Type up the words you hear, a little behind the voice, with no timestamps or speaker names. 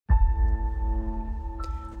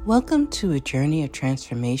Welcome to a journey of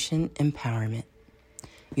transformation empowerment.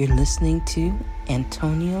 You're listening to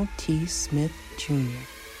Antonio T. Smith Jr.,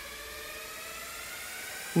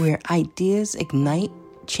 where ideas ignite,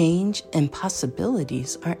 change, and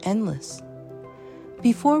possibilities are endless.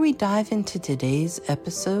 Before we dive into today's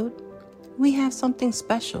episode, we have something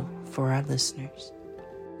special for our listeners.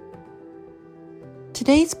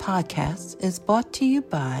 Today's podcast is brought to you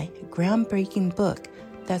by a groundbreaking book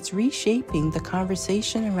that's reshaping the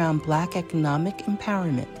conversation around Black economic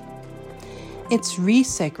empowerment. It's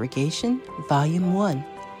Resegregation, Volume 1,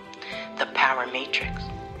 The Power Matrix,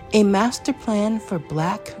 a master plan for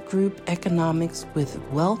Black group economics with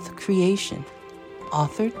wealth creation,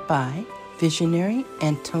 authored by visionary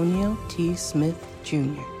Antonio T. Smith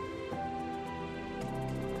Jr.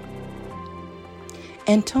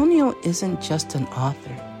 Antonio isn't just an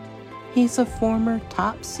author. He's a former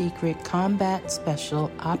top-secret combat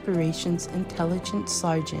special operations intelligence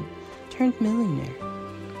sergeant turned millionaire.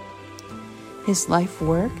 His life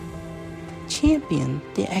work championed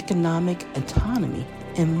the economic autonomy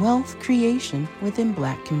and wealth creation within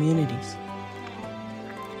Black communities.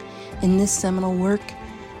 In this seminal work,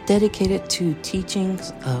 dedicated to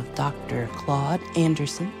teachings of Dr. Claude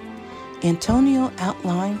Anderson, Antonio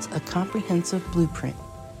outlines a comprehensive blueprint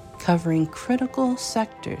covering critical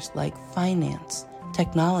sectors like finance,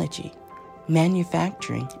 technology,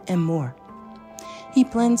 manufacturing, and more. He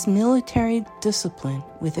blends military discipline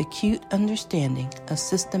with acute understanding of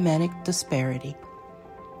systematic disparity.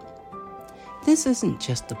 This isn't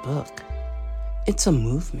just a book. It's a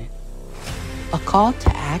movement, a call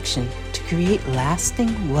to action to create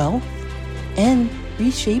lasting wealth and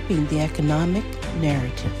reshaping the economic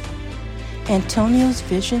narrative. Antonio's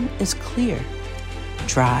vision is clear.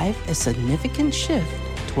 Drive a significant shift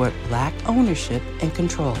toward Black ownership and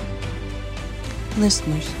control.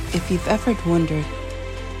 Listeners, if you've ever wondered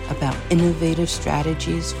about innovative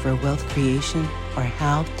strategies for wealth creation or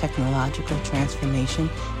how technological transformation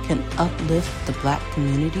can uplift the Black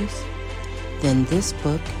communities, then this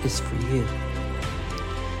book is for you.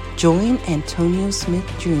 Join Antonio Smith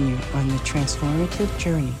Jr. on the transformative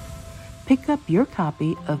journey. Pick up your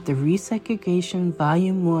copy of the Resegregation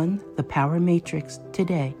Volume 1, The Power Matrix,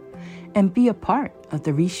 today and be a part of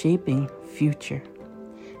the reshaping future.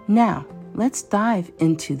 Now, let's dive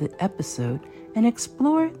into the episode and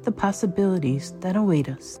explore the possibilities that await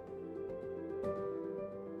us.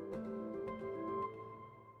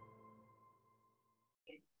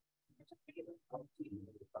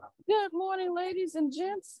 Good morning, ladies and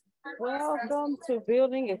gents. Welcome to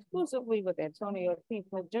Building Exclusively with Antonio T.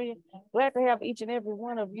 Smith Jr. Glad to have each and every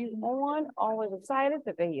one of you on. Always excited.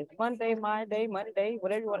 Today is Monday, my day, Monday,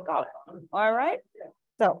 whatever you want to call it. All right.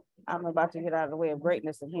 So I'm about to get out of the way of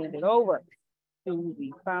greatness and hand it over to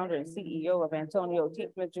the founder and CEO of Antonio T.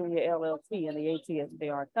 Smith Jr. LLC and the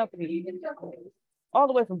ATSBR company. All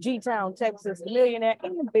the way from G-Town, Texas, millionaire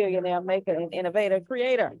and billionaire maker and innovator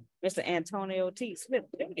creator, Mr. Antonio T. Smith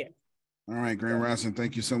Jr. All right, Grand Rising.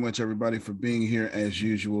 Thank you so much, everybody, for being here as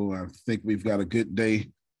usual. I think we've got a good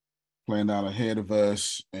day planned out ahead of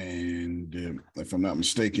us. And if I'm not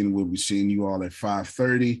mistaken, we'll be seeing you all at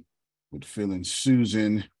 5:30 with Phil and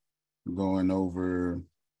Susan going over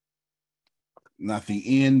not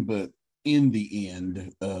the end, but in the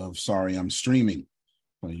end of Sorry, I'm Streaming.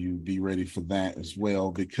 So you be ready for that as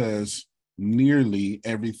well, because nearly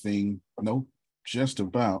everything,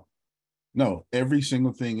 every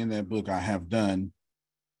single thing in that book I have done.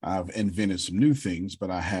 I've invented some new things, but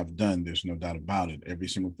I have done, there's no doubt about it. Every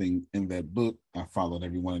single thing in that book, I followed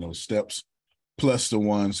every one of those steps, plus the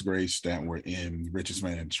ones, Grace, that were in Richest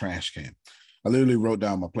Man Trash Can. I literally wrote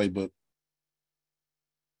down my playbook.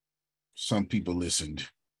 Some people listened.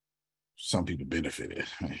 Some people benefited.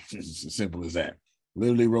 It's as simple as that.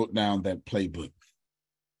 Literally wrote down that playbook.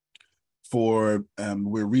 We're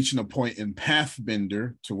reaching a point in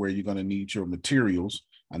Pathbender to where you're going to need your materials.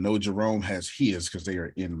 I know Jerome has his because they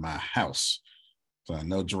are in my house. So I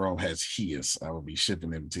know Jerome has his. I will be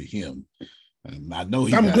shipping them to him. And I know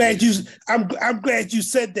I'm glad you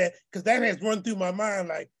said that, because that has run through my mind.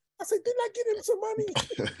 Like, I said, didn't I get him some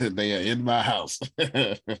money? They are in my house.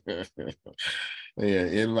 They are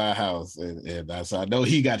in my house. And so I know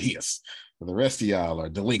he got his. The rest of y'all are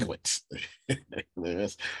delinquents.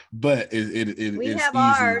 But we it's have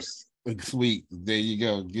easy. ours. Sweet. There you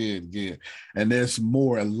go. Good. And there's a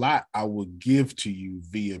lot I will give to you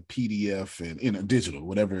via PDF and digital,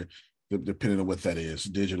 whatever, depending on what that is,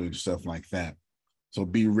 digital and stuff like that. So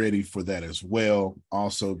be ready for that as well.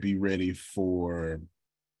 Also be ready for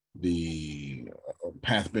the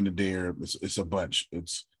Pathbender Dare. It's a bunch.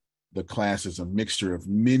 The class is a mixture of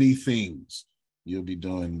many things. You'll be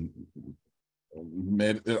doing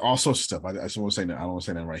all sorts of stuff. I just want to say that. I don't want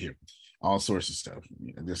to say that right here. All sorts of stuff.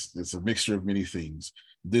 It's a mixture of many things.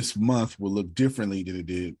 This month will look differently than it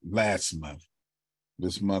did last month.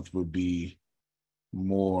 This month will be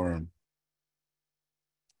more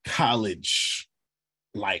college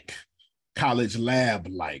lab-like.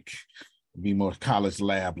 Be more college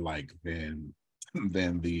lab-like than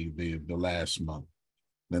the last month.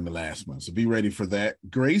 So be ready for that.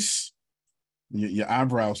 Grace, your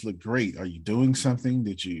eyebrows look great. Are you doing something?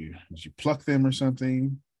 Did you pluck them or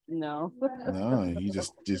something? No. No, you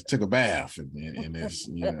just took a bath and it's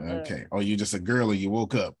okay. Oh, you're just a girl and you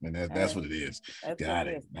woke up and that's what it is. Got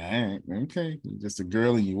it. All right, okay. You're just a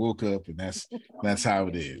girl and you woke up and that's how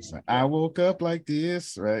it is. I woke up like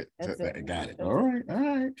this, right? Got it. All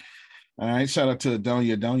right. Shout out to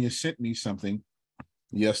Adonia. Adonia sent me something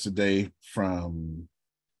yesterday from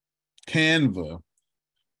Canva,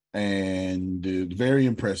 and very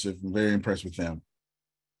impressive. I'm very impressed with them.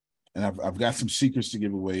 And I've got some secrets to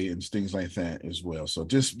give away and things like that as well. So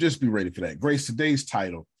just be ready for that. Grace, today's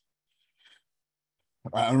title,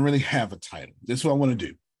 I don't really have a title. This is what I want to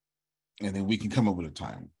do. And then we can come up with a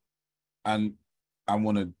title. I don't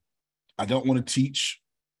want to teach.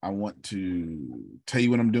 I want to tell you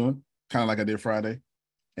what I'm doing, kind of like I did Friday.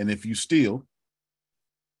 And if you steal,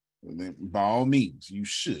 then by all means, you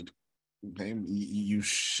should. Okay, you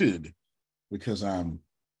should, because I'm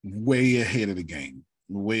way ahead of the game.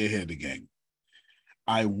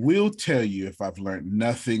 I will tell you, if I've learned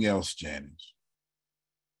nothing else, Janice,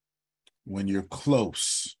 when you're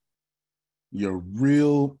close, your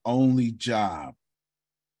real only job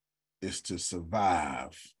is to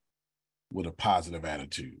survive with a positive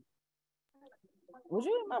attitude. Was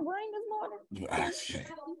you in my brain this morning?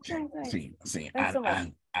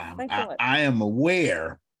 I am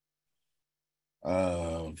aware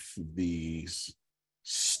of the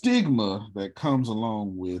stigma that comes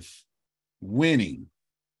along with winning.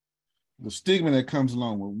 The stigma that comes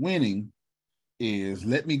along with winning is,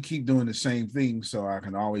 let me keep doing the same thing so I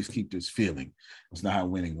can always keep this feeling. That's not how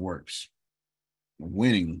winning works.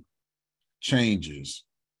 Winning changes.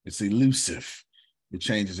 It's elusive. It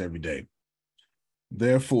changes every day.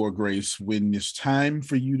 Therefore, Grace, when it's time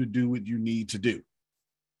for you to do what you need to do,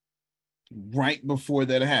 right before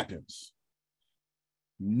that happens,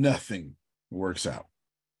 nothing works out.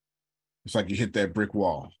 It's like you hit that brick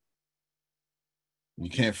wall. You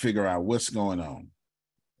can't figure out what's going on.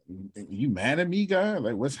 You mad at me, guy?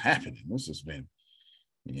 Like, what's happening? This has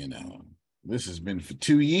been for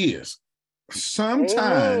 2 years.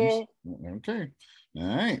 Sometimes, okay.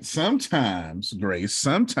 All right. Sometimes, Grace,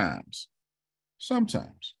 sometimes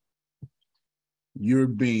you're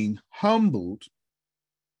being humbled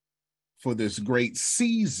for this great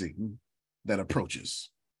season that approaches.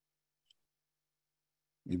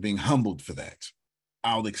 You're being humbled for that.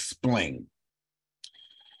 I'll explain.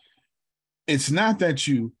 It's not that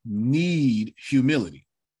you need humility.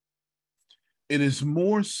 It is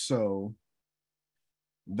more so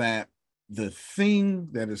that the thing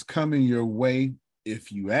that is coming your way,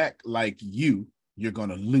 if you act like you're going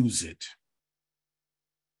to lose it.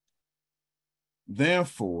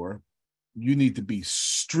 Therefore, you need to be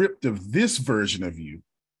stripped of this version of you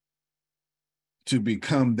to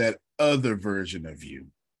become that other version of you.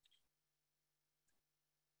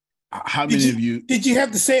 How many of you did you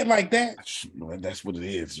have to say it like that? That's what it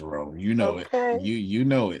is, Jerome. You know it. You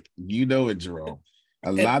know it. You know it, Jerome.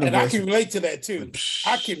 A lot of us, I can relate to that too.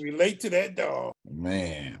 I can relate to that, dog.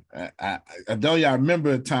 Man, I know y'all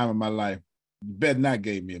remember a time in my life. Bet not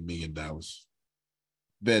gave me $1 million.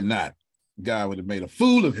 Bet not. God would have made a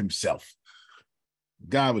fool of himself.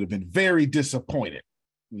 God would have been very disappointed.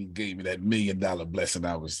 He gave me that $1 million blessing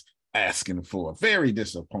I was asking for. Very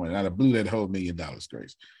disappointed. I'd have blew that whole $1 million,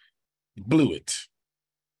 Grace. Blew it.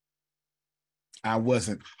 I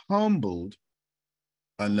wasn't humbled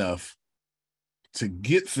enough to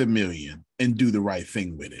get the $1 million and do the right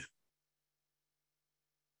thing with it.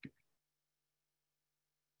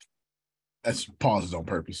 That's pauses on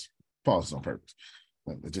purpose. Pauses on purpose.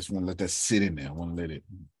 I just want to let that sit in there. I want to let it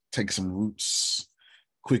take some roots,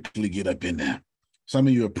 quickly get up in there. Some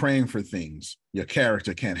of you are praying for things your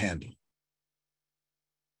character can't handle.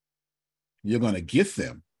 You're going to get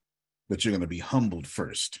them, but you're going to be humbled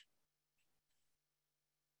first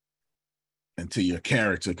until your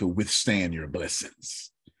character could withstand your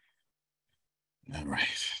blessings. All right.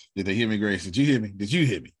 Did they hear me, Grace? Did you hear me? Did you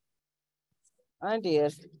hear me? I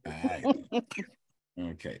did. All right.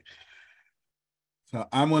 Okay. So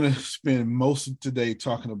I'm going to spend most of today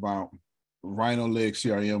talking about RhinoLeg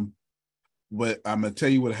CRM, but I'm going to tell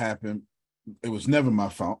you what happened. It was never my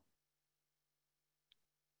fault.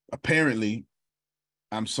 apparently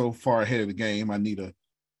I'm so far ahead of the game. I need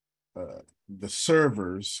the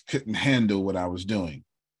servers couldn't handle what I was doing.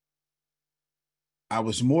 I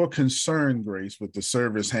was more concerned, Grace, with the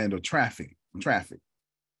servers handle traffic.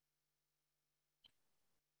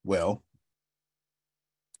 Well,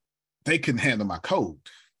 they couldn't handle my code.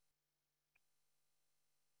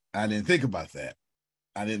 I didn't think about that.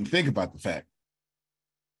 I didn't think about the fact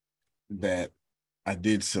that I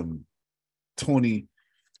did some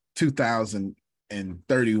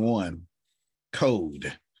 2031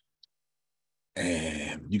 code,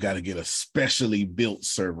 and you got to get a specially built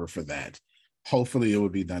server for that. Hopefully it will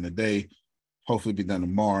be done today. Hopefully it'll be done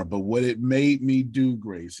tomorrow. But what it made me do,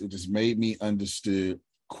 Grace, it just made me understood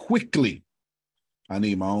quickly. I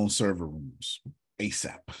need my own server rooms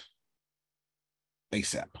ASAP.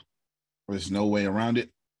 There's no way around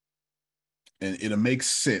it. And it'll make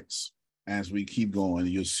sense as we keep going.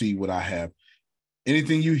 You'll see what I have.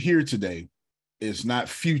 Anything you hear today is not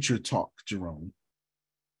future talk, Jerome.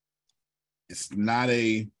 It's not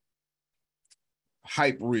a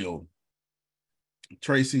hype reel.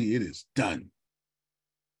 Tracy, it is done.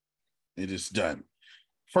 It is done.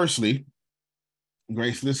 Firstly,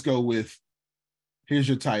 Grace, let's go with, here's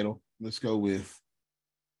your title. Let's go with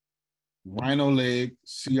RhinoLeg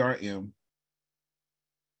CRM.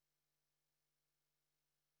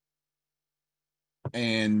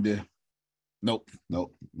 And nope.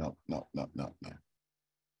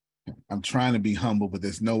 I'm trying to be humble, but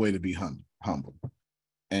there's no way to be humble.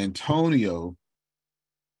 Antonio,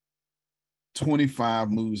 25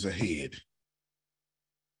 moves ahead.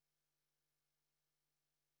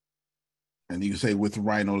 And you can say with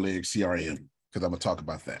RhinoLeg CRM, because I'm going to talk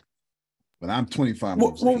about that. But I'm 25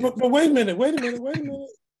 moves ahead. But wait a minute.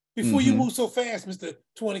 Before you move so fast, Mr.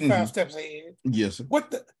 25 steps ahead. Yes, sir. What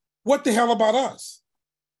the hell about us?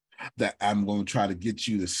 That I'm going to try to get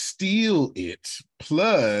you to steal it.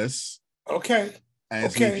 Plus,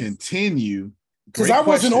 as we continue, because I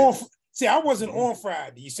wasn't on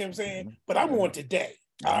Friday. You see what I'm saying? But I'm on today.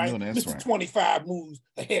 All right, Mr. Right. 25 moves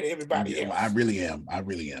ahead of everybody else. I really am. I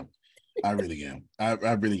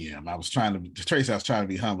was trying to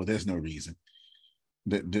be humble. There's no reason.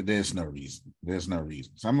 There's no reason.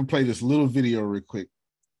 So I'm gonna play this little video real quick,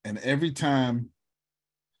 and every time.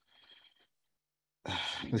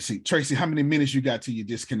 Let's see, Tracy, how many minutes you got till you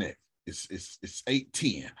disconnect? It's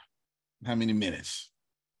 8:10. How many minutes?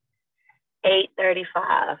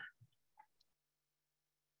 8:35.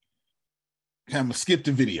 I'm gonna skip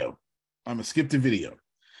the video.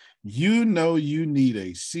 You know you need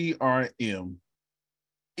a CRM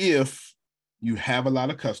if you have a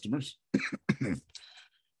lot of customers,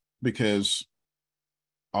 because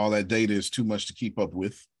all that data is too much to keep up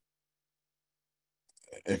with.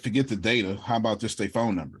 And forget the data. How about just their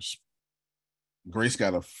phone numbers? Grace got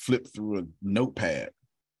to flip through a notepad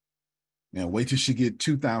and wait till she get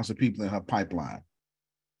 2,000 people in her pipeline.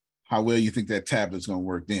 How well you think that tablet's going to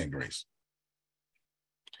work then, Grace?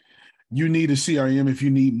 You need a CRM if you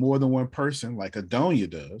need more than one person, like Adonia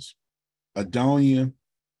does. Adonia,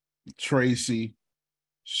 Tracy,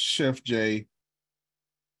 Chef Jay,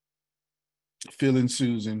 Phil and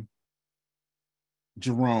Susan,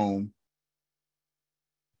 Jerome,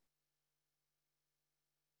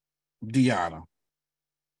 Deanna,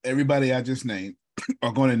 everybody I just named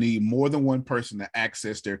are going to need more than one person to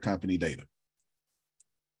access their company data.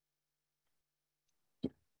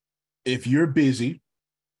 If you're busy,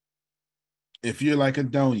 if you're like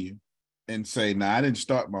Adonia and say, "Nah, I didn't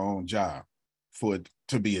start my own job for it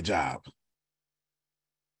to be a job.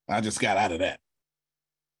 I just got out of that.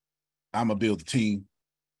 I'm going to build a team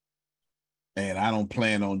and I don't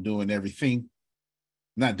plan on doing everything."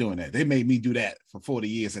 Not doing that. They made me do that for 40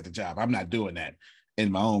 years at the job. I'm not doing that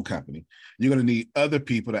in my own company. You're going to need other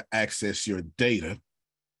people to access your data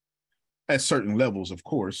at certain levels, of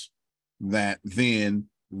course, that then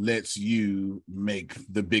lets you make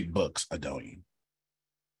the big bucks, Adonia.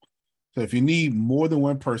 So if you need more than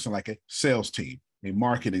one person, like a sales team, a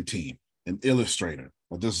marketing team, an illustrator,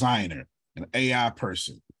 a designer, an AI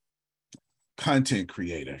person, content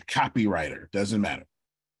creator, copywriter, doesn't matter.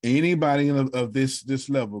 Anybody of this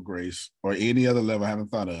level, Grace, or any other level I haven't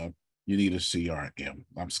thought of, you need a CRM.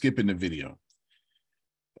 I'm skipping the video.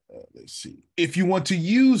 Let's see. If you want to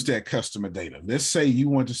use that customer data, let's say you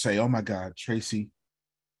want to say, "Oh my God, Tracy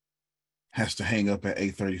has to hang up at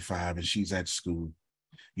 8:35 and she's at school.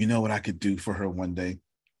 You know what I could do for her one day?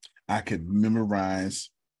 I could memorize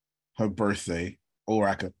her birthday, or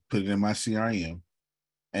I could put it in my CRM,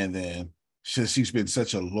 and then she's been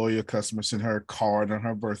such a loyal customer, send her a card on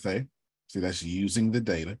her birthday." See, that's using the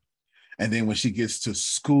data. And then when she gets to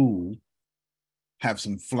school, have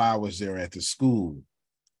some flowers there at the school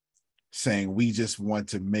saying, we just want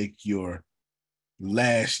to make your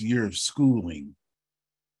last year of schooling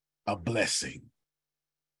a blessing,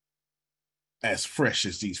 as fresh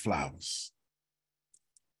as these flowers.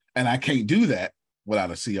 And I can't do that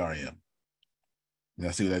without a CRM. Did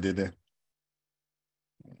I see what I did there?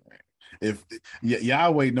 If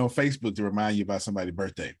y'all waiting on Facebook to remind you about somebody's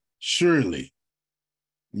birthday, surely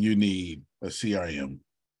you need a CRM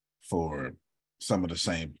for some of the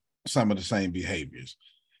same behaviors.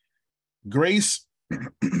 Grace,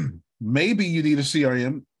 maybe you need a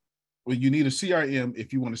CRM. Well, you need a CRM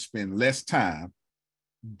if you want to spend less time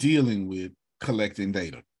dealing with collecting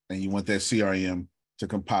data, and you want that CRM to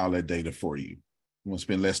compile that data for you. You want to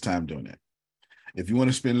spend less time doing that. If you want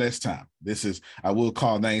to spend less time, I will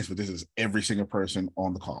call names, but this is every single person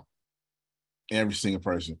on the call. Every single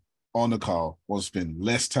person on the call will spend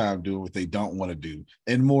less time doing what they don't want to do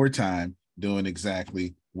and more time doing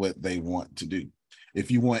exactly what they want to do.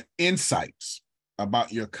 If you want insights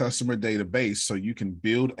about your customer database so you can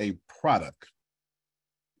build a product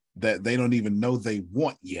that they don't even know they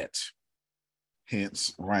want yet,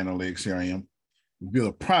 hence RhinoLeg CRM, build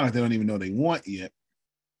a product they don't even know they want yet,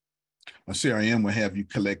 a CRM will have you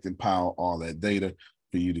collect and pile all that data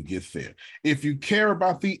for you to get there. If you care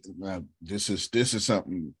about this is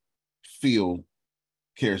something Phil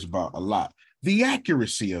cares about a lot, the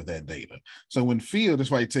accuracy of that data. So when Phil,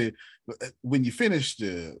 that's why I tell you, when you finish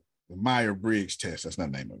the Myers-Briggs test, that's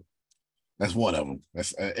not the name of it. That's one of them.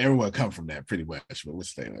 That's everyone come from that pretty much. But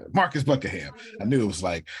what's that? Marcus Buckingham. I knew it was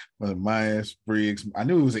like Myers-Briggs. I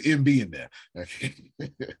knew it was an MB in there.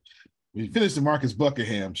 When you finish the Marcus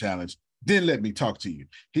Buckingham challenge, then let me talk to you.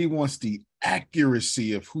 He wants the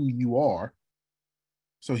accuracy of who you are.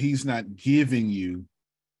 So he's not giving you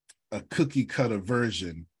a cookie cutter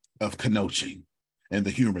version of Kanochi and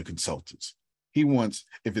the humor consultants. He wants,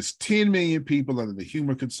 if it's 10 million people under the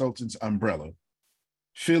humor consultants umbrella,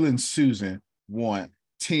 Phil and Susan want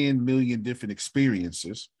 10 million different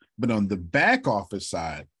experiences, but on the back office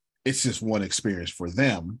side, it's just one experience for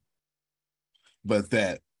them. But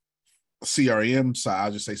that CRM side,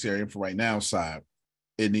 I'll just say CRM for right now side,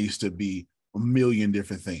 it needs to be a million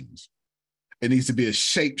different things. It needs to be a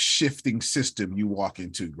shape-shifting system you walk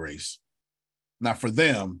into, Grace. Now for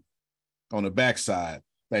them, on the backside,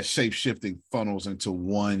 that shape-shifting funnels into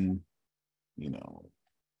one,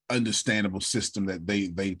 understandable system that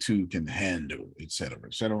they too can handle, et cetera,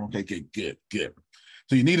 et cetera. Okay, good.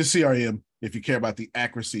 So you need a CRM if you care about the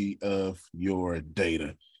accuracy of your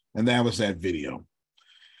data. And that was that video.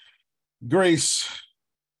 Grace,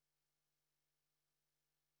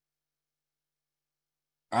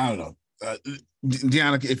 I don't know.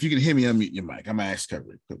 Deanna, if you can hear me, unmute your mic. I'm gonna ask her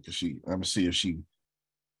real quick because I'm gonna see if she.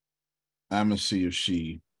 I am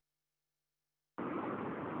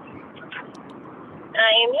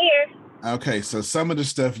here. Okay, so some of the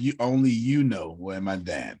stuff only you know. Where am I,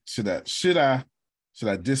 Dan? Should I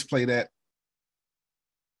display that?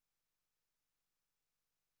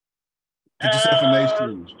 Get yourself a nice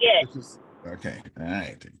shoes. Yes. Okay. All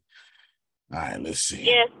right. Let's see.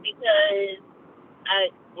 Yes, because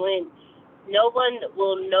when no one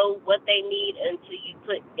will know what they need until you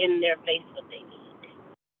put in their face what they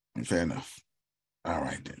need. Fair enough. All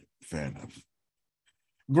right then. Fair enough.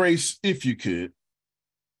 Grace, if you could,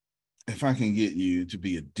 if I can get you to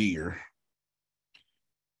be a deer,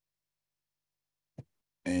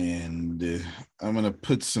 and I'm gonna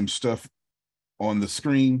put some stuff on the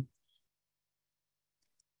screen.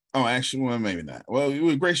 Oh, actually, well, maybe not.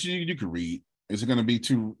 Well, Grace, you can read. Is it going to be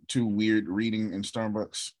too weird reading in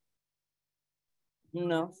Starbucks?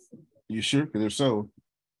 No. You sure? Because if so,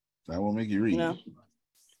 I won't make you read. No.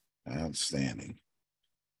 Outstanding.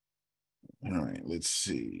 All right, let's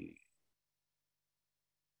see.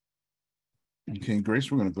 Okay,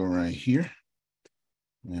 Grace, we're going to go right here.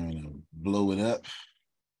 I'm going to blow it up.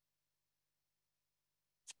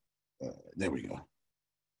 There we go.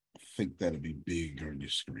 I think that'll be big on your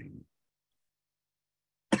screen.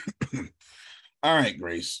 All right,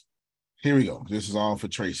 Grace. Here we go. This is all for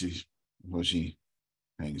Tracy when she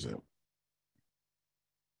hangs up.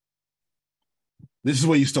 This is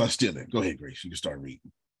where you start stealing. Go ahead, Grace. You can start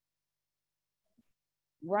reading.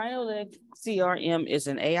 RhinoLeg CRM is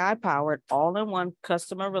an AI-powered all-in-one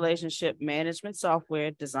customer relationship management software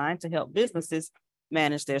designed to help businesses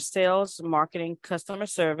manage their sales, marketing, customer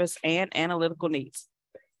service, and analytical needs.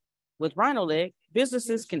 With RhinoLeg,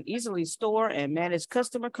 businesses can easily store and manage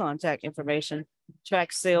customer contact information,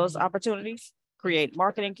 track sales opportunities, create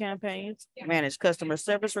marketing campaigns, manage customer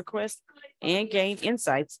service requests, and gain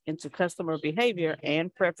insights into customer behavior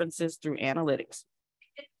and preferences through analytics.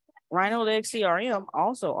 RhinoLeg CRM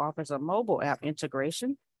also offers a mobile app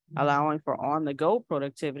integration, allowing for on-the-go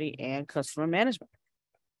productivity and customer management.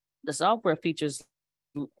 The software features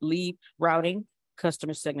lead routing,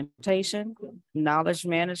 customer segmentation, knowledge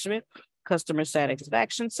management, customer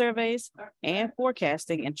satisfaction surveys, and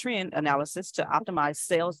forecasting and trend analysis to optimize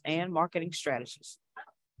sales and marketing strategies.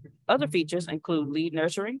 Other features include lead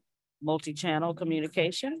nurturing, multi-channel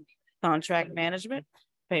communication, contract management,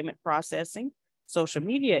 payment processing, social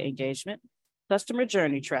media engagement, customer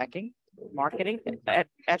journey tracking, marketing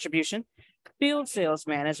attribution, field sales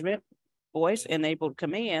management, voice-enabled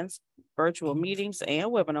commands, virtual meetings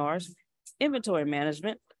and webinars, inventory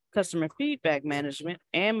management, customer feedback management,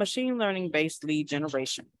 and machine learning-based lead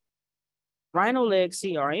generation. RhinoLeg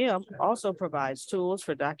CRM also provides tools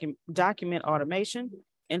for document automation,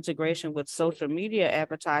 integration with social media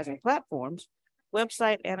advertising platforms,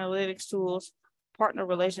 website analytics tools, partner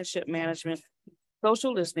relationship management,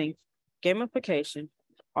 social listening, gamification,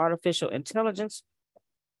 artificial intelligence,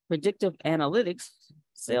 predictive analytics,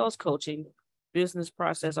 sales coaching, business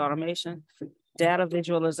process automation, data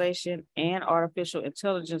visualization, and artificial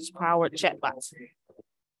intelligence-powered chatbots.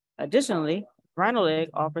 Additionally, RhinoLeg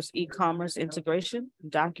offers e-commerce integration,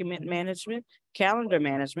 document management, calendar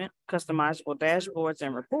management, customizable dashboards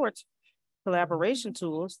and reports, collaboration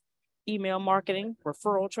tools, email marketing,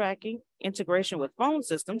 referral tracking, integration with phone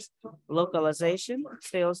systems, localization,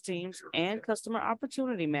 sales teams, and customer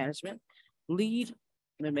opportunity management, lead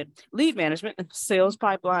management, sales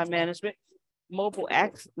pipeline management, mobile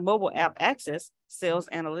app access, sales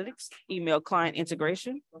analytics, email client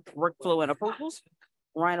integration, workflow and approvals,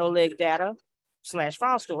 RhinoLeg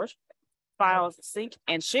data/file storage, files sync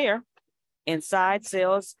and share, inside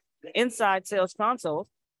sales console,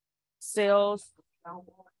 sales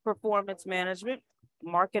performance management,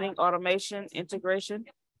 marketing automation integration,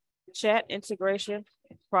 chat integration,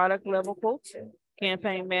 product level quotes,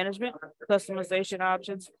 campaign management, customization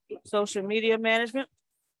options, social media management,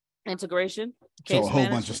 integration. So a whole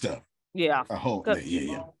bunch of stuff. Yeah. A whole,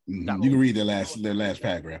 yeah. Mm-hmm. You can read their last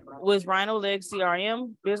paragraph. With RhinoLeg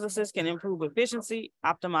CRM, businesses can improve efficiency,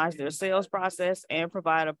 optimize their sales process, and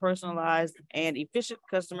provide a personalized and efficient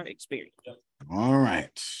customer experience. All right.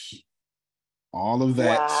 All of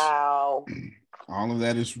that. Wow. All of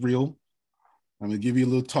that is real. I'm going to give you a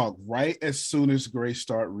little talk. Right as soon as Grace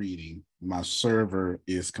start reading, my server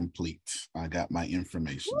is complete. I got my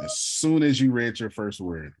information. As soon as you read your first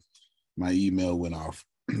word, my email went off.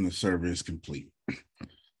 The server is complete.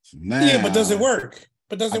 So now, yeah, but does it work?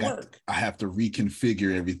 I have to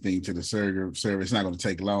reconfigure everything to the server. It's not going to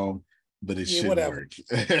take long, but it should work.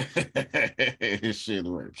 It should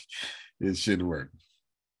work. It should work.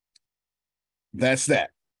 That's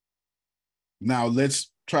that. Now let's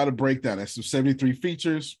try to break down. That's some 73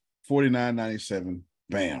 features, $49.97.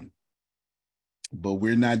 Bam. But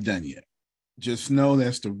we're not done yet. Just know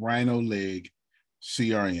that's the RhinoLeg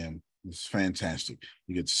CRM. It's fantastic.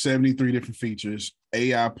 You get 73 different features,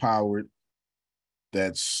 AI powered.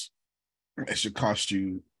 That should cost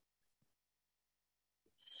you,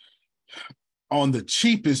 on the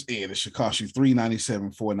cheapest end, it should cost you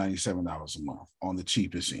 $397, $497 a month on the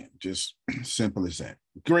cheapest end. Just simple as that.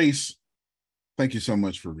 Grace, thank you so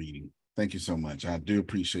much for reading. Thank you so much. I do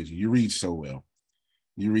appreciate you. You read so well.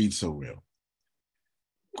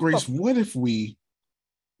 Grace, what if we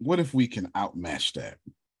can outmatch that?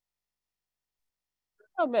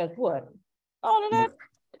 Outmatch what? All of that?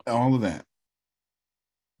 All of that.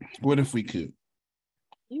 What if we could?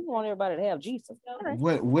 You want everybody to have Jesus.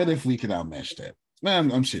 Right. What if we could outmatch that?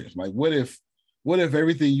 Man, I'm serious. Like, what if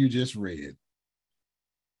everything you just read,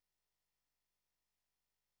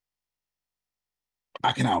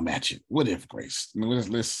 I can outmatch it? What if, Grace?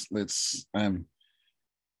 Let's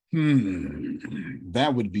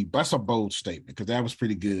that's a bold statement, because that was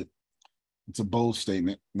pretty good. It's a bold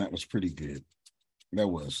statement, and that was pretty good. That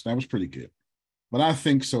was pretty good. But I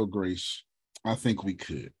think so, Grace. I think we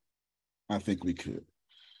could.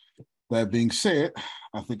 That being said,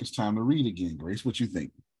 I think it's time to read again, Grace. What you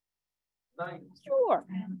think? Sure.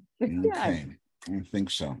 Okay. I think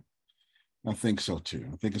so too.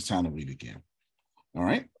 I think it's time to read again. All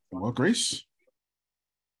right. Well, Grace,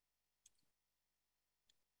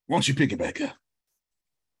 why don't you pick it back up?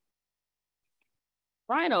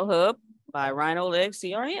 Rhino Hub by RhinoLeg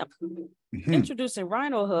CRM. Mm-hmm. Introducing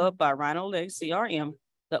Rhino Hub by RhinoLeg CRM,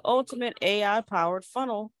 the ultimate AI-powered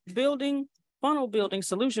funnel building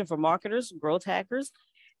solution for marketers, growth hackers,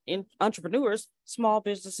 entrepreneurs, small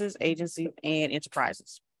businesses, agencies, and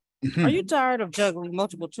enterprises. Mm-hmm. Are you tired of juggling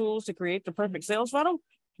multiple tools to create the perfect sales funnel?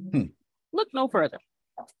 Look no further.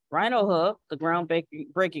 Rhino Hub, the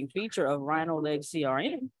groundbreaking feature of RhinoLeg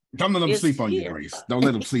CRM, Don't let them sleep on you, Grace. Don't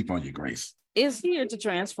let them sleep on you, Grace. Is here to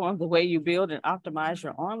transform the way you build and optimize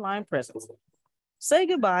your online presence. Say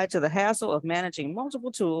goodbye to the hassle of managing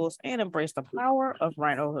multiple tools and embrace the power of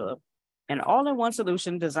RhinoHub, an all-in-one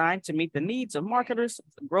solution designed to meet the needs of marketers,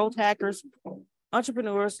 growth hackers,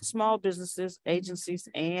 entrepreneurs, small businesses, agencies,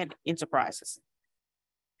 and enterprises.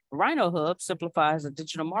 RhinoHub simplifies the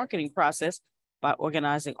digital marketing process by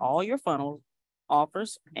organizing all your funnels,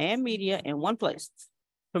 offers, and media in one place,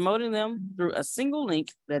 promoting them through a single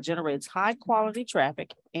link that generates high-quality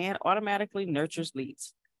traffic and automatically nurtures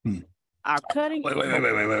leads. Our cutting.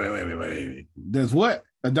 Wait. Does what?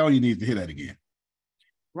 Don't you need to hear that again?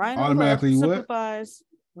 Rhino automatically simplifies,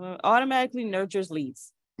 automatically nurtures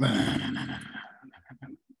leads.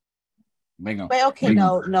 Wait, okay,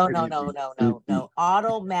 no.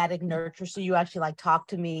 Automatic nurture. So you actually like talk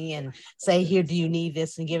to me and say, here, do you need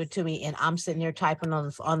this, and give it to me, and I'm sitting there typing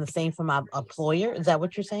on the thing for my employer. Is that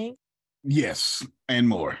what you're saying? Yes, and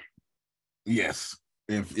more. Yes,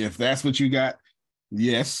 if that's what you got,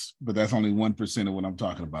 yes, but that's only 1% of what I'm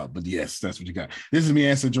talking about. But yes, that's what you got. This is me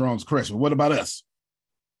answering Jerome's question. What about us?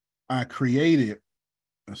 I created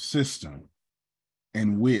a system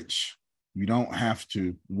in which you don't have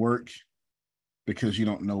to work because you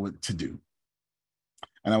don't know what to do.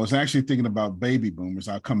 And I was actually thinking about baby boomers.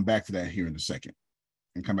 I'll come back to that here in a second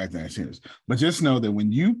and come back to that here. But just know that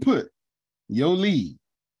when you put your lead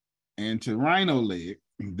into RhinoLeg,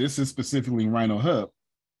 this is specifically RhinoHub,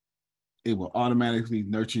 it will automatically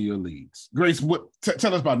nurture your leads. Grace,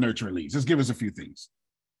 tell us about nurturing leads. Just give us a few things.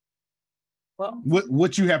 Well,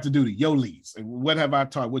 what you have to do to your leads. What have I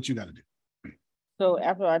taught? What you got to do? So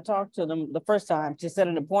after I talked to them the first time to set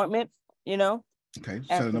an appointment, Okay,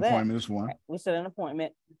 set an appointment is one. We set an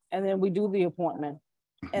appointment, and then we do the appointment.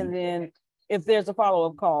 And then if there's a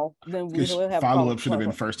follow-up call, then we will have follow-up should have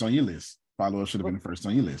been first on your list. Follow-up should have been first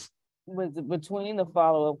on your list. Between the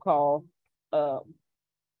follow-up call,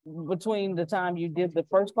 between the time you did the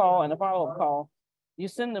first call and the follow-up call, you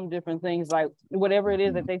send them different things, like whatever it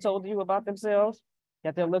is that they told you about themselves,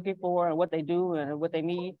 that they're looking for and what they do and what they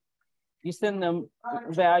need. You send them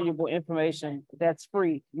valuable information that's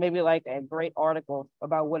free, maybe like a great article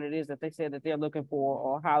about what it is that they said that they're looking for,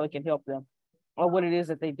 or how it can help them, or what it is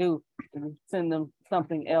that they do. And send them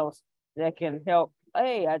something else that can help.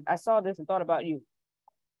 Hey, I saw this and thought about you,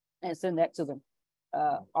 and send that to them,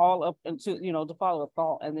 all up into, the follow-up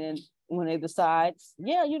call. And then when they decide,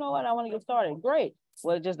 yeah, you know what, I want to get started, great.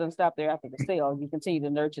 Well, it just doesn't stop there after the sale. You continue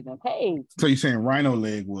to nurture them. Hey. So you're saying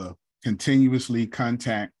RhinoLeg will continuously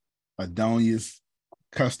contact Adonia's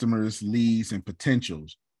customers, leads, and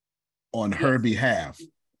potentials on her behalf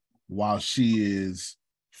while she is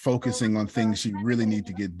focusing on things she really needs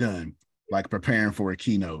to get done, like preparing for a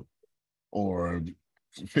keynote or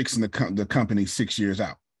fixing the company 6 years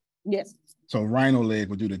out. Yes. So RhinoLeg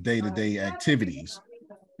will do the day-to-day activities.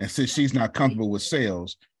 And since she's not comfortable with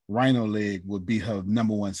sales, RhinoLeg would be her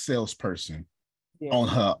number one salesperson on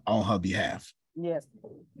her behalf. Yes.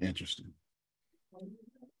 Interesting.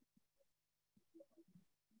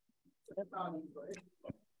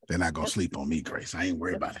 They're not gonna sleep on me, Grace. I ain't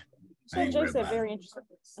worried about it. So Jay said very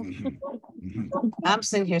interesting. I'm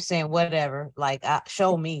sitting here saying whatever, like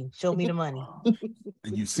show me the money.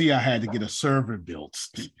 And you see, I had to get a server built.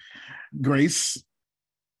 Grace,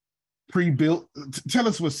 pre-built. Tell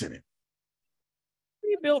us what's in it.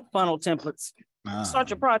 Pre-built funnel templates. Start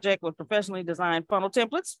your project with professionally designed funnel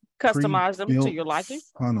templates. Customize them to your liking.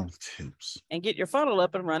 Funnel tips. And get your funnel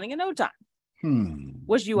up and running in no time.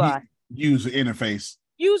 What's UI? User interface.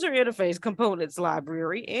 User interface components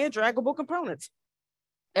library and draggable components.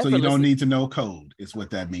 So you don't need to know code, is what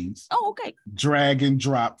that means. Oh, okay. Drag and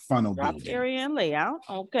drop funnel building. Area and layout.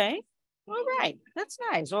 Okay. All right. That's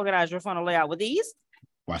nice. Organize your funnel layout with ease.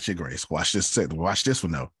 Watch it, Grace. Watch this. Watch this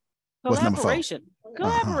one, though. What's number 4?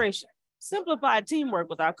 Collaboration. Simplify teamwork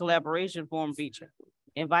with our collaboration form feature.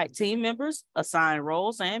 Invite team members, assign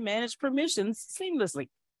roles, and manage permissions seamlessly.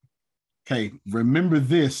 Okay, remember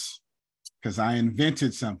this, because I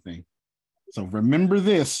invented something. So remember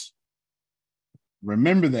this.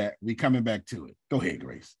 Remember that. We coming back to it. Go ahead,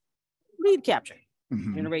 Grace. Lead capture.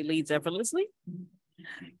 Generate leads effortlessly.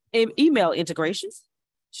 Email integrations.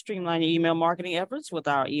 Streamline your email marketing efforts with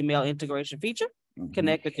our email integration feature.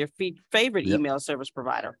 Connect with your favorite email service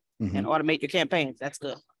provider and automate your campaigns. That's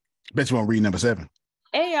good. Bet you won't read number 7.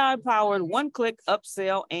 AI-powered one-click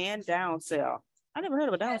upsell and downsell. I never heard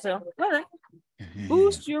of a downsell. What?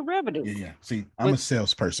 Boost your revenue. Yeah. See, I'm a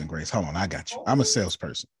salesperson, Grace. Hold on, I got you. I'm a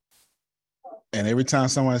salesperson. And every time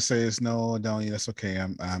someone says, no, don't you, that's okay.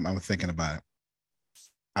 I'm thinking about it.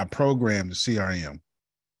 I programmed the CRM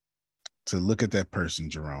to look at that person,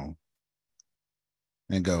 Jerome,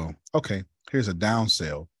 and go, okay, here's a down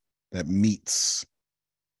sell that meets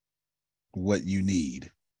what you need.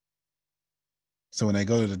 So when they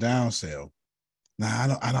go to the down sell,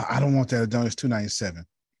 now I don't want that Adonia. It's $297.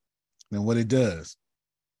 Then what it does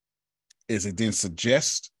is it then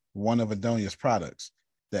suggests one of Adonia's products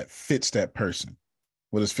that fits that person.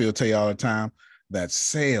 What does Phil tell you all the time? That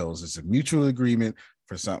sales is a mutual agreement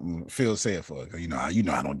for something. Phil said for, I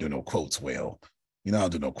don't do no quotes well. I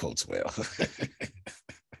don't do no quotes well.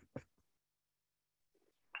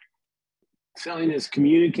 Selling is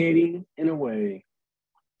communicating in a way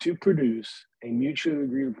to produce a mutually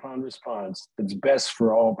agreed upon response that's best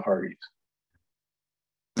for all parties.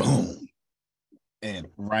 Boom. And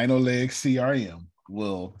RhinoLeg CRM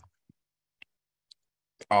will,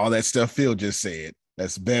 all that stuff Phil just said,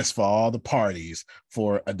 that's best for all the parties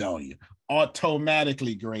for Adonia.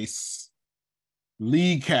 Automatically, Grace.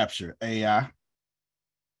 Lead capture, AI.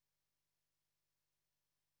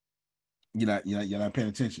 You're not paying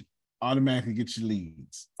attention. Automatically get your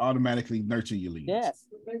leads. Automatically nurture your leads. Yes.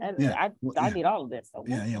 I need all of this. So.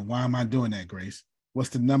 Yeah. Why am I doing that, Grace? What's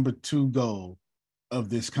the number 2 goal of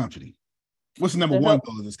this company? What's the number 1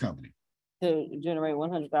 goal of this company? To generate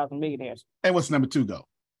 100,000 millionaires. And what's number 2 goal?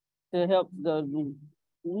 To help the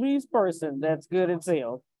least person that's good at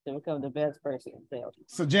sales to become the best person in sales.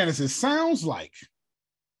 So Janice, it sounds like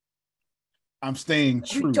I'm staying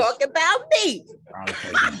true. You talk about me.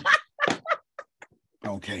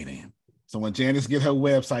 Okay then. So when Janice get her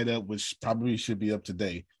website up, which probably should be up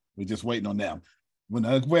today, we're just waiting on them. When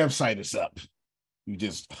her website is up, you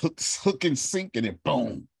just hook and sink and it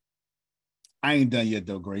boom. I ain't done yet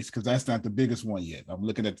though, Grace, because that's not the biggest one yet. I'm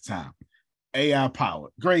looking at the time. AI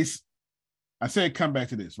powered. Grace, I said come back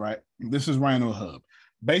to this, right? This is Rhino Hub.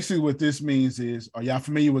 Basically what this means is, are y'all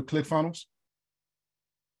familiar with ClickFunnels?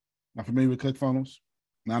 Not familiar with ClickFunnels?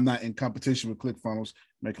 Now, I'm not in competition with ClickFunnels.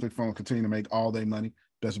 Make ClickFunnels continue to make all their money.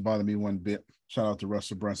 Doesn't bother me one bit. Shout out to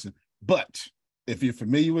Russell Brunson. But if you're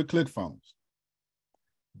familiar with ClickFunnels,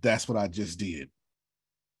 that's what I just did.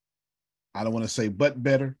 I don't want to say but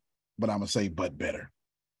better, but I'm going to say but better.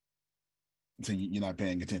 So you're not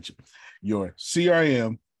paying attention. Your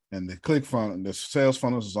CRM and the ClickFunnels, the sales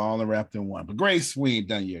funnels is all wrapped in one. But Grace, we ain't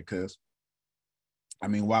done yet,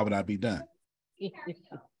 why would I be done?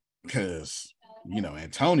 Because,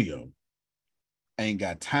 Antonio ain't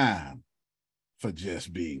got time for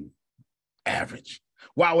just being average.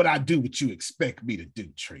 Why would I do what you expect me to do,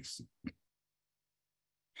 Tracy?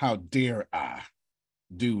 How dare I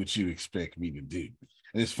do what you expect me to do?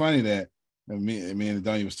 And it's funny that me and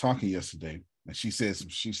Adonia was talking yesterday, and she said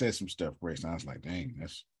some stuff, Grace, and I was like, dang,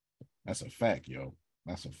 that's a fact, yo.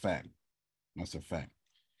 That's a fact. That's a fact.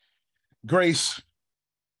 Grace,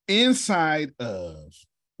 inside of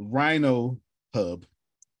Rhino Hub,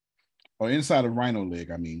 or inside of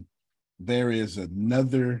RhinoLeg, there is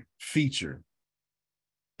another feature.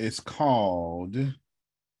 It's called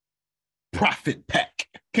Profit Pack.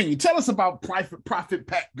 Can you tell us about Profit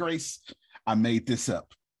Pack, Grace? I made this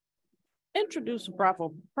up. Introduce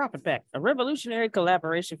Profit Pack, a revolutionary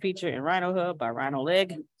collaboration feature in Rhino Hub by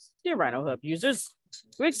RhinoLeg. Dear Rhino Hub users,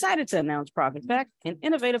 we're excited to announce Profit Pack, an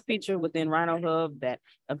innovative feature within Rhino Hub that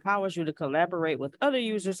empowers you to collaborate with other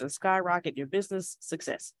users and skyrocket your business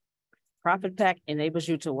success. Profit Pack enables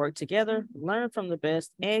you to work together, learn from the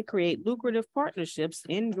best, and create lucrative partnerships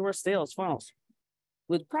in your sales funnels.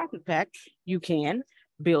 With Profit Pack, you can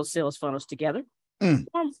build sales funnels together,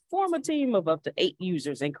 form a team of up to 8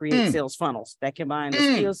 users, and create sales funnels that combine the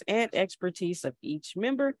skills and expertise of each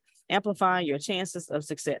member, amplifying your chances of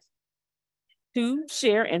success. 2,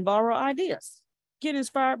 share and borrow ideas. Get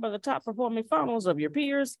inspired by the top performing funnels of your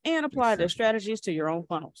peers and apply their strategies to your own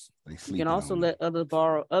funnels. You can also let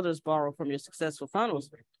others borrow from your successful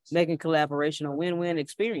funnels, making collaboration a win-win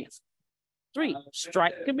experience. 3,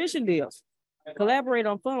 strike commission deals. Collaborate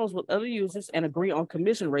on funnels with other users and agree on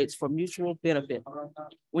commission rates for mutual benefit.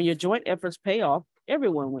 When your joint efforts pay off,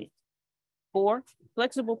 everyone wins. 4,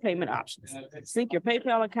 flexible payment options. Sync your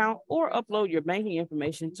PayPal account or upload your banking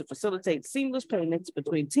information to facilitate seamless payments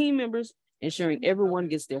between team members, ensuring everyone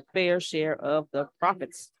gets their fair share of the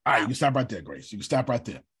profits. All right, you can stop right there, Grace. You can stop right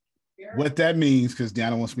there. What that means, because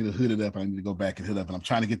Deanna wants me to hood it up, and I need to go back and hood up, and I'm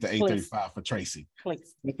trying to get the 835 for Tracy.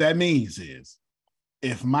 Please. What that means is,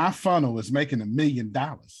 if my funnel is making $1 million,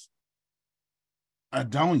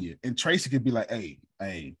 Adonia and Tracy could be like, hey,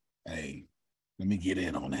 let me get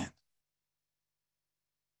in on that.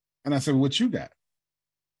 And I said, well, what you got?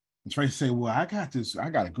 And Tracy said, well, I got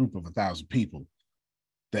a group of 1,000 people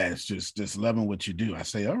that's just loving what you do. I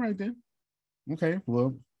say, all right then. Okay,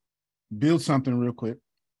 well, build something real quick.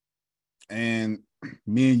 and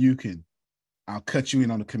me and you I'll cut you in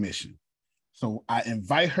on the commission. So I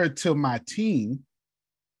invite her to my team.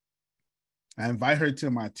 And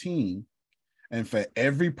for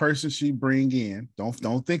every person she bring in,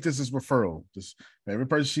 don't think this is referral. Just for every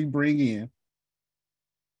person she bring in,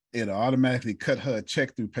 it'll automatically cut her a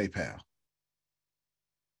check through PayPal.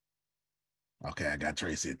 Okay, I got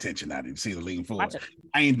Tracy's attention. I didn't see the lean forward.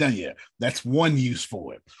 I ain't done yet. That's one use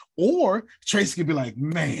for it. Or Tracy could be like,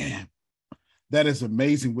 man, that is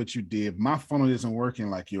amazing what you did. My funnel isn't working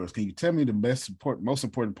like yours. Can you tell me the most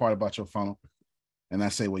important part about your funnel? And I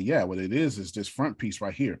say, well, yeah, what it is this front piece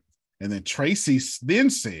right here. And then Tracy then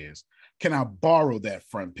says, can I borrow that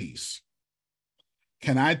front piece?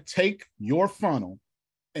 Can I take your funnel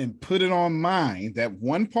and put it on mine, that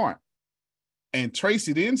one part? And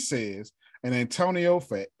Tracy then says, and Antonio,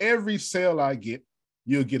 for every sale I get,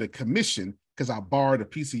 you'll get a commission because I borrowed a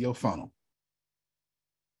piece of your funnel.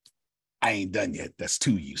 I ain't done yet. That's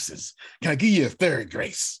 2 uses. Can I give you a third,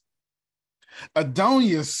 Grace?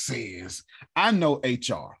 Adonia says, I know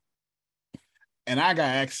HR and I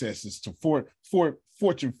got accesses to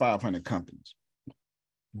Fortune 500 companies,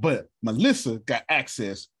 but Melissa got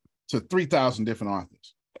access to 3,000 different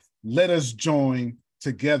authors. Let us join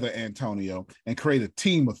together, Antonio, and create a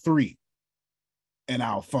team of 3 in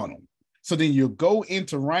our funnel. So then you'll go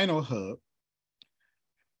into Rhino Hub,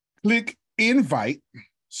 click invite,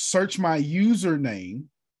 search my username,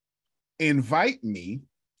 invite me.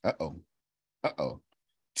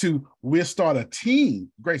 We'll start a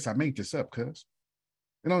team. Grace, I made this up, cuz.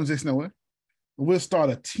 It don't exist nowhere. We'll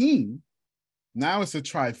start a team. Now it's a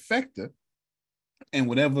trifecta. And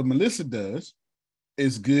whatever Melissa does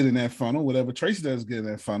is good in that funnel. Whatever Tracy does is good in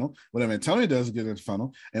that funnel. Whatever Antonio does is good in that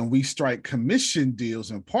funnel. And we strike commission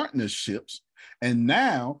deals and partnerships. And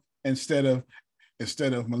now, instead of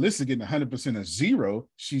Melissa getting 100% of zero,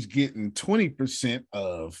 she's getting 20%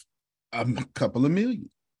 of a couple of million.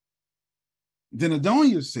 Then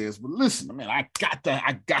Adonia says, well, listen, man, I got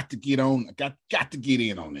to get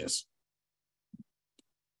in on this.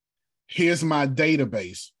 Here's my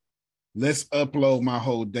database. Let's upload my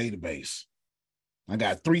whole database. I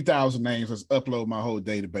got 3,000 names. Let's upload my whole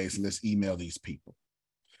database and let's email these people.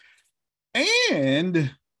 And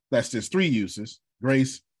that's just 3 uses.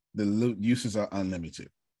 Grace, the uses are unlimited.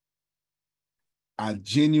 I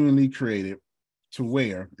genuinely created to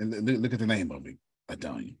where, and look at the name of it,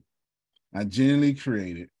 Adonia. I genuinely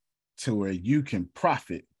created to where you can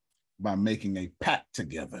profit by making a pact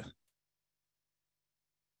together.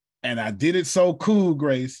 And I did it so cool,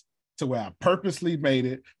 Grace, to where I purposely made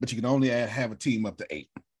it, but you can only have a team up to 8.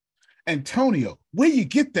 Antonio, where you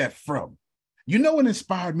get that from? You know what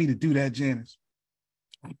inspired me to do that, Janice?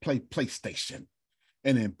 I play PlayStation.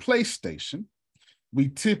 And in PlayStation, we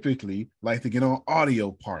typically like to get on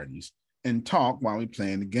audio parties and talk while we're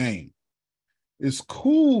playing the game. It's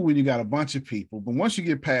cool when you got a bunch of people, but once you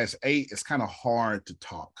get past 8, it's kind of hard to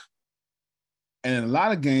talk. And a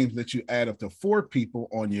lot of games let you add up to 4 people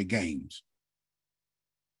on your games.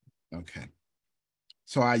 Okay.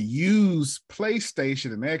 So I use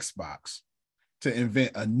PlayStation and Xbox to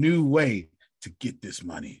invent a new way to get this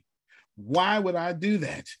money. Why would I do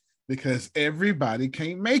that? Because everybody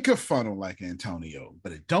can't make a funnel like Antonio,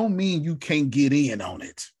 but it don't mean you can't get in on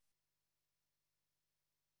it.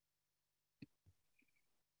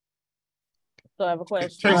 So I have a question.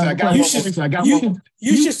 Tracy, I got one.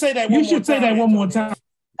 You should say that one more time.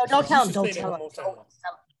 No, don't tell him. Don't tell him.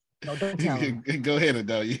 No, don't tell him. Go ahead,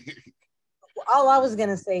 Adonia. All I was going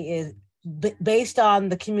to say is, based on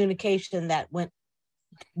the communication that went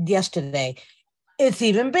yesterday, it's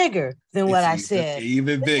even bigger than what I said.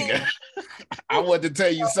 Even bigger. I wanted to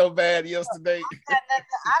tell you so bad yesterday.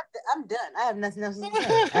 I'm done. I have nothing else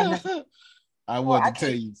to say. I wanted to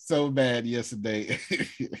tell you so bad yesterday.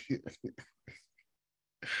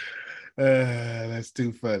 That's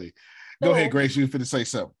too funny. Go ahead, Grace. You finna say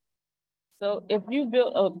something. So if you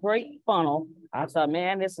built a great funnel, I thought,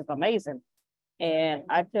 man, this is amazing. And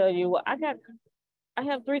I tell you what, I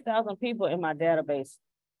have 3,000 people in my database,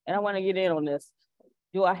 and I want to get in on this.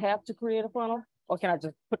 Do I have to create a funnel, or can I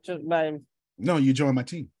just put my? No, you join my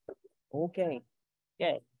team. Okay.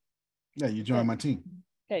 Yeah. Yeah, you join my team.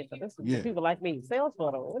 Okay, so this is people like me. Sales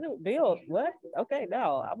funnel. What do build? What? Okay,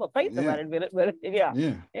 now I'm gonna pay somebody in a minute, but yeah.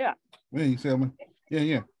 Yeah, you sell me.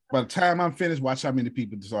 Yeah. By the time I'm finished, watch how many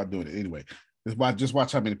people start doing it. Anyway, just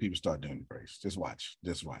watch how many people start doing it, Grace. Just watch.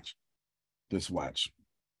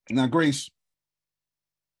 Now, Grace.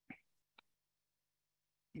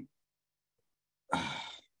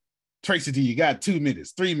 Tracy, you got 2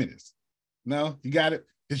 minutes, 3 minutes. No, you got it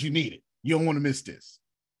because you need it. You don't want to miss this.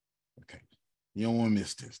 Okay. You don't want to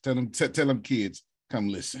miss this. Tell them kids, come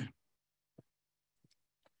listen.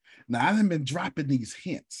 Now, I haven't been dropping these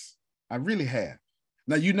hints. I really have.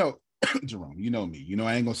 Now, you know, Jerome, you know me. You know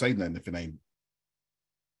I ain't gonna say nothing if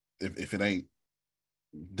it ain't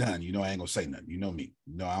done. You know I ain't gonna say nothing. You know me.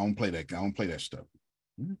 No, I don't play that. I don't play that stuff.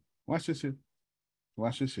 Watch this here.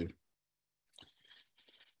 Watch this here.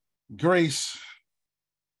 Grace,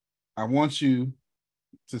 I want you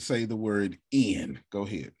to say the word in. Go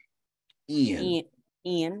ahead.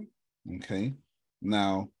 In. Okay.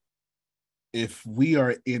 Now, if we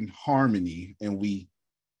are in harmony and we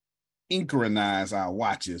synchronize our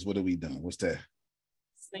watches, what are we doing? What's that?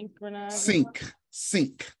 Synchronize.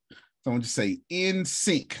 Sync. So I want you to say in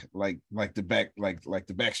sync, like the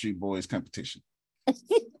Backstreet Boys competition.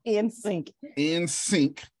 In sync. In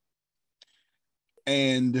sync.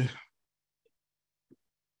 And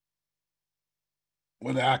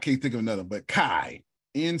well, I can't think of another, but Kai.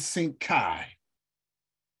 In sync Kai.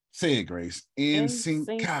 Say it, Grace. In sync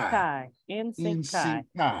Kai. In sync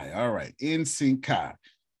Kai. All right. In sync Kai.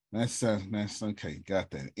 That's okay.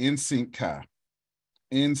 Got that. In sync Kai.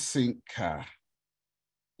 In sync Kai.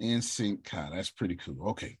 In sync Kai. That's pretty cool.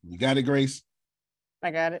 Okay. You got it, Grace?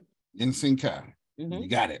 I got it. In sync Kai. You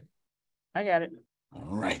got it. I got it. All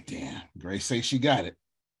right, then. Grace says she got it.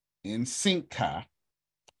 In sync Kai.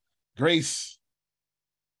 Grace.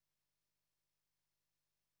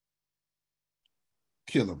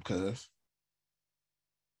 Kill him, cuz.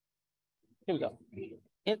 Here we go.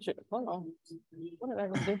 Hold on. What did I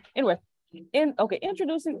gonna do? Anyway,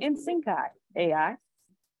 introducing InSynCai AI.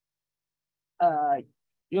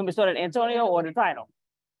 You want me to start at Antonio or the title?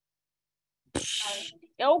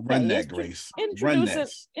 Okay. Run that, Grace.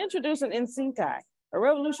 Introducing InSynCai, a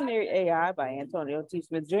revolutionary AI by Antonio T.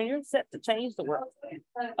 Smith Jr., set to change the world,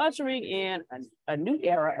 ushering in a new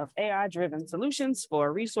era of AI-driven solutions for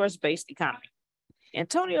a resource-based economy.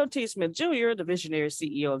 Antonio T. Smith Jr., the visionary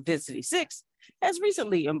CEO of Density 6, has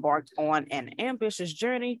recently embarked on an ambitious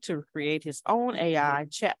journey to create his own AI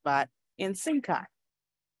chatbot InSynCai.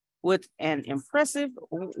 With an impressive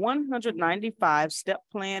 195-step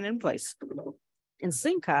plan in place,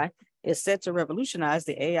 InSynCai is set to revolutionize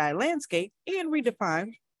the AI landscape and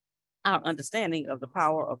redefine our understanding of the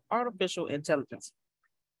power of artificial intelligence.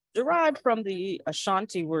 Derived from the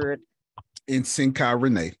Ashanti word InSynCai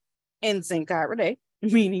Renee,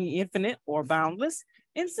 meaning infinite or boundless,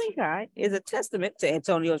 InSynCai is a testament to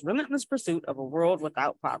Antonio's relentless pursuit of a world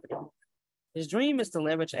without poverty. His dream is to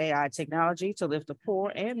leverage AI technology to lift the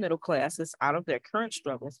poor and middle classes out of their current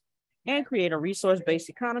struggles and create a resource-based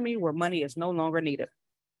economy where money is no longer needed.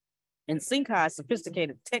 InSynCai's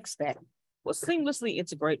sophisticated tech stack will seamlessly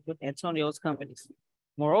integrate with Antonio's companies.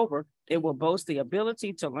 Moreover, it will boast the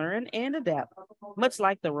ability to learn and adapt, much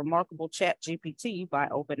like the remarkable ChatGPT by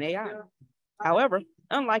OpenAI. However,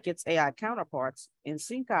 unlike its AI counterparts,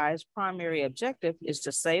 InSynCai's primary objective is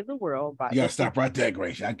to save the world by— You gotta stop right there,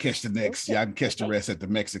 Grace. Y'all catch the next. Y'all can catch the rest at the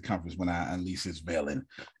Mexican conference when I unleash this villain,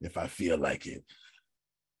 if I feel like it.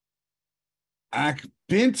 I've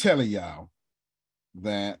been telling y'all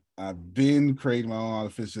that I've been creating my own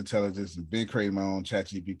artificial intelligence and been creating my own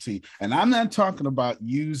ChatGPT, and I'm not talking about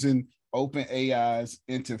using OpenAI's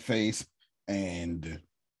interface and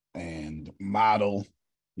model.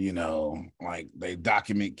 You know, like they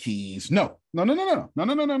document keys. No.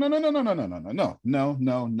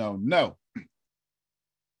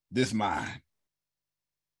 This mine.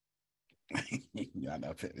 Y'all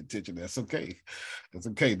not paying attention. That's okay. That's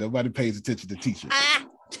okay. Nobody pays attention to teachers. I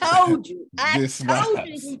told you. You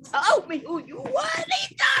told me who you was.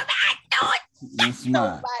 He told me. I know it. This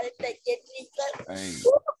mine.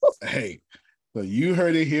 Hey. So you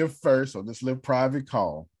heard it here first on this little private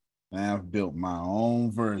call. I've built my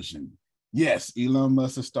own version. Yes, Elon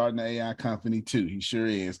Musk is starting an AI company too. He sure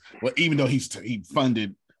is. Well, even though he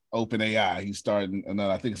funded OpenAI, he's starting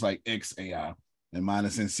another. I think it's like XAI, and mine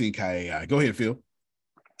is InSynCai AI. Go ahead, Phil.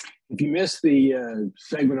 If you missed the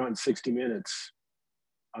segment on 60 Minutes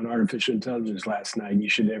on artificial intelligence last night,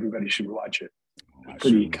 everybody should watch it.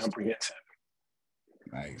 Pretty comprehensive.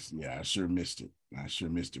 Nice. Yeah, I sure missed it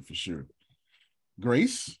for sure.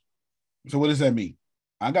 Grace. So what does that mean?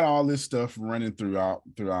 I got all this stuff running throughout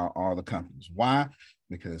all the companies. Why?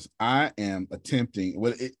 Because I am attempting.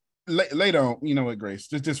 Well, later on, you know what, Grace?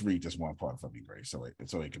 Just read this one part for me, Grace, so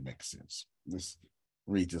it can make sense. Just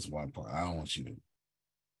read this one part. I don't want you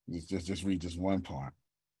to just read this one part.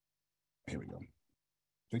 Here we go.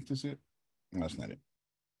 Think this it? No, that's not it.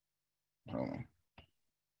 Hold on.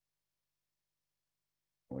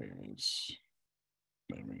 Wait,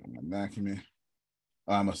 let me get my document.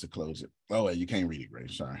 Oh, I must have closed it. Oh, wait, you can't read it,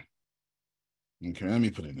 Grace. Sorry. Okay, let me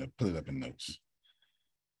put it up in notes.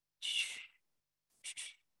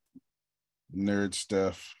 Nerd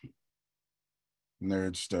stuff.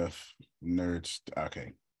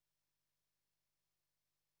 Okay.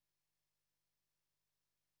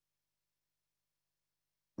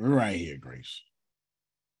 Right here, Grace.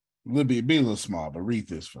 Be a little small, but read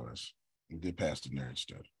this for us. We get past the nerd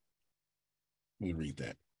stuff. Let me read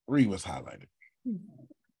that. Read what's highlighted.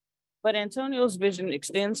 But Antonio's vision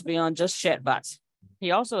extends beyond just chatbots. He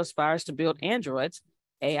also aspires to build androids,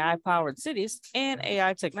 AI-powered cities, and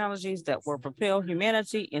AI technologies that will propel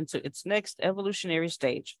humanity into its next evolutionary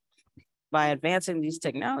stage. By advancing these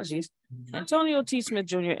technologies, Antonio T. Smith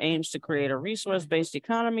Jr. aims to create a resource-based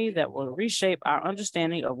economy that will reshape our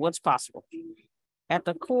understanding of what's possible. At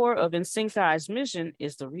the core of InSyncI's mission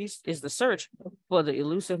is the search for the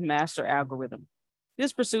elusive master algorithm.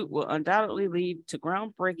 This pursuit will undoubtedly lead to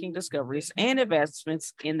groundbreaking discoveries and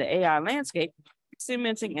advancements in the AI landscape,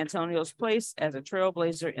 cementing Antonio's place as a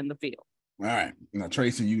trailblazer in the field. All right, now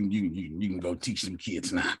Tracy, you can go teach some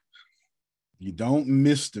kids now. You don't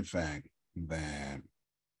miss the fact that,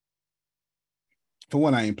 for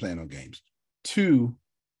one, I ain't playing no games. Two,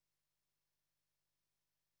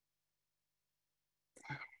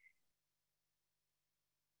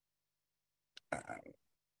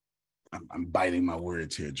 I'm biting my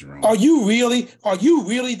words here, Jerome. Are you really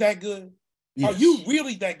that good? Yes. Are you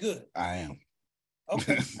really that good? I am.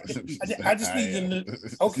 Okay. I just need to know.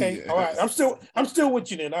 Okay. Yes. All right. I'm still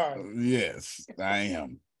with you then. All right. Yes, I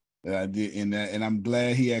am. I did, and I'm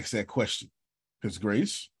glad he asked that question. Because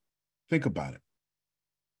Grace, think about it.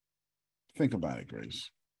 Think about it, Grace.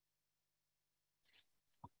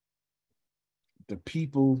 The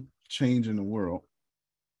people changing the world,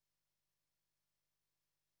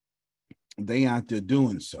 they out there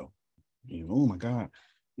doing so. You know, oh my God,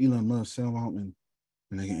 Elon Musk, Sam Altman,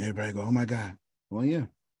 and everybody go, oh my God. Well, yeah.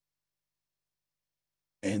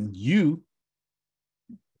 And you,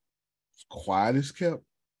 as quiet as kept,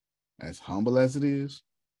 as humble as it is,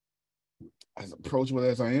 as approachable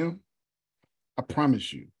as I am, I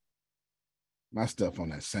promise you, my stuff on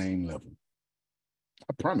that same level.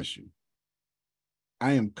 I promise you.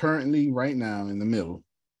 I am currently right now in the middle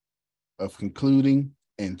of concluding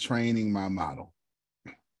and training my model.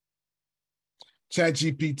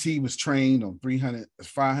 ChatGPT was trained on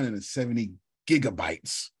 570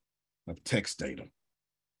 gigabytes of text data.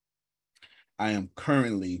 I am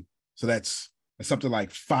currently, so that's something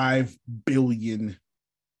like 5 billion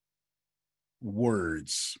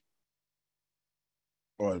words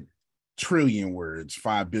or trillion words,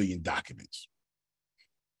 5 billion documents.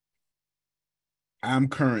 I'm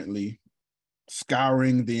currently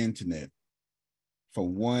scouring the internet for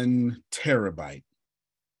 1 terabyte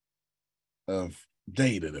of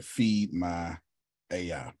data to feed my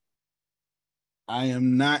AI. I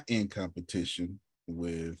am not in competition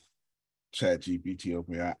with ChatGPT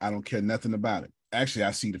OpenAI. I don't care nothing about it. Actually,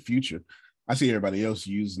 I see the future. I see everybody else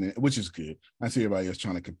using it, which is good. I see everybody else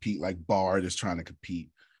trying to compete, like Bard is trying to compete.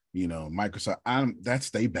 You know, Microsoft, that's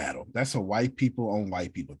their battle. That's a white people on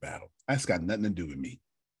white people battle. That's got nothing to do with me.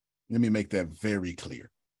 Let me make that very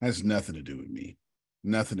clear. That's nothing to do with me.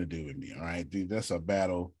 Nothing to do with me. All right, dude. That's a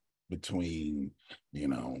battle between, you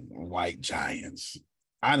know, white giants.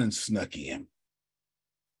 I done snuck in.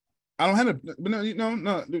 I don't have to, but no,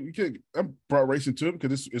 you can't, I brought race into it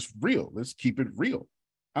because it's real. Let's keep it real.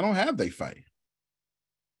 I don't have they fight.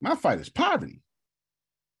 My fight is poverty.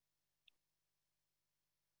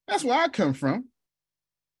 That's where I come from.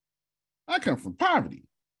 I come from poverty,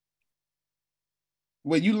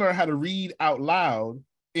 where you learn how to read out loud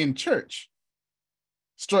in church,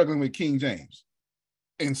 struggling with King James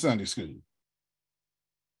in Sunday school.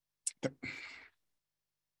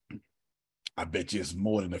 I bet you it's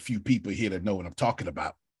more than a few people here that know what I'm talking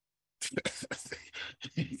about.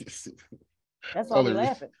 That's why we're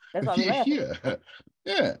laughing. That's why we're laughing.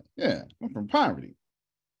 Yeah. I'm from poverty.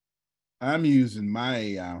 I'm using my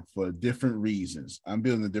AI for different reasons. I'm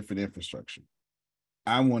building a different infrastructure.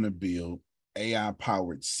 I want to build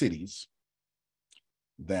AI-powered cities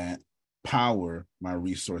that power my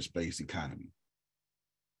resource-based economy.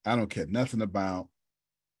 I don't care nothing about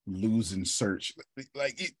losing search.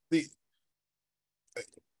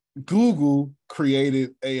 Google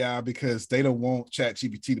created AI because they don't want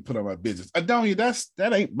ChatGPT to put on my business. Adonia,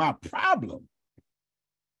 that ain't my problem.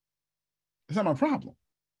 It's not my problem.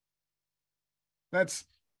 That's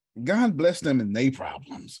God bless them and their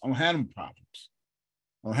problems. I don't have them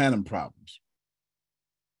problems.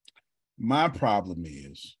 My problem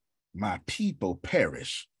is my people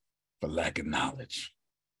perish for lack of knowledge.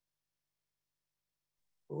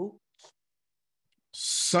 Ooh.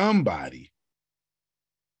 Somebody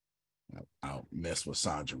I'll mess with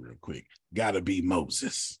Sandra real quick. Gotta be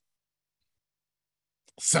Moses.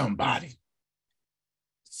 Somebody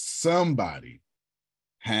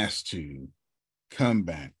has to come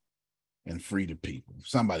back and free the people.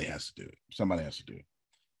 Somebody has to do it.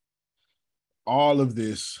 All of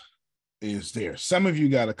this is there. Some of you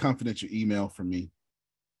got a confidential email from me.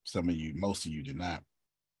 Some of you, most of you did not.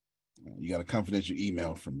 You got a confidential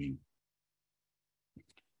email from me.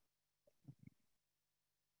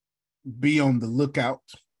 Be on the lookout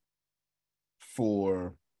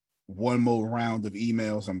for one more round of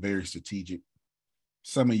emails. I'm very strategic.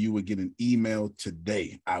 Some of you will get an email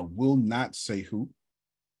today. I will not say who.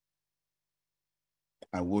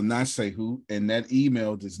 And that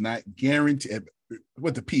email does not guarantee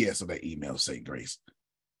what the PS of that email say, Grace.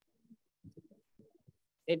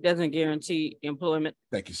 It doesn't guarantee employment.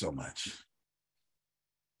 Thank you so much.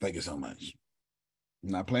 I'm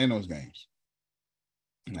not playing those games.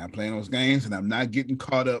 And I'm not getting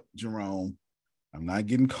caught up, Jerome. I'm not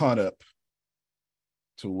getting caught up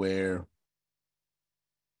to where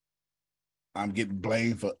I'm getting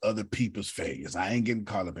blamed for other people's failures. I ain't getting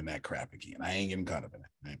caught up in that crap again.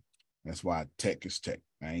 Right? That's why tech is tech.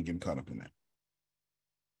 I ain't getting caught up in that.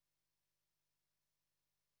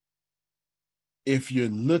 If you're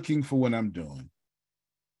looking for what I'm doing,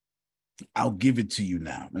 I'll give it to you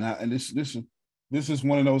now. And this is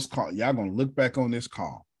one of those calls. Y'all gonna look back on this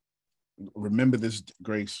call. Remember this,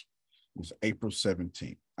 Grace. It's April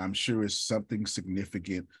 17th. I'm sure it's something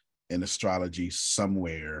significant in astrology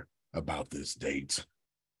somewhere about this date.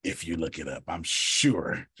 If you look it up, I'm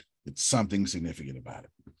sure it's something significant about it.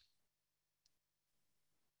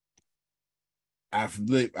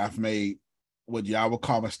 I've made what y'all would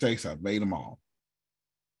call mistakes. I've made them all.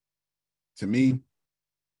 To me,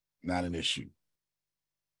 not an issue.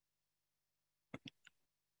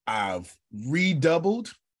 I've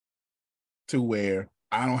redoubled to where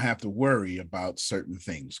I don't have to worry about certain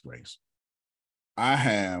things, Grace. I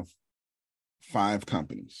have 5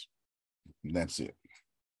 companies. That's it.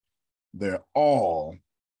 They're all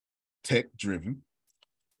tech-driven.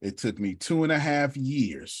 It took me 2.5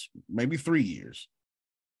 years, maybe 3 years,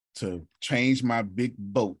 to change my big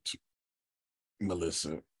boat,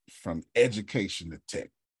 Melissa, from education to tech.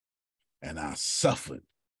 And I suffered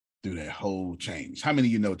through that whole change. How many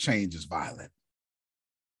of you know change is violent?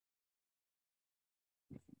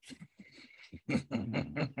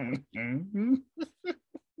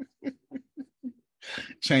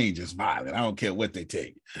 Change is violent. I don't care what they tell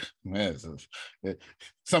you.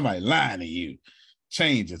 Somebody lying to you.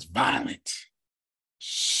 Change is violent.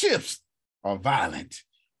 Shifts are violent,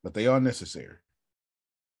 but they are necessary.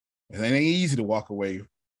 And it ain't easy to walk away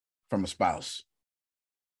from a spouse.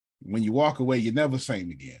 When you walk away, you're never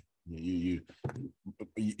same again.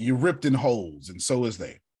 You're ripped in holes, and so is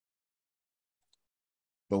they.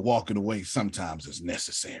 But walking away sometimes is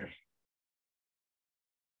necessary.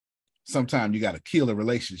 Sometimes you got to kill a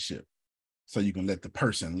relationship so you can let the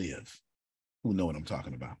person live. Who know what I'm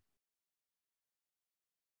talking about?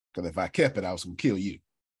 Because if I kept it, I was going to kill you.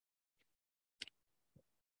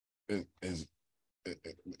 Is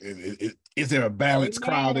there a balanced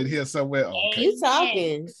crowd in here somewhere? Okay. You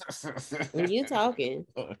talking.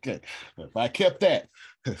 Okay. If I kept that,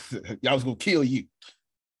 y'all was going to kill you.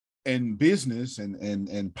 And business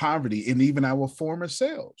and poverty and even our former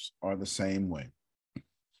selves are the same way.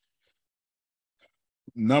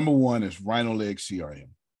 Number one is RhinoLeg CRM.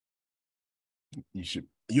 You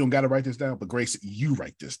don't got to write this down, but Grace, you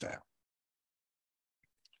write this down.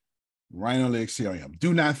 RhinoLeg CRM.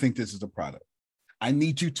 Do not think this is a product. I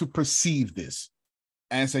need you to perceive this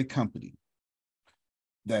as a company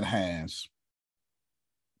that has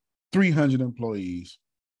 300 employees.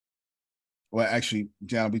 Well, actually,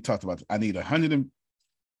 John, we talked about it. I need 100.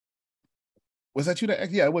 Was that you?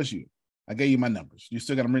 Yeah, it was you. I gave you my numbers. You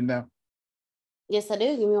still got them written down? Yes, I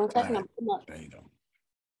do. Give me 1 second. Right. There you go.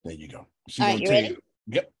 There you go. All right, you ready?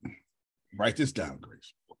 Yep. Write this down,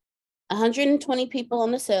 Grace. 120 people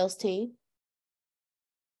on the sales team.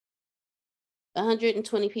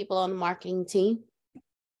 120 people on the marketing team.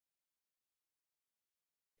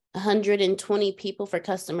 120 people for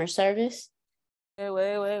customer service.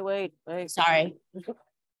 Wait. Sorry.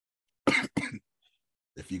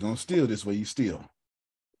 If you're going to steal this way, you steal.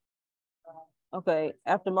 Okay.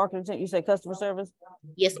 After marketing, you say customer service?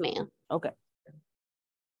 Yes, ma'am. Okay.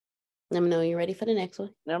 Let me know you're ready for the next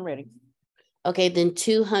one. I'm ready. Okay, then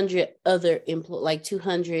 200 other employees, like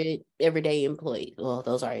 200 everyday employees. Well,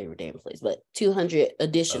 those are everyday employees, but 200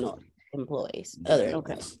 additional employees.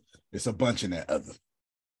 Okay. It's a bunch in that other.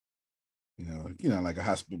 You know, like a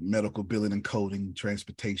hospital, medical billing and coding,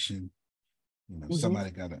 transportation,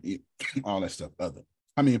 Somebody got to all that stuff. Other.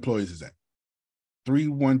 How many employees is that? 3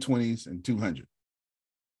 120s and 200.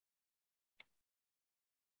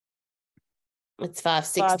 It's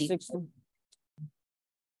 560.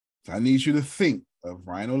 So I need you to think of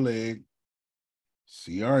RhinoLeg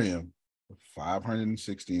CRM with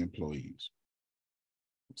 560 employees.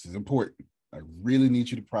 This is important. I really need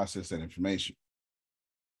you to process that information.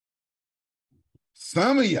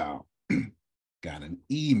 Some of y'all got an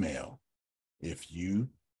email. If you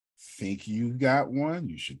think you got one,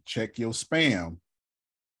 you should check your spam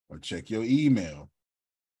or check your email,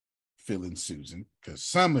 Phil and Susan, because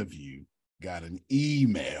some of you got an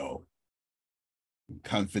email,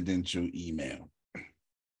 confidential email.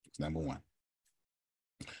 It's number one.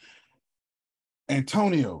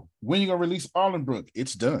 Antonio, when you gonna release Arlenbrook?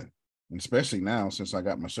 It's done, and especially now since I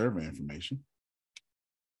got my survey information.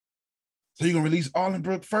 So you're gonna release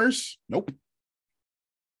Arlenbrook first? Nope.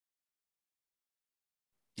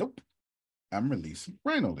 I'm releasing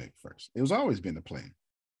RhinoLeg first. It was always been the plan.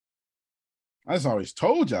 I just always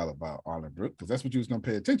told y'all about Arlenbrook because that's what you was gonna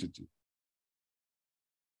pay attention to.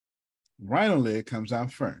 RhinoLeg comes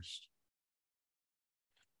out first.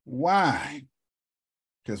 Why?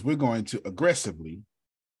 Because we're going to aggressively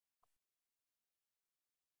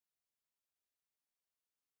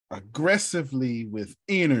with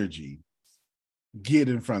energy get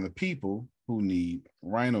in front of people who need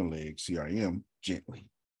RhinoLeg CRM gently.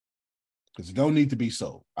 Because it don't need to be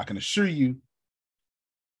sold. I can assure you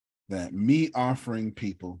that me offering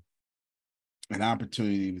people an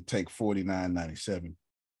opportunity to take $49.97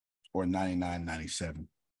 or $99.97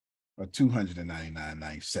 or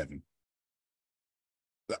 $299.97.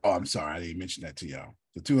 Oh, I'm sorry, I didn't mention that to y'all.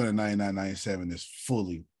 The $299.97 is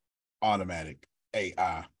fully automatic,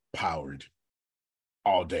 AI powered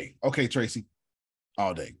all day. Okay, Tracy,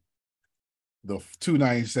 all day. The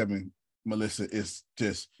 $297, Melissa, is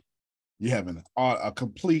just you having a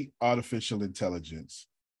complete artificial intelligence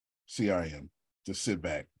CRM to sit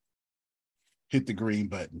back, hit the green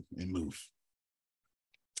button and move.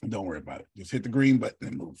 Don't worry about it. Just hit the green button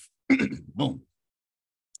and move. Boom.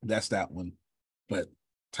 That's that one. But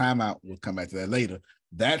timeout, we'll come back to that later.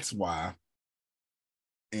 That's why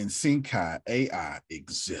in Synkai AI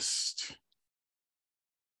exists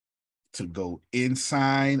to go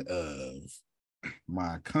inside of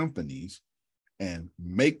my companies and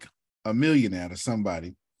make a millionaire out of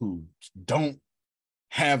somebody who don't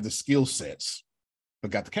have the skill sets but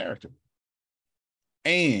got the character,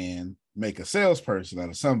 and make a salesperson out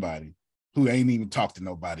of somebody who ain't even talked to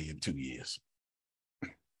nobody in 2 years.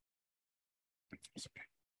 It's okay.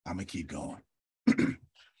 I'm gonna keep going.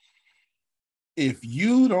 If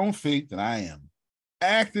you don't think that I am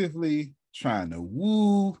actively trying to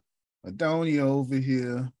woo Adonia over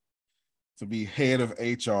here to be head of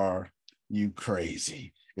HR, you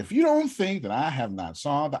crazy. If you don't think that I have not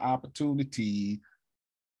saw the opportunity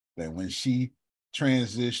that when she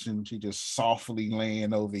transitioned, she just softly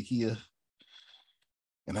laying over here,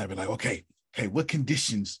 and I'd be like, okay, what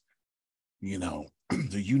conditions, do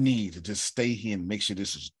you need to just stay here and make sure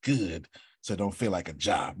this is good so it don't feel like a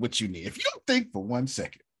job? What you need. If you don't think for 1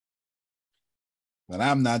 second that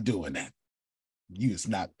I'm not doing that, you is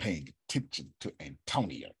not paying attention to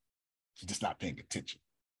Antonia. She's just not paying attention.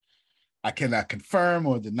 I cannot confirm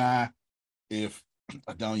or deny if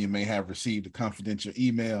Adonia may have received a confidential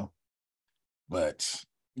email, but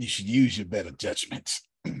you should use your better judgment.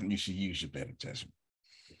 You should use your better judgment.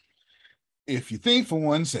 If you think for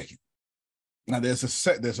 1 second, now there's a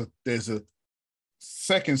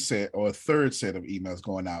second set or a third set of emails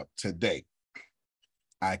going out today.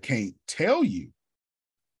 I can't tell you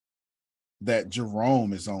that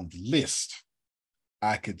Jerome is on the list.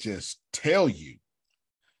 I could just tell you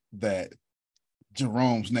that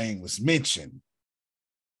Jerome's name was mentioned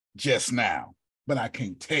just now, but I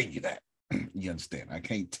can't tell you that. You understand? I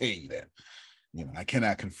can't tell you that. I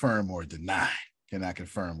cannot confirm or deny.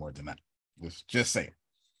 Just saying.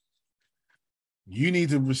 You need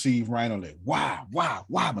to receive RhinoLeg. Why,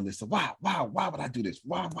 Melissa? Why would I do this?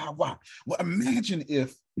 Why? Well, imagine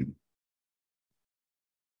if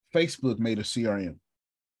Facebook made a CRM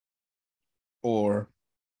or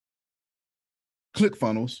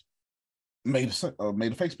ClickFunnels made a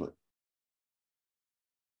Facebook.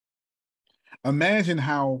 Imagine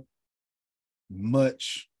how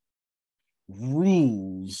much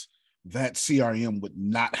rules that CRM would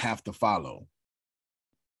not have to follow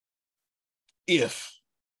if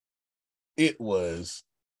it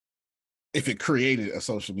created a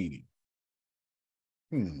social media.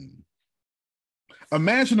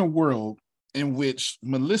 Imagine a world in which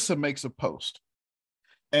Melissa makes a post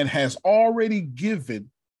and has already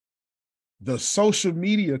given the social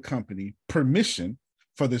media company permission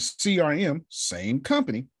for the CRM, same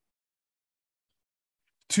company,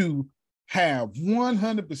 to have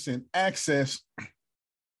 100% access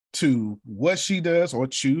to what she does or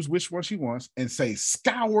choose which one she wants and say,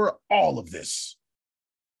 scour all of this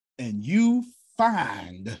and you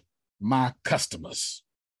find my customers.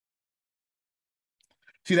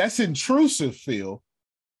 See, that's intrusive, Phil,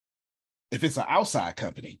 if it's an outside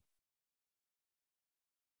company.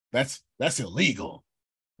 That's illegal.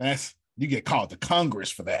 You get called to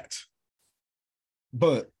Congress for that.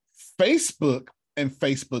 But Facebook and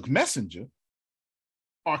Facebook Messenger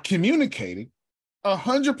are communicating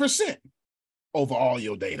 100% over all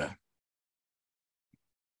your data.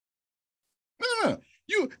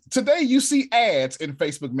 Today you see ads in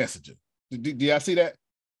Facebook Messenger. Do y'all see that?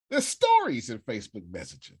 There's stories in Facebook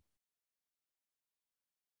Messenger.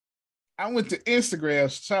 I went to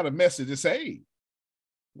Instagram, shot a message and say, hey,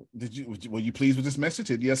 were you pleased with this message?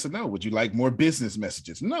 Yes or no? Would you like more business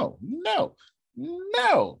messages? No.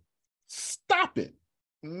 Stop it.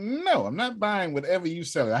 No, I'm not buying whatever you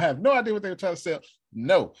sell. I have no idea what they were trying to sell.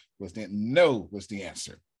 No was the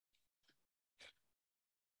answer.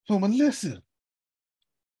 So Melissa,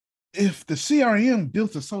 if the CRM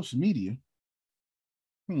built a social media,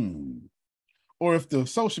 or if the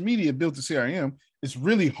social media built the CRM, it's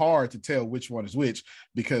really hard to tell which one is which,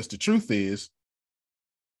 because the truth is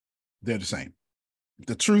they're the same.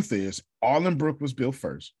 The truth is Arlenbrook was built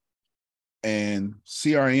first and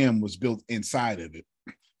CRM was built inside of it.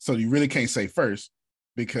 So you really can't say first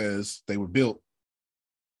because they were built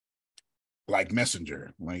like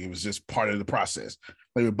Messenger. Like it was just part of the process.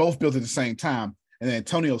 They were both built at the same time. And then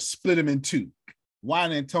Antonio split them in two. Why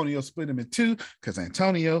did Antonio split them in two? Because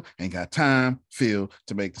Antonio ain't got time, Phil,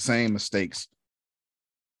 to make the same mistakes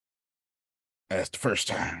as the first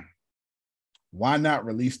time. Why not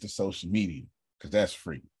release the social media? Because that's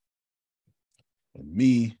free. And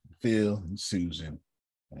me, Phil, and Susan,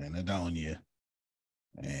 and Adonia,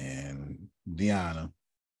 and Deanna,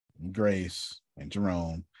 and Grace, and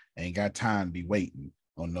Jerome ain't got time to be waiting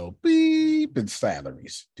on no beeping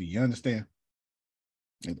salaries. Do you understand?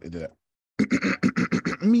 Me.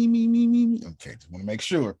 Okay, just want to make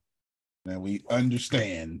sure that we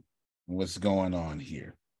understand what's going on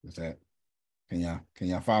here. Is that can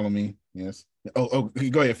y'all follow me? Yes. Oh,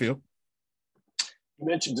 go ahead, Phil. You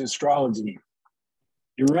mentioned astrology.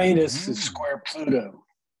 Uranus is square Pluto.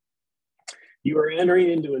 You are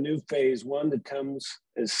entering into a new phase, one that comes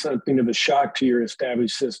as something of a shock to your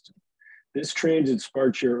established system. This transit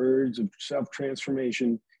sparks your urge of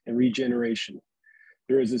self-transformation and regeneration.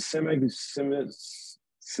 There is a seismic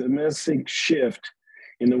shift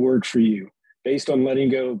in the work for you, based on letting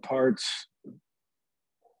go of parts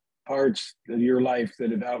of your life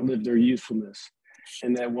that have outlived their usefulness,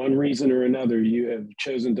 and that one reason or another you have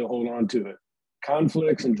chosen to hold on to it.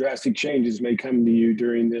 Conflicts and drastic changes may come to you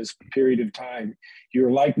during this period of time. You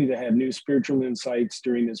are likely to have new spiritual insights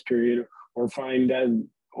during this period, or find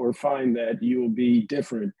that you will be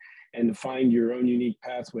different and to find your own unique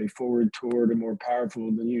pathway forward toward a more powerful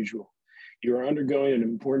than usual. You are undergoing an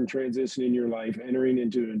important transition in your life, entering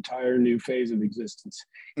into an entire new phase of existence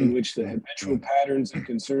in which the habitual patterns and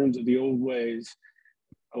concerns of the old way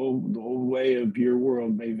of your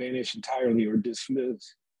world may vanish entirely or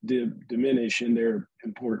diminish in their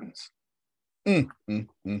importance. Y'all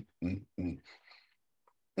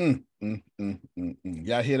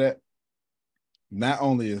hear that? Not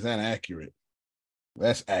only is that accurate,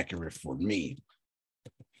 that's accurate for me.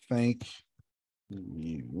 Thank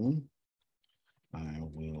you. I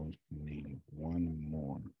will need one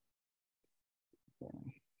more.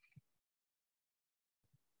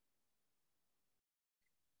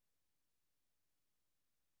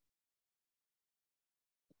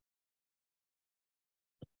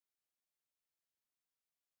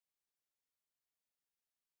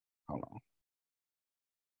 Hold on.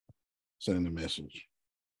 Sending the message.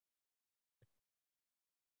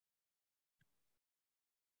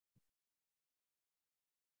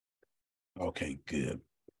 Okay, good.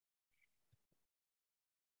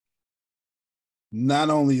 Not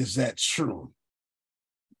only is that true,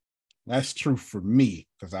 that's true for me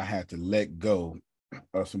because I had to let go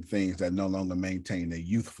of some things that no longer maintain their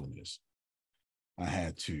youthfulness. I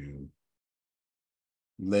had to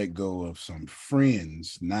let go of some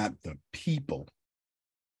friends, not the people,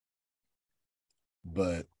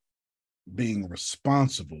 but being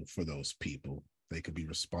responsible for those people. They could be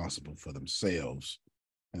responsible for themselves,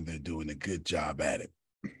 and they're doing a good job at it.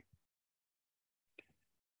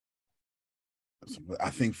 I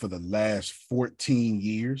think for the last 14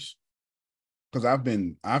 years, because I've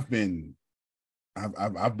been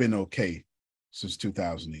okay since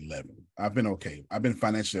 2011. I've been okay. I've been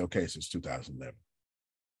financially okay since 2011.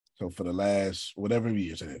 So for the last whatever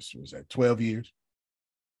years it is, was that 12 years?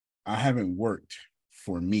 I haven't worked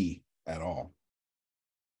for me at all.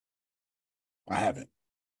 I haven't.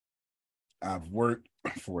 I've worked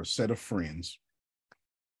for a set of friends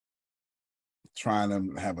trying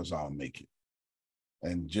to have us all make it.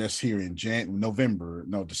 And just here in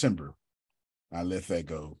December, I let that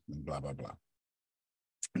go and blah, blah, blah.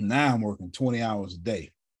 Now I'm working 20 hours a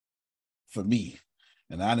day for me.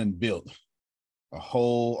 And I done built a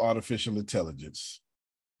whole artificial intelligence,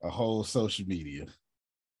 a whole social media.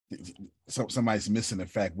 So somebody's missing the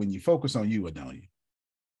fact when you focus on you, don't you?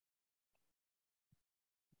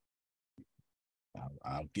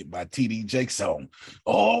 I'll get my TD Jake song.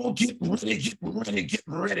 Oh, get ready, get ready, get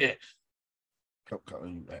ready.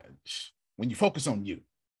 When you focus on you,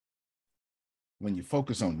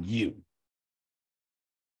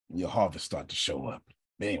 your harvest start to show up.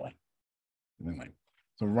 Anyway.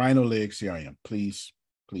 So RhinoLeg CRM, please.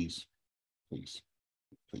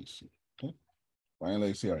 Okay.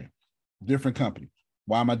 RhinoLeg CRM, different company.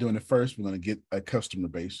 Why am I doing it first? We're going to get a customer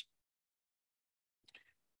base,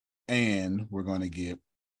 and we're going to get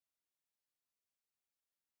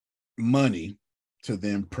money to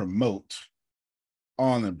then promote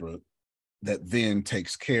Allenbrook that then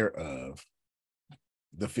takes care of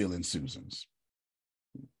the Phil and Susans.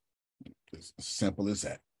 It's as simple as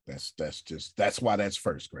that. That's why that's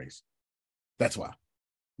first, Grace. That's why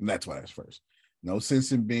that's first. No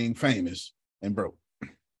sense in being famous and broke.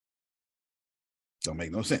 Don't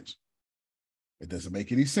make no sense. It doesn't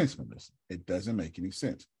make any sense, Melissa. It doesn't make any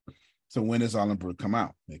sense. So when does Allenbrook come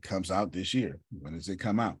out? It comes out this year. When does it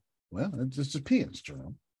come out? Well, it just depends,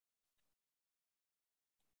 Jerome.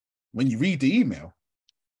 When you read the email,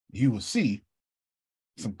 you will see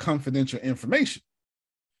some confidential information.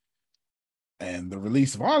 And the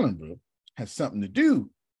release of Allenbrook has something to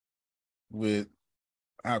do with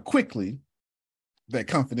how quickly that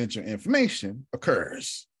confidential information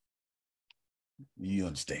occurs. You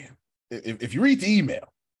understand? If you read the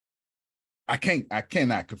email, I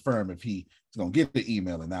cannot confirm if he's going to get the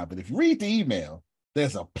email or not, but if you read the email,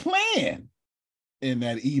 there's a plan in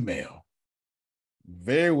that email.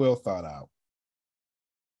 Very well thought out,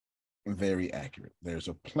 very accurate. There's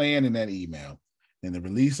a plan in that email, and the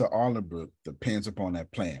release of Allenbrook depends upon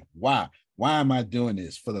that plan. Why? Why am I doing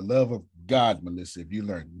this? For the love of God, Melissa, if you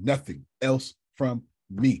learn nothing else from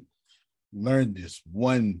me, learn this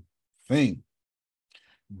one thing.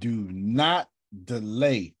 Do not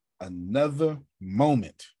delay another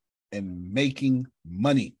moment in making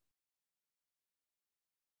money.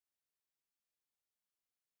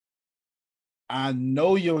 I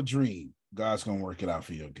know your dream. God's going to work it out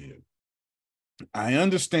for your good. I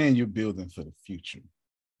understand you're building for the future,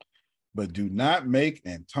 but do not make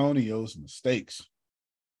Antonio's mistakes.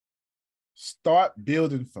 Start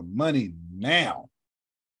building for money now.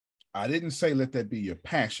 I didn't say let that be your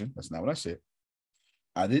passion. That's not what I said.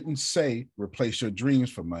 I didn't say replace your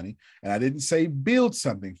dreams for money, and I didn't say build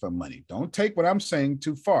something for money. Don't take what I'm saying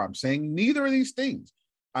too far. I'm saying neither of these things.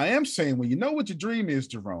 I am saying when you know what your dream is,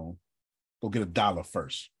 Jerome, go get $1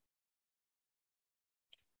 first.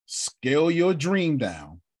 Scale your dream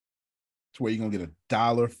down to where you're going to get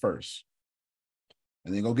 $1 first.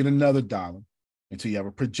 And then go get another $1 until you have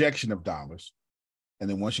a projection of dollars. And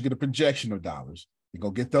then once you get a projection of dollars, you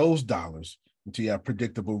go get those dollars until you have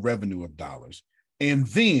predictable revenue of dollars. And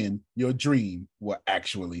then your dream will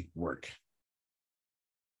actually work.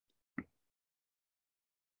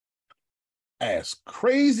 As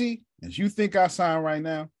crazy as you think I sound right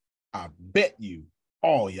now, I bet you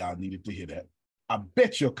all y'all needed to hear that. I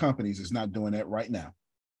bet your companies is not doing that right now.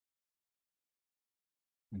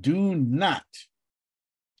 Do not.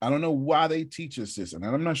 I don't know why they teach us this, and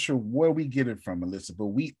I'm not sure where we get it from, Melissa, but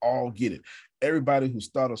we all get it. Everybody who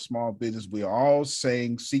started a small business, we are all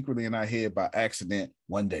saying secretly in our head by accident,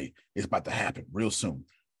 one day it's about to happen real soon.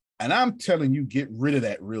 And I'm telling you, get rid of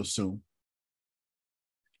that real soon.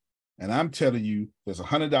 And I'm telling you, there's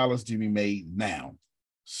 $100 to be made now.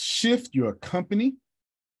 Shift your company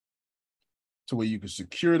to where you can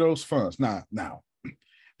secure those funds. Now,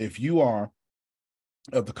 if you are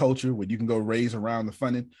of the culture where you can go raise around the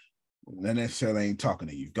funding, then that cell ain't talking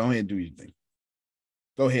to you. Go ahead and do your thing.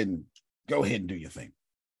 Go ahead and do your thing.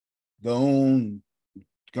 Go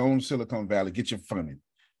on Silicon Valley, get your funding.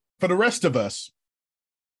 For the rest of us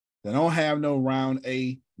that don't have no round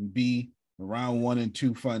A and B, round 1 and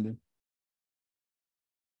 2 funding,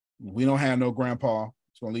 we don't have no grandpa.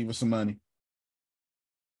 It's going to leave us some money.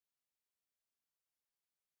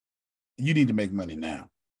 You need to make money now.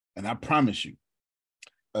 And I promise you,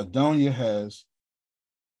 Adonia has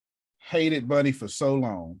hated money for so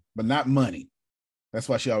long, but not money. That's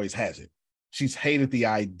why she always has it. She's hated the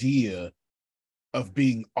idea of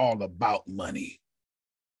being all about money.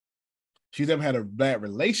 She's never had a bad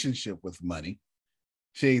relationship with money.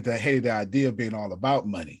 She hated the idea of being all about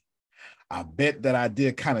money. I bet that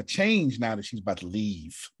idea kind of changed now that she's about to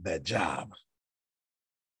leave that job.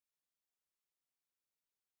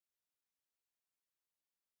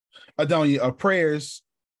 Adonia, prayers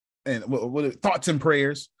and what thoughts and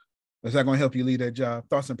prayers. Is that going to help you leave that job?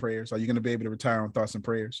 Thoughts and prayers. Are you going to be able to retire on thoughts and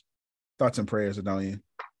prayers? Thoughts and prayers, Adonia.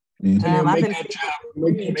 I've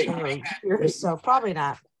been so probably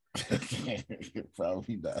not.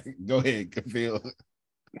 Probably not. Go ahead, Phil.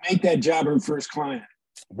 Make that job her first client.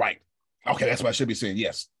 Right. Okay, that's what I should be saying.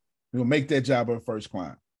 Yes. We'll make that job her first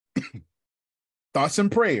client. Thoughts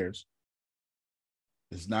and prayers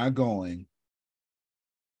is not going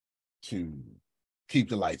to keep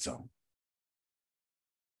the lights on.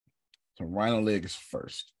 So RhinoLeg is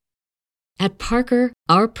first. At Parker,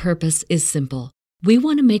 our purpose is simple. We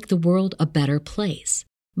want to make the world a better place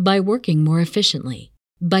by working more efficiently,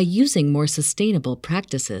 by using more sustainable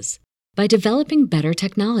practices, by developing better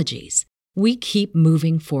technologies. We keep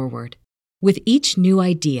moving forward. With each new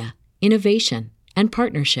idea, innovation, and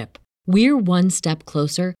partnership, we're one step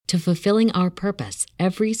closer to fulfilling our purpose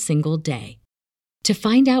every single day. To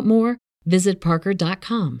find out more, visit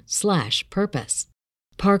parker.com/purpose.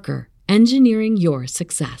 Parker, engineering your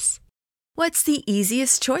success. What's the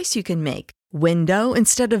easiest choice you can make? Window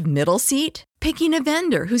instead of middle seat? Picking a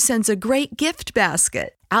vendor who sends a great gift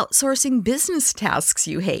basket? Outsourcing business tasks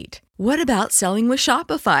you hate? What about selling with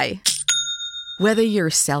Shopify? Whether you're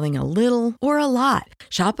selling a little or a lot,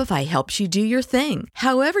 Shopify helps you do your thing,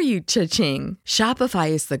 however you cha-ching. Shopify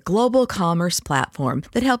is the global commerce platform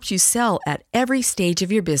that helps you sell at every stage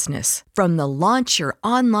of your business. From the launch your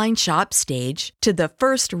online shop stage to the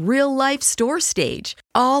first real-life store stage,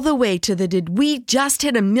 all the way to the did we just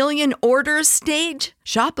hit 1 million orders stage.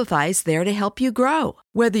 Shopify's there to help you grow.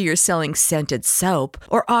 Whether you're selling scented soap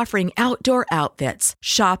or offering outdoor outfits,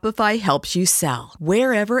 Shopify helps you sell.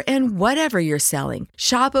 Wherever and whatever you're selling,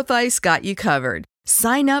 Shopify's got you covered.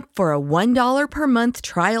 Sign up for a $1 per month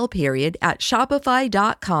trial period at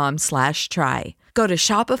shopify.com/try. Go to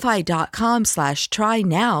shopify.com/try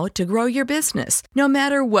now to grow your business, no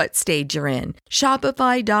matter what stage you're in.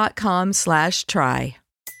 Shopify.com/try.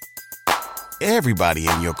 Everybody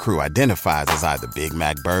in your crew identifies as either Big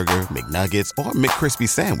Mac Burger, McNuggets, or McCrispy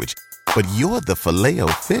Sandwich. But you're the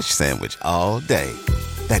Filet-O-Fish Sandwich all day.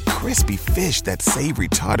 That crispy fish, that savory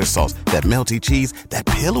tartar sauce, that melty cheese, that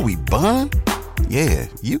pillowy bun. Yeah,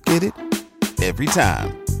 you get it. Every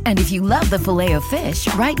time. And if you love the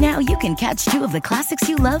Filet-O-Fish, right now you can catch 2 of the classics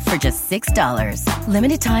you love for just $6.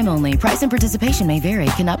 Limited time only. Price and participation may vary.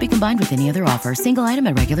 Cannot be combined with any other offer. Single item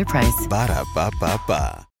at regular price.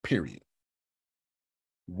 Ba-da-ba-ba-ba. Period.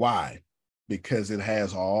 Why? Because it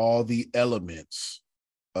has all the elements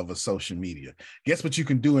of a social media. Guess what you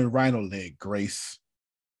can do in RhinoLeg, Grace?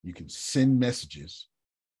 You can send messages,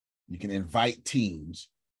 you can invite teams,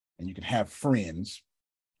 and you can have friends,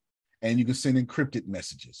 and you can send encrypted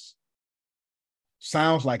messages.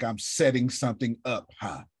 Sounds like I'm setting something up,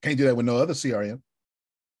 huh? Can't do that with no other CRM.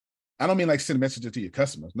 I don't mean like send messages to your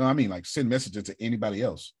customers. No, I mean like send messages to anybody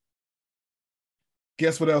else.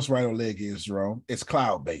 Guess what else RhinoLeg is, Jerome? It's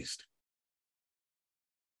cloud-based.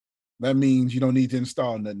 That means you don't need to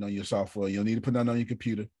install nothing on your software. You don't need to put nothing on your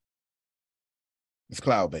computer. It's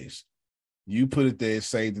cloud-based. You put it there, it's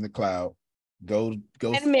saved in the cloud. Go.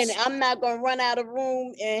 Wait a minute, I'm not going to run out of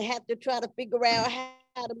room and have to try to figure out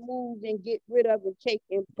how to move and get rid of and take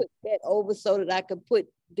and put that over so that I can put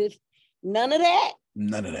this. None of that?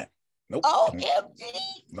 None of that. Nope. OMG.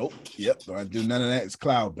 Nope. Yep. Don't do none of that. It's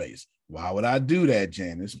cloud-based. Why would I do that,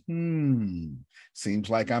 Janice? Seems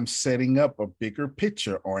like I'm setting up a bigger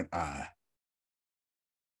picture, aren't I?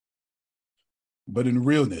 But in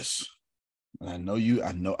realness, and I know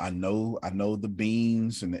the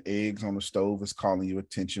beans and the eggs on the stove is calling your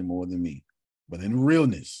attention more than me. But in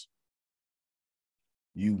realness,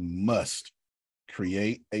 you must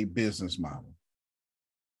create a business model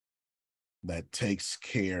that takes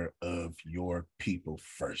care of your people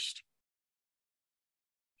first.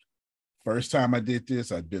 First time I did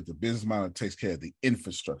this, I built a business model that takes care of the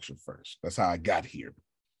infrastructure first. That's how I got here.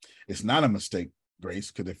 It's not a mistake,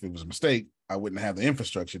 Grace, because if it was a mistake, I wouldn't have the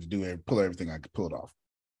infrastructure to do pull everything I could pull it off.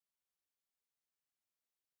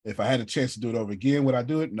 If I had a chance to do it over again, would I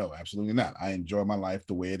do it? No, absolutely not. I enjoy my life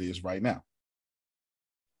the way it is right now.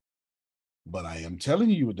 But I am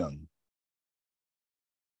telling you, Adonia,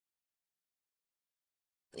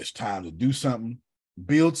 it's time to do something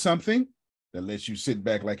Build something that lets you sit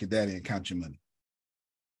back like your daddy and count your money.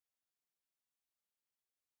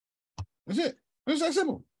 That's it. It's that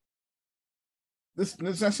simple. It's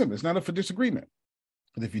that simple. It's not up for disagreement.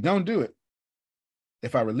 But if you don't do it,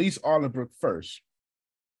 if I release Arlenbrook first,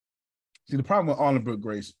 see, the problem with Arlenbrook,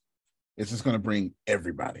 Grace, is it's going to bring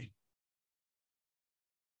everybody.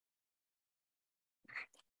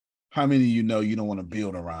 How many of you know you don't want to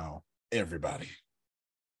build around everybody?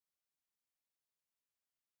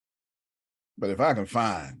 But if I can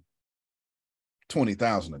find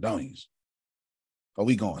 20,000 Adonies, are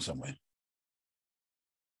we going somewhere?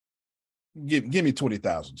 Give me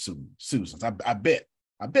 20,000 Susans. I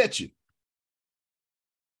bet you.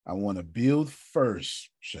 I want to build first,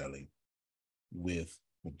 Shelley, with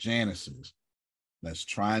the Janices that's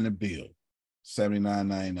trying to build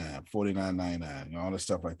 $79.99, $49.99, and all this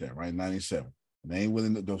stuff like that, right? 97. And they ain't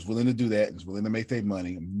willing to, those willing to do that, is willing to make their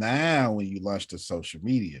money. Now, when you launch the social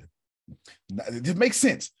media, it makes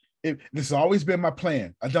sense. This has always been my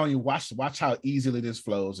plan. I don't you watch how easily this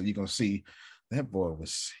flows, and you're gonna see that boy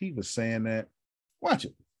was saying that. Watch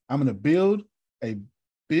it. I'm gonna build a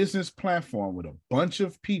business platform with a bunch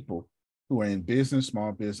of people who are in business,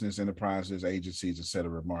 small business, enterprises, agencies,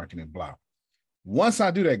 etc., marketing, blah. Once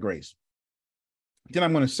I do that, Grace, then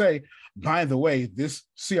I'm going to say, by the way, this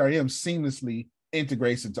CRM seamlessly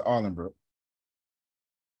integrates into Arlenbrook.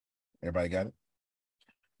 Everybody got it?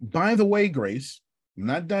 By the way, Grace, I'm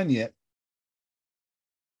not done yet.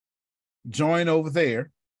 Join over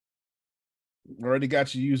there. Already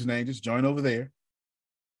got your username. Just join over there.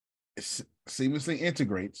 It seamlessly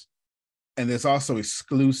integrates. And there's also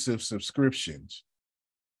exclusive subscriptions.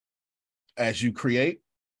 As you create,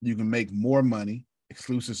 you can make more money,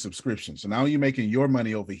 exclusive subscriptions. So now you're making your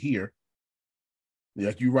money over here.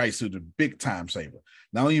 Like you right, so the big time saver.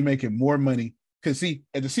 Now you're making more money. Because see,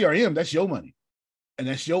 at the CRM, that's your money. And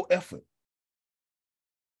that's your effort.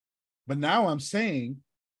 But now I'm saying,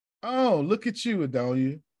 oh, look at you,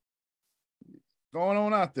 Adonia. Going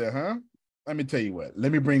on out there, huh? Let me tell you what.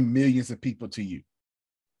 Let me bring millions of people to you.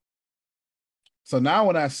 So now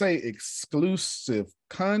when I say exclusive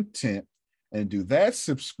content and do that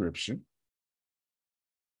subscription,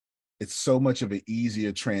 it's so much of an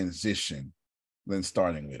easier transition than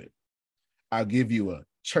starting with it. I'll give you a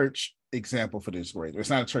church example for this grade. It's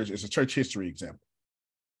not a church, it's a church history example.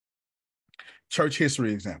 Church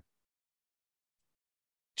history example.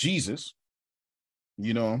 Jesus,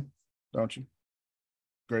 you know him, don't you?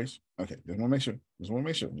 Grace? Okay, just want to make sure. Just want to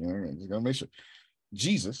make sure. You know, just gotta make sure.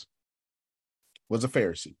 Jesus was a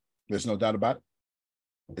Pharisee. There's no doubt about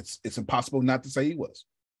it. It's impossible not to say he was.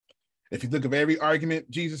 If you look at every argument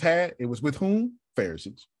Jesus had, it was with whom?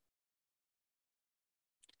 Pharisees.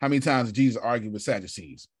 How many times did Jesus argue with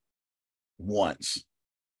Sadducees? Once.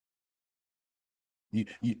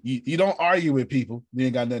 You don't argue with people you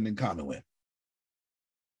ain't got nothing in common with.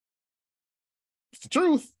 It's the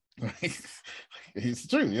truth. It's the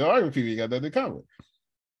truth. You don't argue with people you got nothing in common with.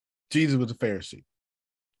 Jesus was a Pharisee.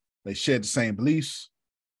 They shared the same beliefs.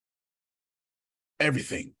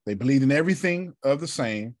 Everything. They believed in everything of the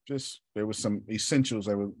same. Just there was some essentials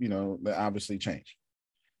that were, that obviously changed.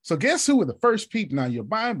 So guess who were the first people? Now your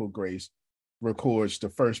Bible, Grace, records the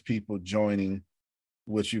first people joining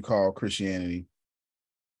what you call Christianity.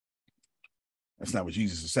 That's not what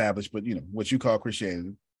Jesus established, but what you call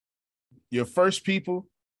Christianity. Your first people,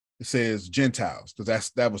 it says Gentiles,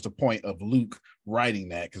 because that was the point of Luke writing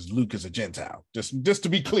that, because Luke is a Gentile. Just to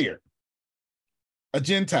be clear, a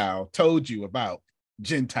Gentile told you about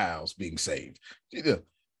Gentiles being saved.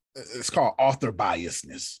 It's called author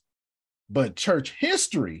biasness. But church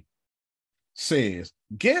history says,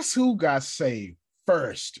 guess who got saved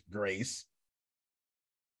first, Grace?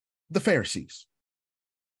 The Pharisees.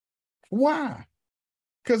 Why?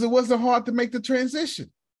 Because it wasn't hard to make the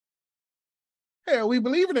transition. Hell, we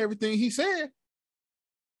believe in everything he said.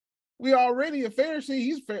 We already a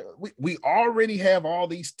Pharisee. We already have all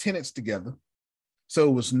these tenets together. So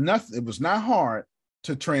it was not hard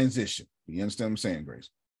to transition. You understand what I'm saying, Grace?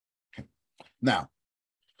 Okay. Now,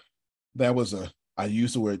 I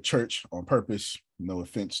used the word church on purpose. No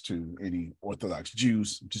offense to any Orthodox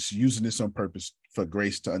Jews. I'm just using this on purpose for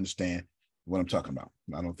Grace to understand what I'm talking about.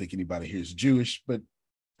 I don't think anybody here is Jewish, but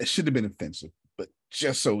it should have been offensive. But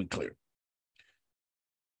just so we're clear.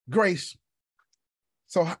 Grace,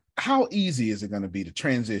 so how easy is it going to be to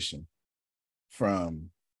transition from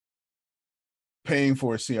paying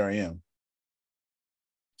for a CRM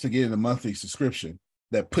to getting a monthly subscription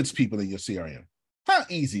that puts people in your CRM? How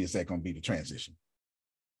easy is that going to be to transition?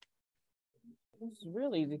 It's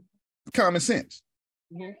really easy. Common sense.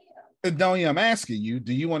 Mm-hmm. Adonia, I'm asking you,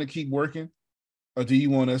 do you want to keep working Or do you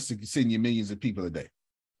want us to send you millions of people a day?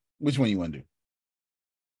 Which one you want to do?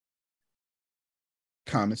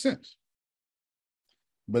 Common sense.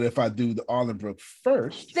 But if I do the Allenbrook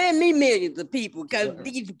first, send me millions of people because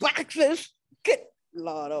these boxes, good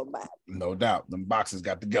Lord Almighty. No doubt, them boxes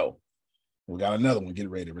got to go. We got another one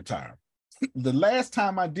getting ready to retire. The last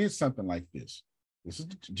time I did something like this is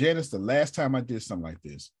Janice. The last time I did something like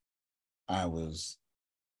this, I was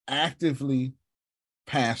actively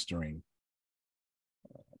pastoring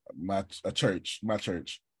my church.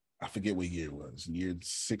 I forget what year it was. Year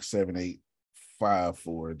 6, 7, 8, 5,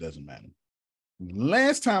 4. It doesn't matter.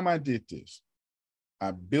 Last time I did this,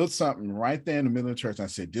 I built something right there in the middle of the church. I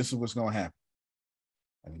said, "This is what's going to happen."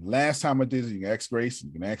 And last time I did it, you can ask Grace,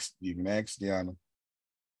 you can ask Deanna.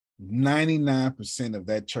 99% of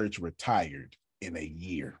that church retired in a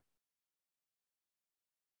year.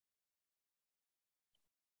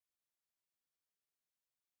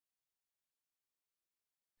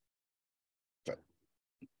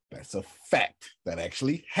 That's a fact that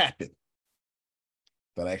actually happened.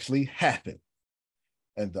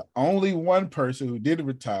 And the only one person who didn't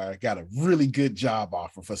retire got a really good job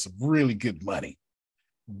offer for some really good money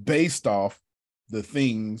based off the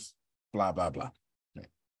things, blah, blah, blah.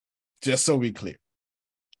 Just so we're clear.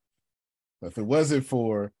 If it wasn't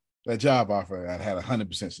for that job offer, I'd had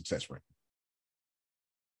 100% success rate.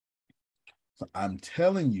 So I'm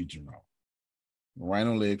telling you, Jerome,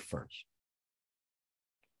 RhinoLeg first.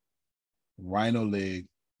 RhinoLeg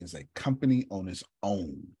is a company on its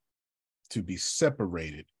own to be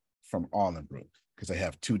separated from Allenbrook because they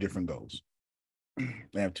have two different goals.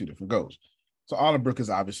 So Allenbrook is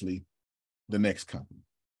obviously the next company.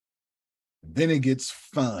 Then it gets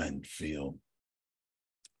fun, Phil.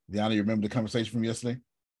 Deanna, you remember the conversation from yesterday?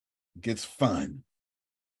 It gets fun.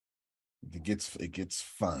 It gets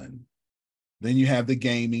fun. Then you have the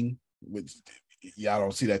gaming, which y'all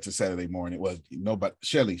don't see that till Saturday morning. Well, nobody,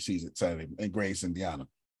 Shelly sees it Saturday, and Grace and Deanna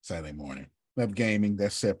Saturday morning. We have gaming,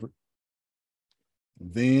 that's separate.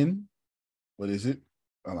 Then, what is it?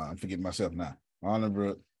 Hold on, I'm forgetting myself now.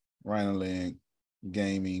 Allenbrook, RhinoLeg,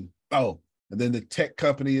 gaming. Oh, and then the tech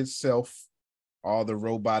company itself, all the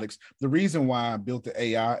robotics. The reason why I built the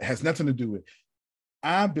AI has nothing to do with,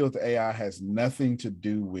 has nothing to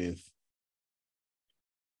do with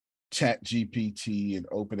ChatGPT and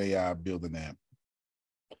OpenAI building that.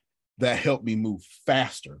 That helped me move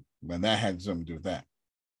faster, and that had something to do with that.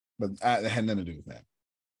 But it had nothing to do with that.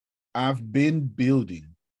 I've been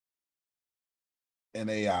building an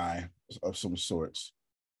AI of some sorts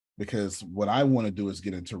because what I want to do is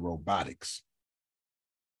get into robotics.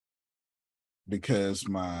 Because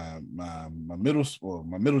my middle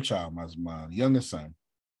child, my youngest son,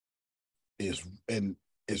 is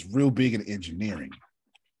real big in engineering,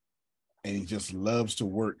 and he just loves to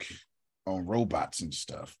work on robots and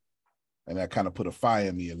stuff. And that kind of put a fire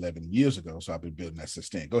in me 11 years ago. So I've been building that since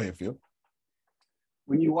then. Go ahead, Phil.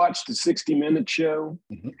 When you watch the 60-minute show,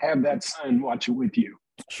 have that son watch it with you.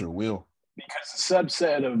 Sure will. Because a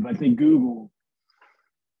subset of, I think, Google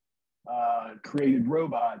created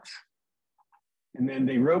robots. And then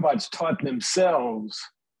the robots taught themselves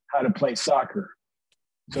how to play soccer.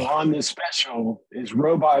 So on this special is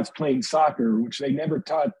robots playing soccer, which they never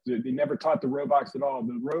taught the robots at all.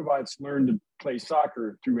 The robots learned to play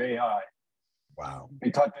soccer through AI. Wow.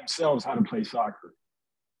 They taught themselves how to play soccer.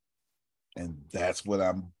 And that's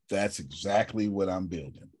exactly what I'm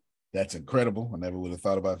building. That's incredible. I never would have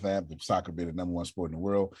thought about that. But soccer being the number one sport in the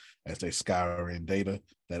world, as they scour in data,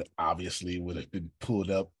 that obviously would have been pulled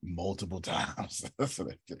up multiple times.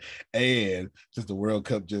 And since the World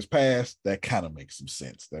Cup just passed, that kind of makes some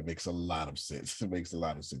sense. That makes a lot of sense. It makes a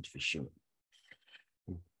lot of sense for sure.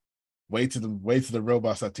 Wait till the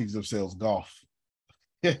robots that teach themselves golf.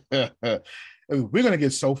 We're gonna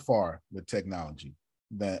get so far with technology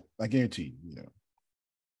that I guarantee you,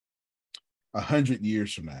 100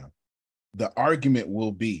 years from now, the argument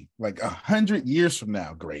will be 100 years from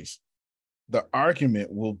now, Grace, the argument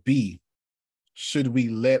will be, should we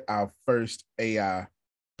let our first AI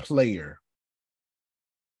player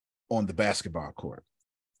on the basketball court,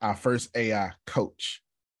 our first AI coach?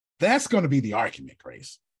 That's going to be the argument,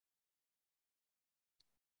 Grace.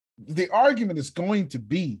 The argument is going to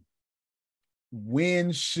be,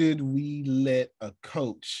 when should we let a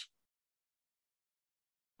coach,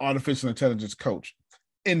 artificial intelligence coach,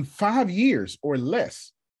 in 5 years or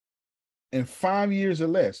less, we're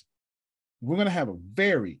going to have a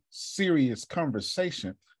very serious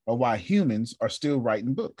conversation of why humans are still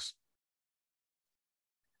writing books.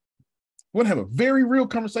 We're going to have a very real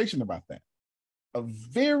conversation about that. A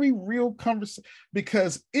very real conversation,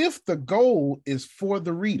 because if the goal is for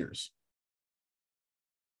the readers,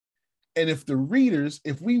 And if the readers,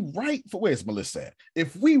 if we write for, where's Melissa at?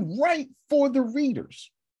 If we write for the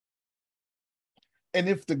readers, and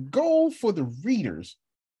if the goal for the readers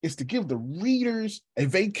is to give the readers a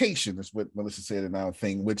vacation, that's what Melissa said in our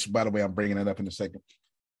thing, which, by the way, I'm bringing it up in a second.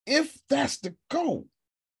 If that's the goal,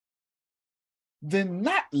 then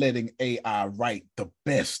not letting AI write the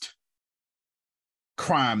best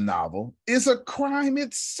crime novel is a crime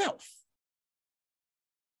itself.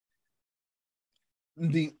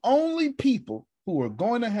 The only people who are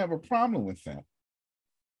going to have a problem with that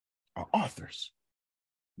are authors,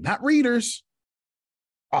 not readers,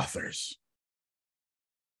 authors.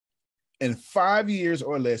 In 5 years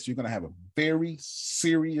or less, you're going to have a very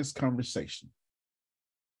serious conversation.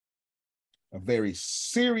 A very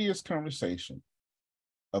serious conversation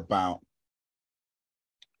about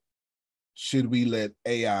should we let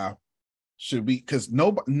AI, because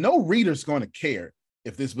no reader's going to care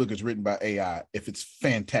if this book is written by AI, if it's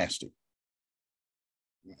fantastic.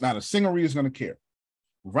 Not a single reader is going to care.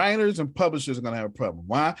 Writers and publishers are going to have a problem.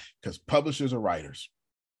 Why? Because publishers are writers.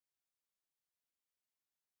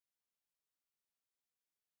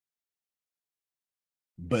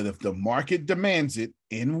 But if the market demands it,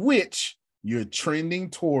 in which you're trending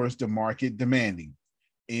towards the market demanding,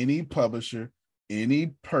 any publisher, any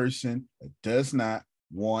person that does not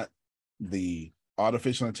want the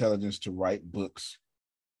artificial intelligence to write books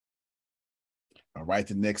or write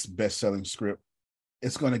the next best-selling script,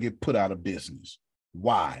 it's going to get put out of business.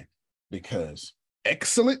 Why? Because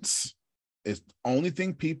excellence is the only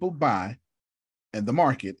thing people buy, and the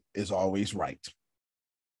market is always right.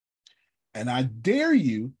 And I dare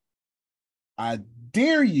you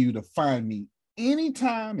to find me any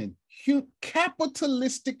time in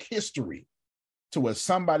capitalistic history to where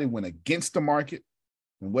somebody went against the market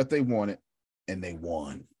and what they wanted, and they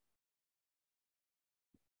won.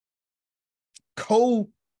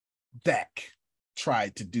 Kodak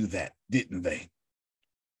tried to do that, didn't they?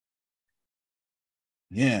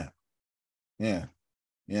 Yeah. The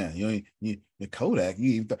Kodak.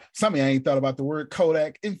 Some of you ain't thought about the word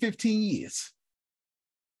Kodak in 15 years.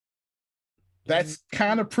 That's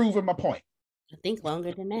kind of proving my point. I think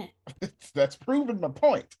longer than that. That's proving my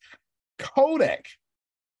point. Kodak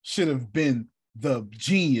should have been the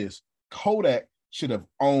genius. Kodak should have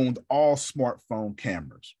owned all smartphone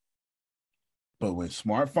cameras. But when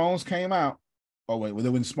smartphones came out, they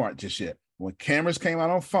weren't smart just yet. When cameras came out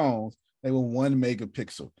on phones, they were 1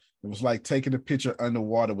 megapixel. It was like taking a picture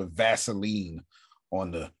underwater with Vaseline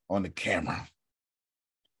on the camera.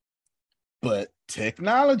 But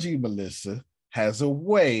technology, Melissa, has a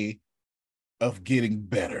way of getting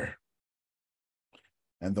better.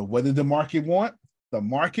 And what did the market want? The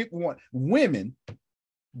market want women,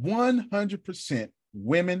 100%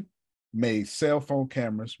 women made cell phone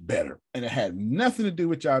cameras better. And it had nothing to do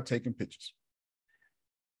with y'all taking pictures.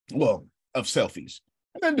 Well, of selfies.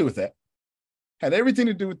 It had nothing to do with that. Had everything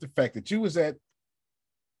to do with the fact that you was at,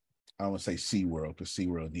 I don't want to say SeaWorld, because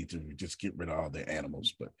SeaWorld needs to just get rid of all their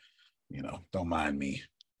animals, but, don't mind me.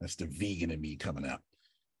 That's the vegan in me coming out.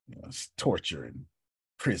 It's torture and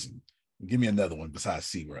prison. Give me another one besides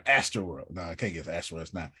SeaWorld. Astroworld. No, I can't get Astroworld.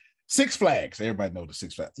 It's not. Six Flags. Everybody knows the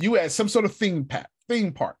Six Flags. You had some sort of theme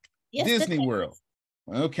park. Yes, Disney World.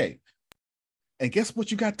 Okay. And guess what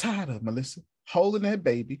you got tired of, Melissa? Holding that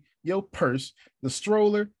baby, your purse, the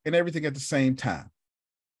stroller, and everything at the same time.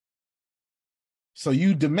 So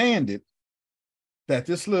you demanded that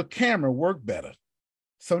this little camera work better.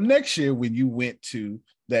 So next year, when you went to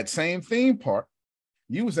that same theme park,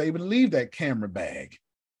 you was able to leave that camera bag.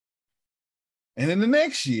 And then the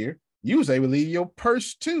next year, you was able to leave your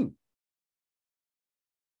purse too.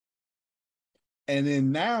 And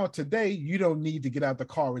then now today, you don't need to get out the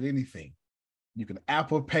car with anything. You can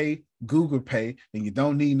Apple Pay, Google Pay, and you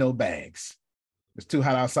don't need no bags. It's too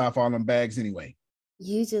hot outside for all them bags anyway.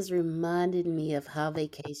 You just reminded me of how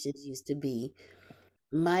vacations used to be.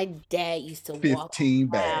 My dad used to 15 walk around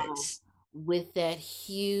bags with that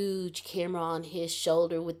huge camera on his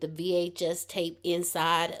shoulder with the VHS tape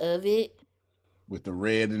inside of it. With the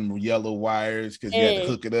red and yellow wires, because you had to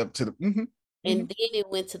hook it up to the... And then it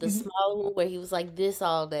went to the smaller one where he was like this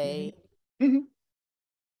all day.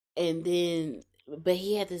 And then, but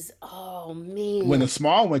he had this, oh man. When the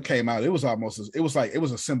small one came out, it was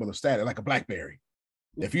a symbol of status, like a BlackBerry.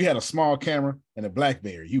 If you had a small camera and a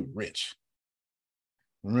BlackBerry, you were rich.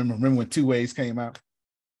 Remember when Two Ways came out?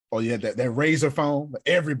 Oh, you had that Razor phone?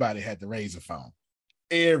 Everybody had the Razor phone.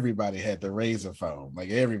 Everybody had the Razor phone. Like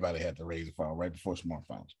everybody had the Razor phone right before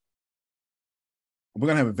smartphones. We're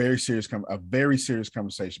going to have a very serious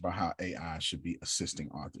conversation about how AI should be assisting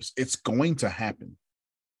authors. It's going to happen.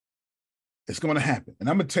 It's going to happen. And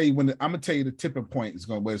I'm going to tell you the tipping point is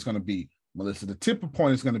where it's going to be, Melissa. The tipping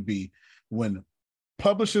point is going to be when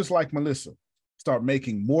publishers like Melissa start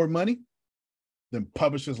making more money than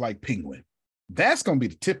publishers like Penguin. That's going to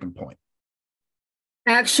be the tipping point.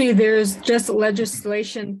 Actually, there's just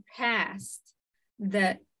legislation passed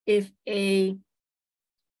that if an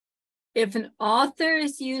author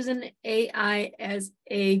is using AI as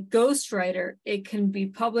a ghostwriter, it can be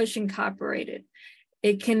published and copyrighted.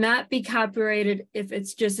 It cannot be copyrighted if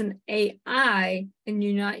it's just an AI and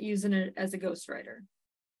you're not using it as a ghostwriter.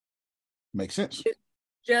 Makes sense. It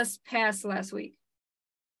just passed last week.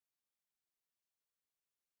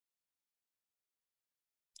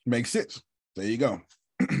 Makes sense. There you go.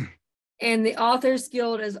 And the Authors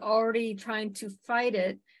Guild is already trying to fight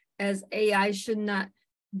it, as AI should not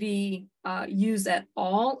be used at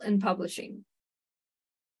all in publishing.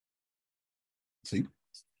 See?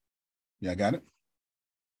 Yeah, I got it.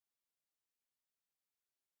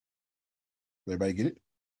 Everybody get it?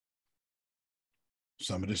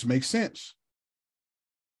 Some of this makes sense.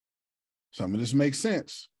 Some of this makes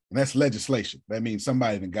sense. And that's legislation. That means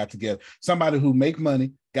somebody that got together, somebody who make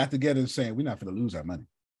money got together and saying, we're not going to lose our money.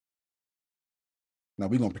 No,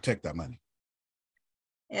 we're going to protect our money.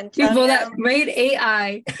 And people that made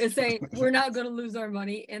AI is saying, we're not going to lose our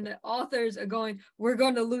money. And the authors are going, we're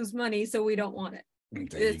going to lose money, so we don't want it.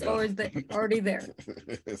 It's already there.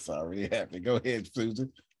 It's already happening. Go ahead,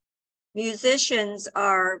 Susan. Musicians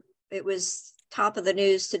it was top of the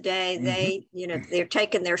news today. They, they're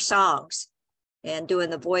taking their songs and doing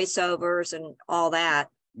the voiceovers and all that.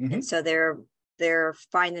 And so they're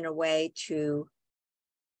finding a way to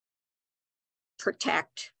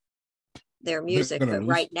protect their music, but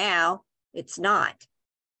right now it's not.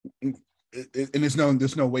 And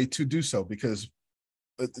there's no way to do so because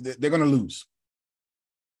they're going to lose.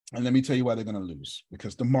 And let me tell you why they're going to lose.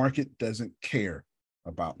 Because the market doesn't care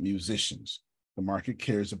about musicians. The market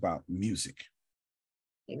cares about music.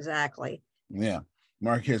 Exactly. Yeah,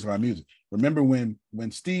 market cares about music. Remember when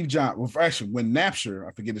Steve Jobs, when Napster,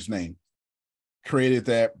 I forget his name, created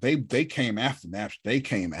that, they came after Napster. They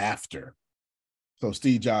came after. So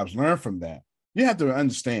Steve Jobs learned from that. You have to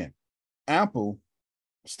understand, Apple,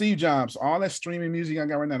 Steve Jobs, all that streaming music I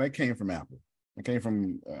got right now, that came from Apple. It came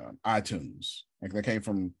from iTunes. Like that came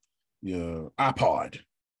from your iPod.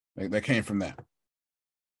 That came from that.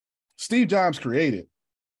 Steve Jobs created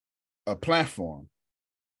a platform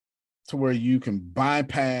to where you can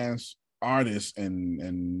bypass artists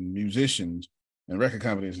and musicians and record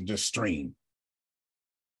companies and just stream.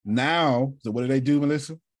 Now, so what do they do,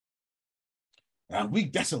 Melissa?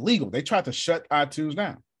 That's illegal. They tried to shut iTunes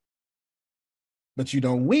down. But you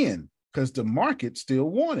don't win because the market still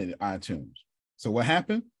wanted iTunes. So what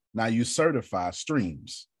happened? Now you certify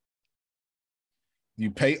streams. You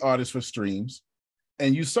pay artists for streams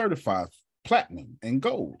and you certify platinum and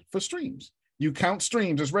gold for streams. You count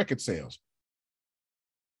streams as record sales.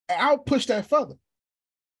 I'll push that further.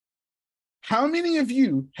 How many of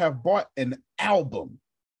you have bought an album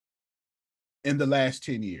in the last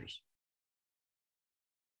 10 years?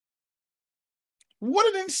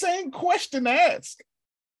 What an insane question to ask.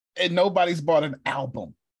 And nobody's bought an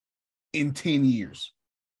album in 10 years.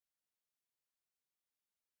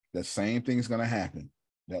 The same thing's going to happen.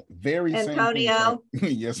 That very Antonio, same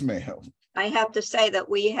thing. Yes, ma'am. I have to say that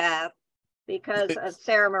we have, because of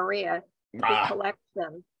Sarah Maria, she collects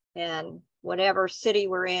them. And whatever city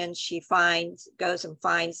we're in, she goes and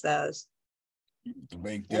finds those.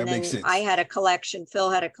 That makes sense. I had a collection,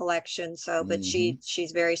 Phil had a collection, so but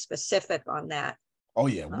she's very specific on that. Oh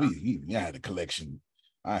yeah, I had a collection.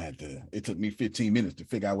 It took me 15 minutes to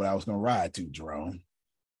figure out what I was gonna ride to, Jerome.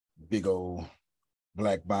 Big old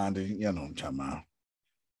black binder, you know what I'm talking about.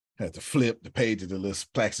 Had to flip the pages, the little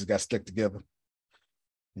plaques got stuck together.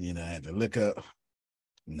 I had to look up.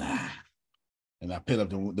 Nah. And I put up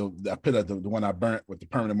the one I burnt with the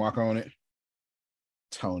permanent marker on it.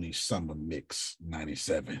 Tony Summer Mix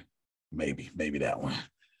 97. Maybe that one.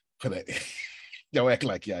 Y'all act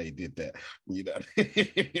like y'all did that.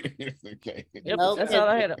 Okay. Yep, that's all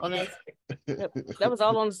I had on that. Yep. That was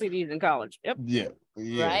all on the CDs in college. Yep. Yeah.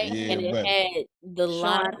 Right. Yeah, and it had the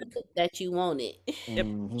line that you wanted. Yep.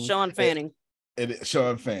 Sean Fanning.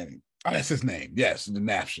 Sean Fanning. Oh, that's his name. Yes, the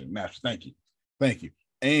Napster. Thank you.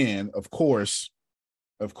 And of course,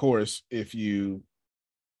 if you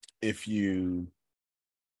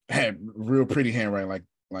had real pretty handwriting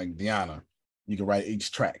like Deanna, you can write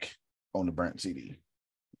each track on the burnt CD.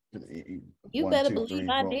 You One, better two, believe three,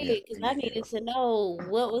 I four. did, because I needed to know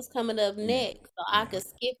what was coming up next so I could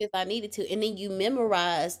skip if I needed to. And then you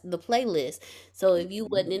memorize the playlist. So if you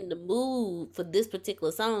wasn't in the mood for this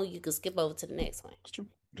particular song, you could skip over to the next one. That's true.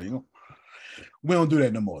 There you go. We don't do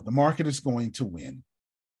that no more. The market is going to win.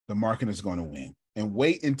 The market is going to win. And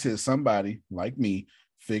wait until somebody like me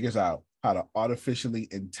figures out how to artificially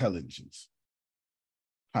intelligence,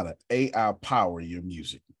 how to AI power your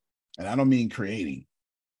music. And I don't mean creating.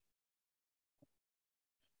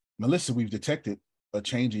 Melissa, we've detected a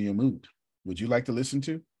change in your mood. Would you like to listen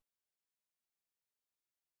to?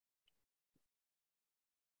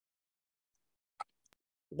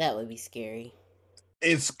 That would be scary.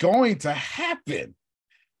 It's going to happen.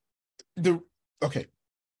 Okay,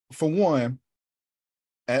 for one,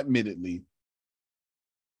 admittedly,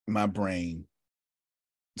 my brain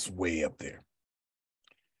is way up there.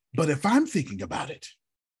 But if I'm thinking about it,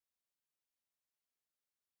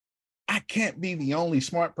 I can't be the only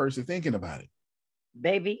smart person thinking about it.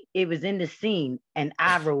 Baby, it was in the scene, an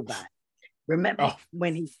iRobot. Remember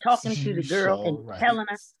when he's talking to the girl and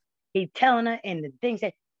he's telling her, and the thing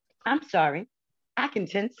said, I'm sorry, I can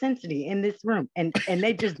sense sensitivity in this room. And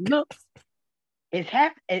they just look.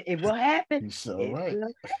 It will happen. He's so right.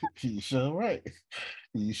 He's so right.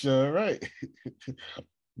 You sure right.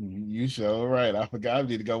 You sure right. I forgot. I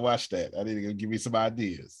need to go watch that. I need to go give me some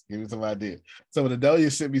ideas. Give me some ideas. So when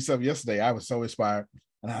Adelia sent me something yesterday, I was so inspired,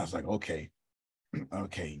 and I was like, okay,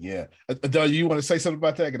 yeah. Adelia, you want to say something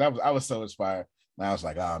about that? Because I was so inspired, and I was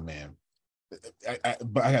like, oh man.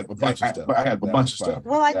 But I had a bunch of stuff.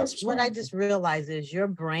 Well, what I just realized is your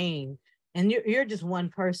brain, and you're just one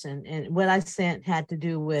person, and what I sent had to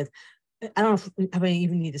do with, I don't know if I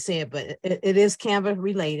even need to say it, but it is Canva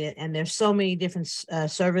related, and there's so many different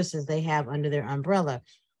services they have under their umbrella.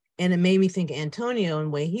 And it made me think of Antonio and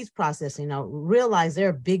the way he's processing. Realize they're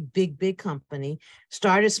a big company,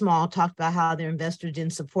 started small, talked about how their investors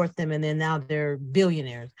didn't support them, and then now they're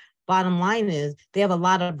billionaires. Bottom line is they have a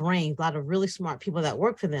lot of brains, a lot of really smart people that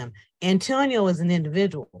work for them. Antonio is an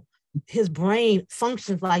individual. His brain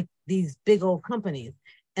functions like these big old companies.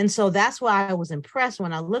 And so that's why I was impressed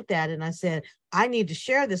when I looked at it and I said, I need to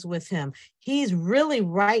share this with him. He's really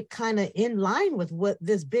right, kind of in line with what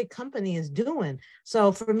this big company is doing.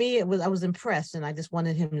 So for me, I was impressed, and I just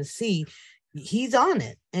wanted him to see he's on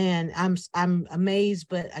it. And I'm amazed,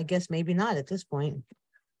 but I guess maybe not at this point.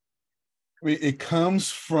 It comes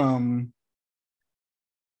from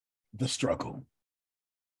the struggle.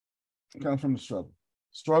 It comes from the struggle.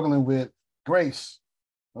 Struggling with Grace.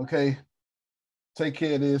 Okay. Take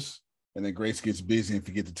care of this, and then Grace gets busy and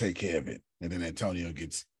forget to take care of it, and then Antonio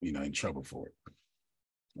gets in trouble for it.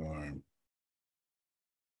 Or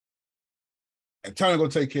Antonio go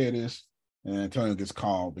take care of this, and Antonio gets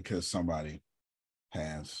called because somebody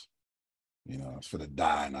has, it's for the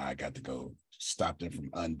die, and I got to go stop them from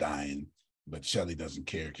undying, but Shelly doesn't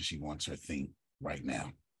care because she wants her thing right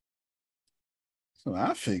now. So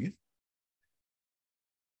I figured,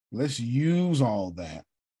 let's use all that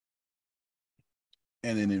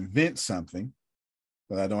and then invent something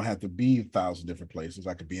that I don't have to be 1,000 different places.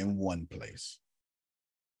 I could be in one place.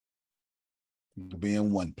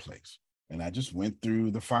 And I just went through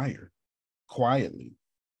the fire quietly.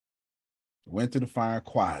 Went through the fire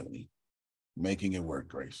quietly, making it work,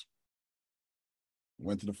 Grace.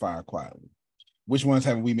 Went through the fire quietly. Which ones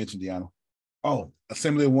haven't we mentioned, Deanna? Oh,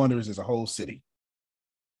 Assembly of Wonders is a whole city.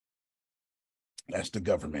 That's the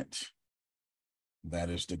government. That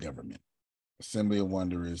is the government. Assembly of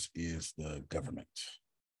Wonders is the government.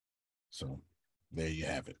 So there you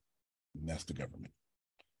have it. And that's the government.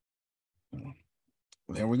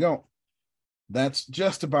 There we go. That's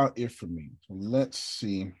just about it for me. So let's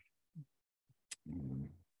see.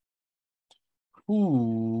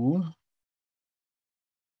 Who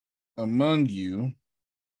among you,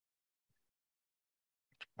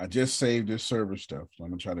 I just saved this server stuff, so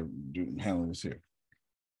I'm gonna try to handle this here.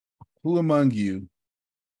 Who among you,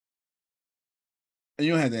 and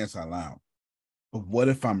you don't have to answer out loud, but what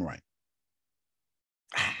if I'm right?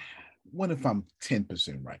 What if I'm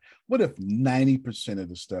 10% right? What if 90% of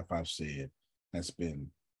the stuff I've said has been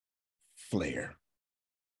flair?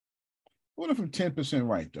 What if I'm 10%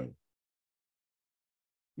 right, though?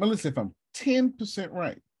 Well, listen, if I'm 10%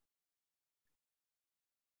 right,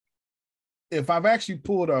 if I've actually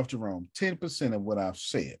pulled off, Jerome, 10% of what I've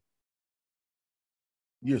said,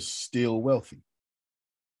 you're still wealthy.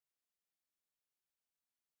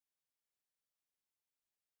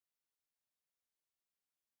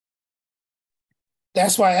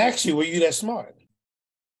 That's why I asked you, were you that smart?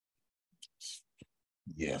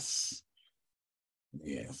 Yes.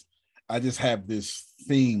 I just have this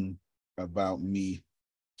thing about me.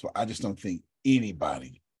 So I just don't think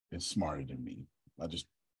anybody is smarter than me. I just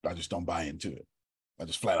don't buy into it. I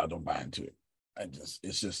just flat out don't buy into it.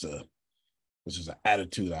 It's just an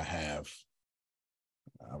attitude I have.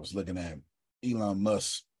 I was looking at Elon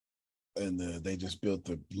Musk, and they just built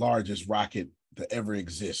the largest rocket to ever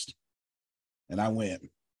exist. And I went,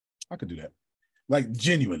 I could do that. Like,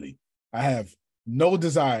 genuinely, I have no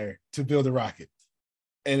desire to build a rocket.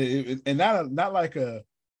 And not like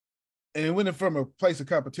and it went from a place of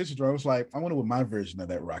competition. I was like, I wonder what my version of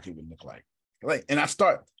that rocket would look like. And I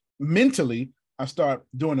start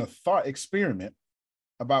doing a thought experiment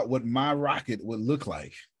about what my rocket would look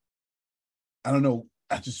like. I don't know.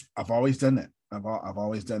 I've always done that. I've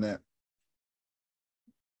always done that.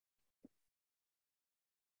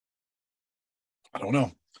 I don't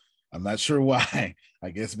know. I'm not sure why. I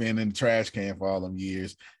guess being in the trash can for all them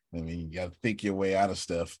years. I mean, you got to think your way out of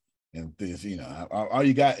stuff. And this, all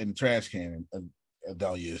you got in the trash can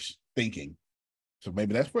is thinking. So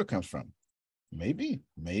maybe that's where it comes from. Maybe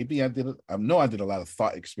I did a lot of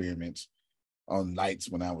thought experiments on nights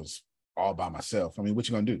when I was all by myself. I mean, what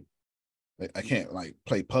you gonna do? I can't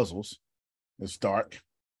play puzzles. It's dark.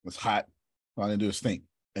 It's hot. All I can do is think.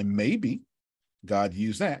 And maybe God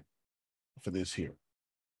used that for this here.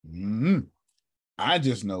 I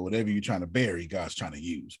just know whatever you're trying to bury, God's trying to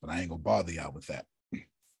use, but I ain't gonna bother y'all with that.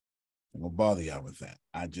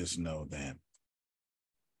 I just know that,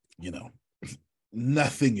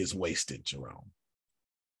 nothing is wasted, Jerome.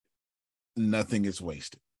 Nothing is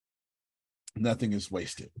wasted.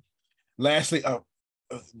 Lastly,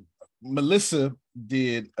 Melissa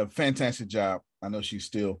did a fantastic job. I know she's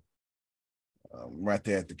still right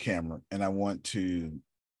there at the camera, and I want to,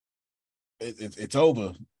 it's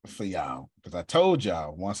over for y'all, because I told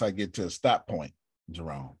y'all once I get to a stop point,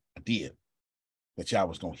 Jerome, I did, that y'all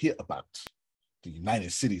was going to hear about the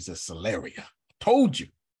United Cities of Celeria. I told you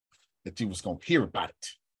that you was going to hear about it.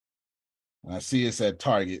 And I see it's at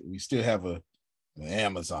Target. We still have an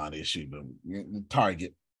Amazon issue, but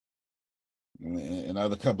Target and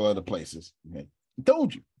other couple other places. Okay. I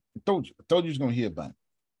told you you was going to hear about it.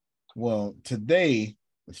 Well, today,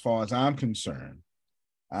 as far as I'm concerned,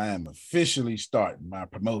 I am officially starting my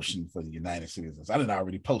promotion for the United Cities. I didn't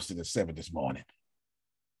already posted at 7 this morning.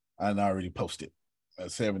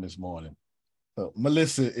 So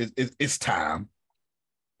Melissa, it's time.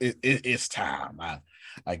 It's time.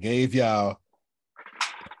 I gave y'all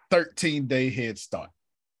 13-day head start.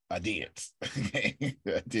 I did.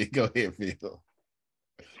 I did. Go ahead, Phil.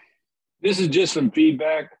 This is just some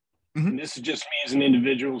feedback. And this is just me as an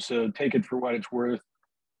individual, so take it for what it's worth.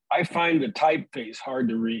 I find the typeface hard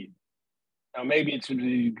to read. Now, maybe it's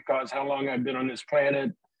because how long I've been on this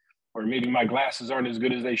planet, or maybe my glasses aren't as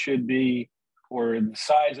good as they should be, or the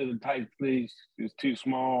size of the typeface is too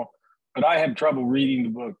small. But I have trouble reading the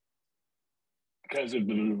book because of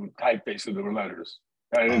the typeface of the letters.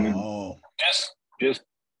 Just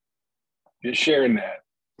sharing that.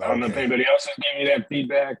 I don't know if anybody else is giving you that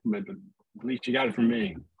feedback, but at least you got it from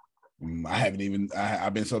me. I've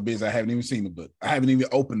been so busy, I haven't even seen the book. I haven't even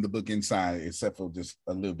opened the book inside, except for just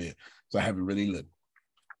a little bit. So I haven't really looked.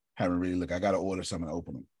 I got to order something to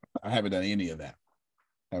open them. I haven't done any of that.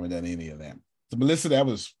 So Melissa, that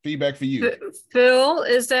was feedback for you. Phil,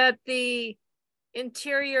 is that the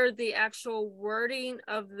interior, the actual wording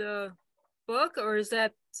of the book, or is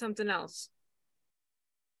that something else?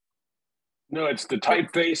 No, it's the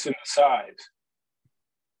typeface and the size.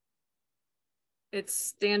 It's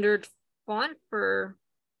standard font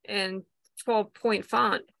and 12-point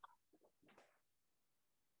font.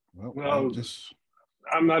 Well,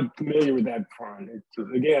 I'm not familiar with that font.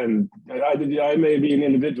 Again, I may be an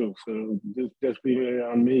individual, so just be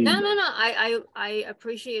on me. No. I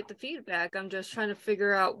appreciate the feedback. I'm just trying to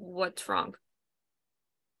figure out what's wrong.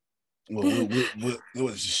 Well, you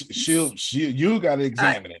got to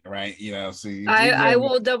examine it, right? See, I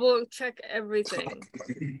will double check everything.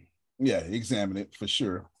 Yeah, examine it for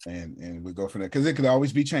sure, and we'll go from there, because it could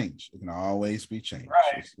always be changed. It can always be changed.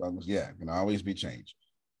 Right. It can always be changed.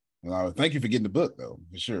 Thank you for getting the book, though,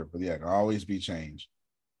 for sure. But yeah, it can always be changed.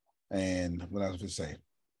 And what I was going to say,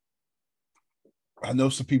 I know a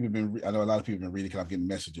lot of people have been reading, because I'm getting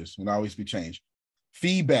messages. It can always be changed.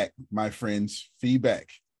 Feedback, my friends, feedback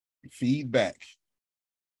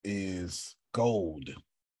is gold.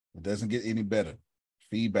 It doesn't get any better.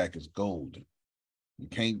 Feedback is gold. You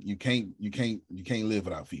can't live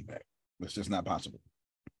without feedback. It's just not possible.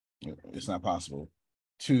 It's not possible.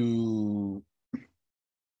 To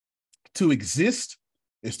exist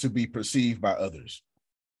is to be perceived by others.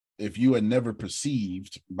 If you are never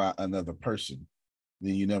perceived by another person,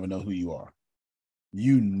 then you never know who you are.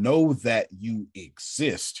 You know that you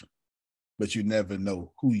exist, but you never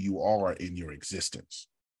know who you are in your existence.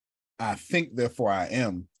 I think, therefore I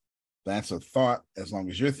am. That's a thought. As long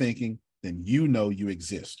as you're thinking, then you know you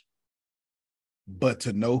exist. But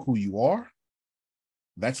to know who you are,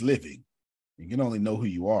 that's living. You can only know who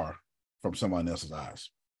you are from someone else's eyes.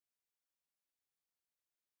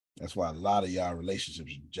 That's why a lot of y'all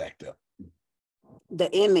relationships are jacked up.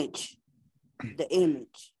 The image.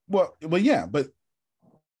 Well, yeah, but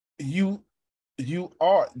you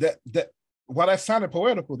are that while that sounded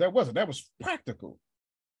poetical, that wasn't. That was practical.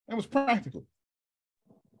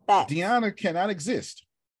 Deanna cannot exist.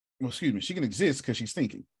 Well, excuse me, she can exist because she's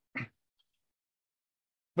thinking.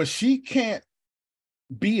 But she can't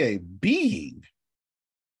be a being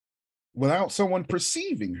without someone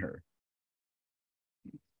perceiving her.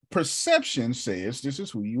 Perception says this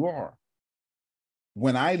is who you are.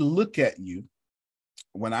 When I look at you,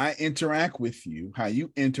 when I interact with you, how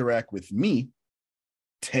you interact with me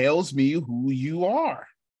tells me who you are.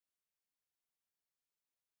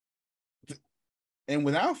 And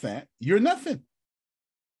without that, you're nothing.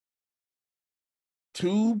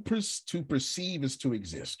 To perceive is to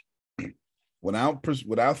exist. Without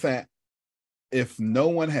that, if no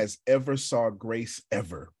one has ever saw grace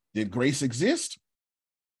ever, did grace exist?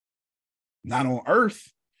 Not on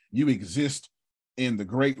earth. You exist in the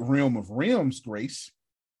great realm of realms, grace.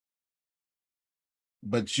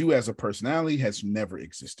 But you as a personality has never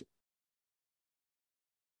existed.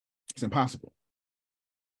 It's impossible.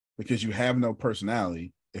 Because you have no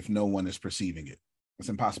personality if no one is perceiving it. It's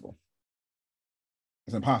impossible.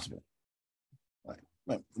 It's impossible.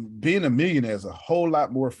 Like being a millionaire is a whole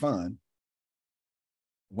lot more fun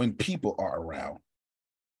when people are around.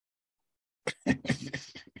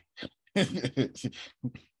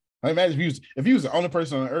 I imagine if you was the only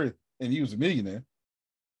person on earth and you was a millionaire,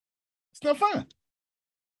 it's no fun.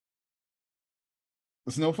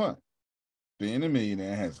 It's no fun. Being a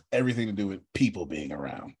millionaire has everything to do with people being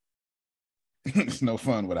around. It's no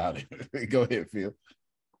fun without it. Go ahead, Phil.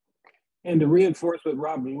 And to reinforce what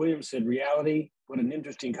Robin Williams said, reality, what an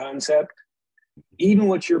interesting concept. Even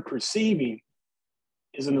what you're perceiving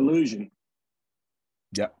is an illusion.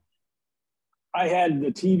 Yep. I had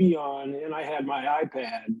the TV on and I had my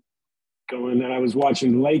iPad going and I was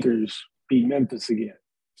watching the Lakers beat Memphis again.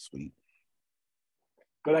 Sweet.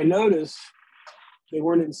 But I noticed they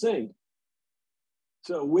weren't in sync.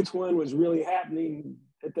 So which one was really happening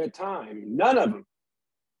at that time? None of them.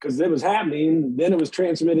 Because it was happening, then it was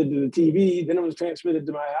transmitted to the TV, then it was transmitted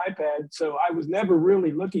to my iPad. So I was never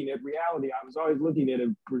really looking at reality. I was always looking at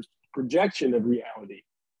a projection of reality.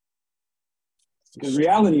 Because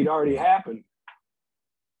reality had already happened.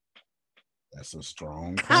 That's a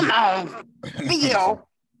strong point. Come on, Phil.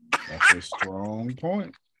 That's a strong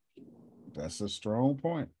point. That's a strong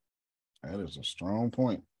point. That is a strong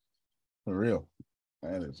point. For real.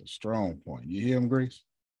 That is a strong point. You hear him, Grace?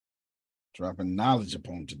 Dropping knowledge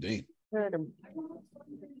upon today.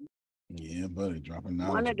 Yeah, buddy, dropping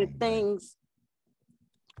knowledge. One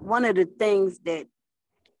of the things that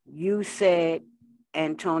you said,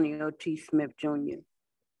 Antonio T. Smith Jr.,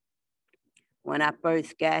 when I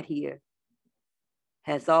first got here,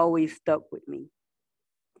 has always stuck with me.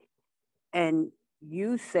 And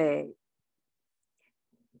you said,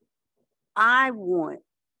 I want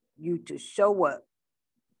you to show up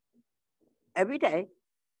every day.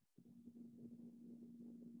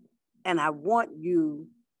 And I want you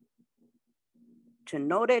to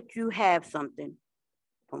know that you have something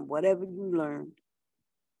from whatever you learned.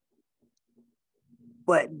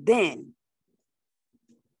 But then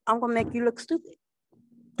I'm going to make you look stupid.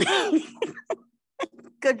 Because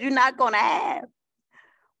you're not going to have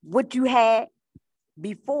what you had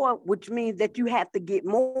before, which means that you have to get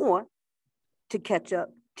more to catch up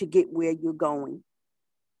to get where you're going.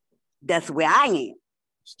 That's where I am.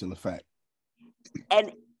 Still a fact.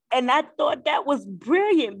 And I thought that was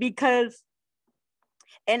brilliant because,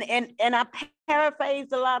 and I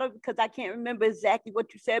paraphrased a lot of, because I can't remember exactly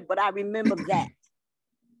what you said, but I remember that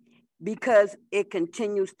because it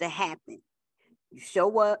continues to happen. You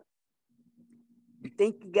show up, you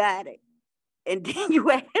think you got it, and then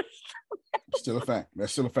you ask. Still a fact.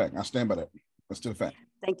 That's still a fact. I stand by that. That's still a fact.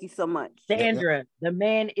 Thank you so much. Sandra, the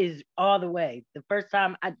man is all the way. The first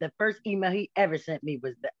email he ever sent me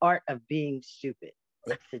was the art of being stupid.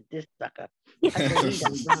 I said, this sucker. I said, he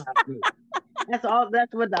done robbed me. That's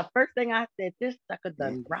what the first thing I said, this sucker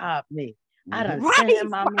done robbed me. I done sent him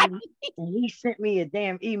my money, and he sent me a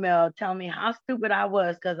damn email telling me how stupid I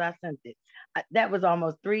was because I sent it. That was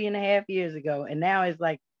almost 3.5 years ago. And now it's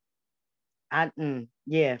like,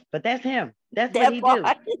 Yeah, but that's him. That's what he do.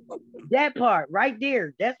 That part right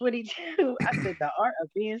there. That's what he do. I said the art of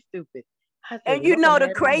being stupid. I said, and you know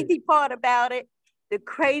the crazy part about it,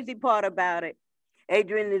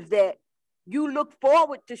 Adrian, is that you look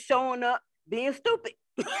forward to showing up being stupid.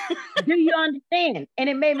 Do you understand? And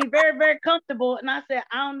it made me very, very comfortable. And I said,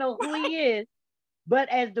 I don't know who he is, but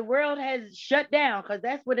as the world has shut down, because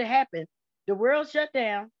that's what it happened. The world shut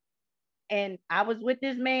down. And I was with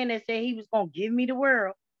this man that said he was going to give me the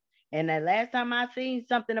world. And the last time I seen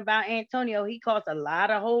something about Antonio, he cost a lot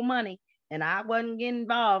of whole money. And I wasn't getting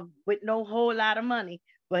involved with no whole lot of money,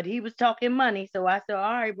 but he was talking money. So I said,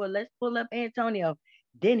 all right, well, let's pull up Antonio.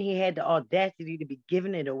 Then he had the audacity to be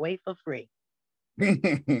giving it away for free.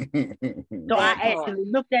 So I actually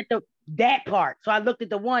looked at that part. So I looked at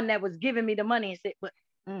the one that was giving me the money and said, but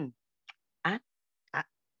I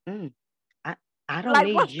don't like,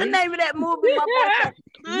 need what's you. the name of that movie? My boy said,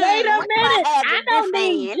 wait a minute. I don't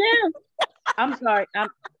need you. I'm sorry.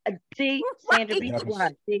 See, Sandra, be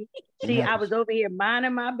quiet. See, I was over here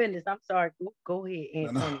minding my business. I'm sorry. Go ahead,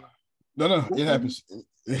 Antonio. No, it happens.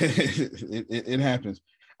 It happens.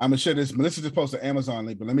 I'm gonna share this. Melissa just posted an Amazon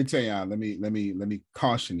link, but let me tell y'all. Let me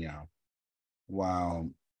caution y'all. Wow,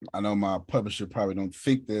 I know my publisher probably don't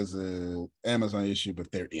think there's a Amazon issue,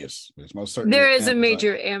 but there is. There's most certainly there is a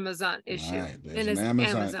major Amazon issue. All right, there's an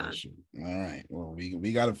Amazon issue. All right. Well,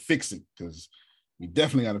 we got to fix it because we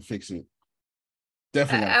definitely got to fix it.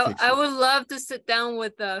 I would love to sit down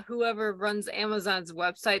with whoever runs Amazon's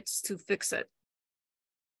websites to fix it.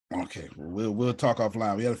 Okay, we'll talk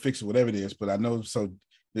offline. We got to fix it, whatever it is. But I know, so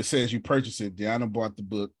it says you purchased it. Deanna bought the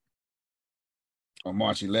book on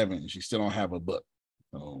March 11th, and she still don't have a book.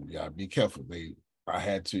 So yeah, be careful. I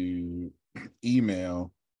had to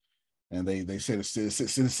email, and they said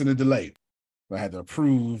it's in a delay. I had to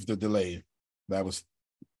approve the delay. That was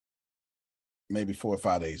maybe 4 or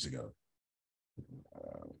 5 days ago.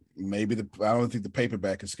 I don't think the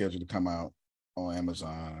paperback is scheduled to come out on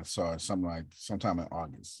Amazon. I saw it sometime in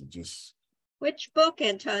August. Which book,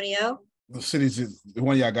 Antonio? The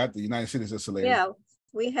one y'all got, the United Cities Isolated. Yeah,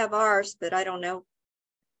 we have ours, but I don't know.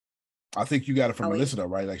 I think you got it from Melissa though,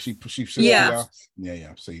 right? Like she sent it yeah.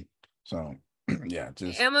 Yeah. See, so yeah,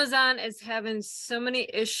 Amazon is having so many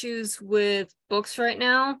issues with books right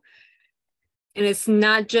now, and it's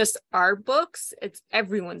not just our books; it's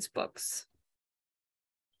everyone's books.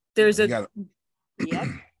 There's we got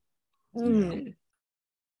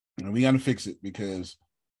to fix it because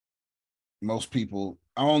most people,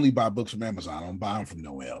 I only buy books from Amazon. I don't buy them from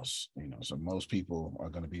nowhere else. So most people are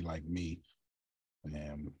going to be like me,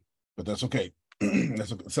 but that's okay.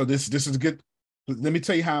 That's okay. So this is good. Let me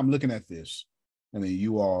tell you how I'm looking at this, and then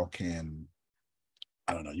you all can,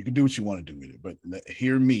 I don't know, you can do what you want to do with it, but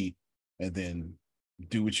hear me and then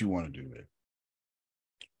do what you want to do with it.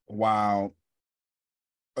 While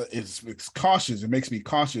it's cautious, it makes me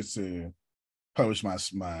cautious to publish my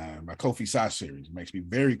Kofi Sai series. It makes me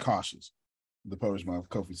very cautious to publish my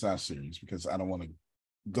Kofi Sai series because I don't want to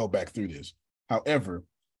go back through this. However,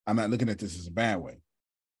 I'm not looking at this as a bad way.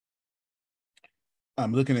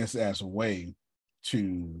 I'm looking at this as a way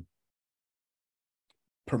to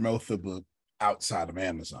promote the book outside of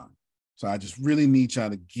Amazon. So I just really need y'all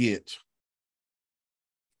to get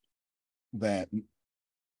that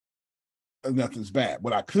nothing's bad.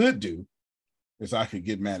 What I could do is I could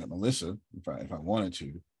get mad at Melissa if I wanted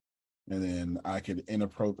to, and then I could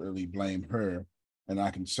inappropriately blame her, and I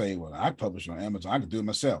can say, well, I published on Amazon. I could do it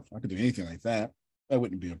myself. I could do anything like that. That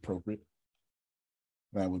wouldn't be appropriate.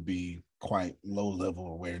 That would be quite low-level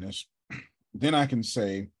awareness. Then I can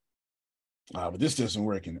say, but this doesn't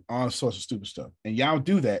work, and all sorts of stupid stuff. And y'all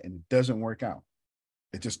do that, and it doesn't work out.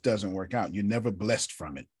 It just doesn't work out. You're never blessed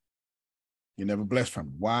from it. You're never blessed from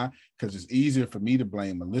it. Why? Because it's easier for me to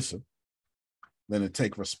blame Melissa than to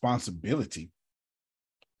take responsibility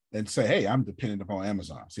and say, hey, I'm dependent upon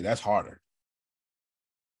Amazon. See, that's harder.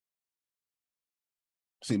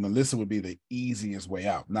 See, Melissa would be the easiest way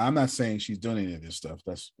out. Now, I'm not saying she's doing any of this stuff.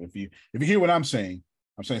 That's if you hear what I'm saying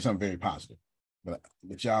something very positive. But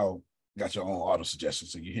y'all got your own auto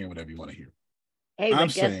suggestions, so you're hearing whatever you want to hear. Hey,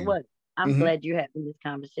 but guess what? I'm glad you're having this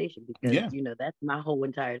conversation because that's my whole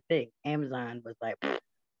entire thing. Amazon was like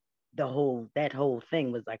that whole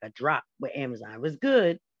thing was like a drop with Amazon. It was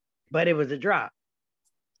good, but it was a drop.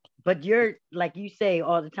 But you're like you say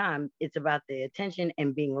all the time, it's about the attention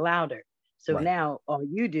and being louder. So now all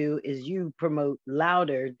you do is you promote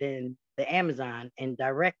louder than the Amazon and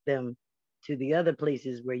direct them to the other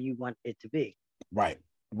places where you want it to be. Right.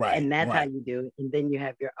 And that's how you do it. And then you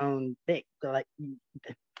have your own thing. So like,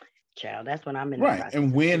 Child, that's when I'm in right,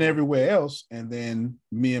 and win everywhere else, and then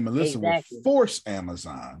me and Melissa will force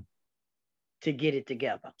Amazon to get it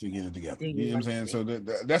together. You know what I'm saying? So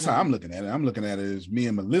that's how I'm looking at it. I'm looking at it as me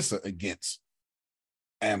and Melissa against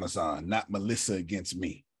Amazon, not Melissa against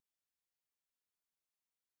me.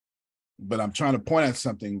 But I'm trying to point out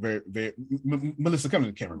something very, very. Melissa, come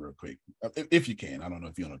to the camera real quick, if you can. I don't know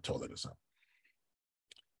if you're on a toilet or something.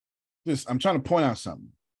 I'm trying to point out something.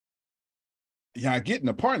 Y'all get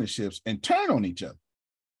into partnerships and turn on each other.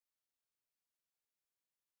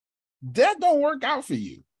 That don't work out for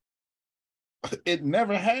you. It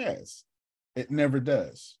never has. It never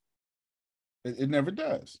does. It never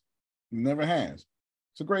does. It never has.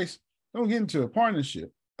 So, Grace, don't get into a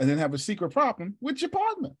partnership and then have a secret problem with your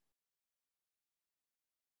partner.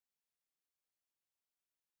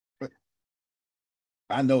 But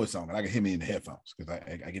I know it's on, but I can hear me in the headphones because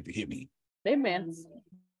I get to hear me. Amen.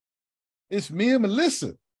 It's me and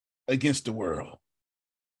Melissa against the world.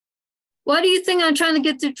 Why do you think I'm trying to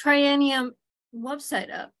get the Triennium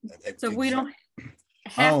website up? So we don't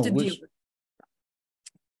have to deal with it.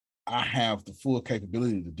 I have the full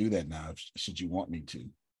capability to do that now, should you want me to.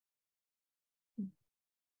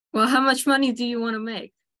 Well, how much money do you want to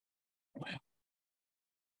make? Well,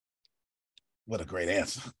 what a great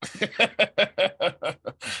answer.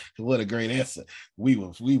 What a great answer. We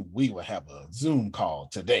will have a Zoom call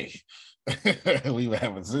today. We will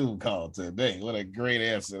have a Zoom call today. What a great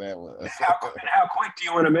answer that was. How quick do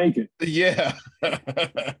you want to make it? Yeah.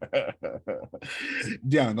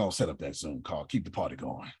 Deanna gonna set up that Zoom call. Keep the party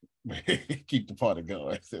going. Keep the party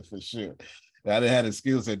going for sure. I didn't have the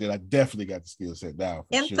skill set, then I definitely got the skill set now.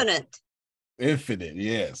 Infinite. Sure. Infinite,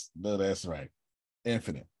 yes. No, that's right.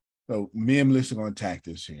 Infinite. So me and Melissa are going to attack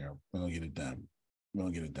this here. We're going to get it done. We're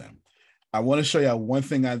going to get it done. I want to show y'all one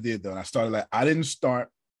thing I did, though. And I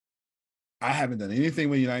haven't done anything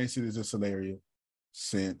with United Cities of Solaria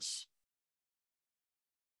since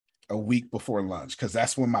a week before lunch, because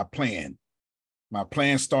that's when my plan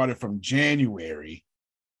started from January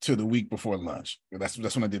to the week before lunch. That's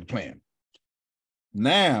when I did the plan.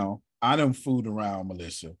 Now, I done fooled around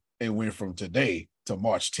Melissa and went from today to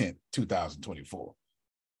March 10th, 2024.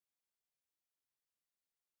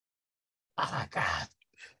 Oh my God.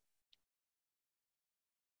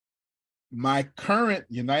 My current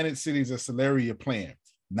United Cities of Solaria plan,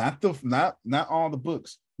 not all the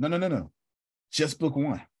books. No. Just book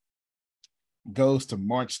one goes to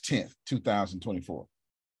March 10th, 2024.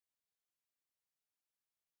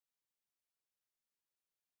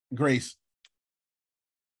 Grace,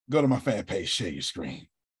 go to my fan page, share your screen.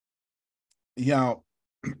 Y'all,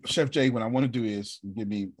 Chef Jay, what I want to do is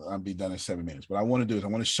I'll be done in 7 minutes. What I want to do is I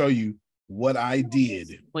want to show you what I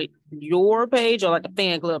did. Wait, your page or like the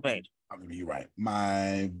fan club page? I'm gonna be right.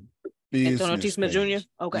 My business Antonio T. Smith page.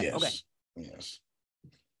 Jr. Okay, yes. okay.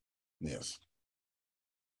 Yes.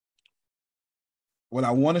 What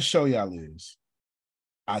I want to show y'all is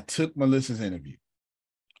I took Melissa's interview,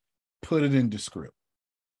 put it into script,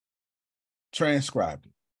 transcribed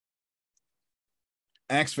it,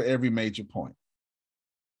 asked for every major point.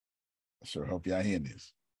 I sure hope y'all hear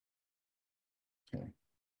this. Okay.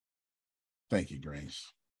 Thank you,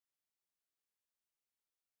 Grace.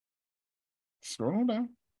 Scroll on down.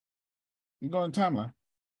 You go in timeline.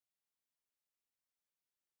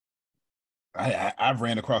 I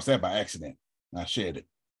ran across that by accident. I shared it.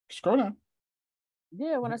 Scroll down.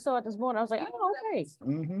 Yeah, when I saw it this morning, I was like, oh, okay.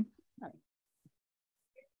 Mm-hmm.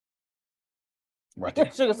 Right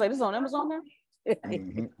there. Sugar say this is on Amazon now?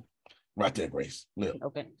 Mm-hmm. Right there, Grace. Look.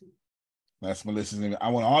 Okay. That's Melissa's interview. I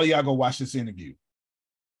want all of y'all go watch this interview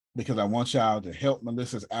because I want y'all to help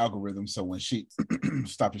Melissa's algorithm. So when she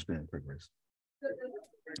stop your screen, quick, Grace.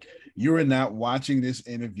 You are not watching this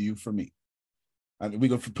interview for me. We're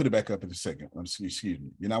going to put it back up in a second. Excuse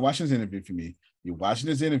me. You're not watching this interview for me. You're watching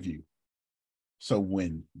this interview. So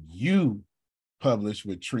when you publish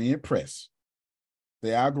with Tree and Press,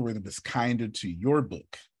 the algorithm is kinder to your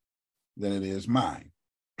book than it is mine.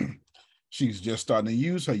 She's just starting to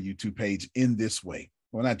use her YouTube page in this way.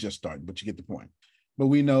 Well, not just starting, but you get the point. But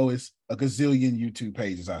we know it's a gazillion YouTube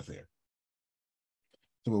pages out there.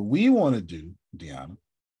 So what we want to do, Deanna,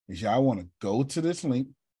 is y'all want to go to this link.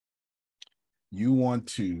 You want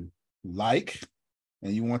to like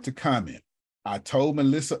and you want to comment. I told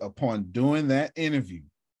Melissa upon doing that interview,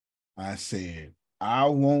 I said, I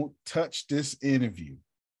won't touch this interview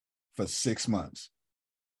for 6 months.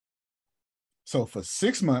 So for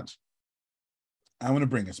 6 months, I want to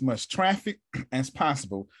bring as much traffic as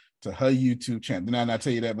possible to her YouTube channel. Did I not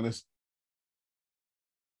tell you that, Melissa?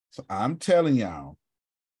 So I'm telling y'all,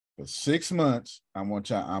 for 6 months, I'm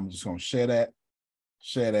just going to share that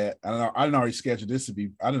Share that. I didn't already schedule this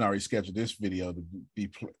video to be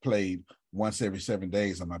played once every 7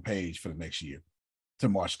 days on my page for the next year to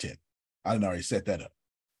March 10th. I didn't already set that up.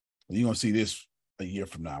 You're going to see this a year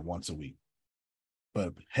from now, once a week.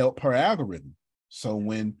 But help her algorithm. So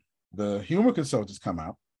when the humor consultants come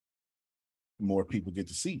out, more people get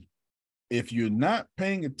to see. If you're not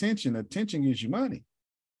paying attention, attention gives you money.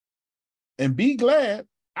 And be glad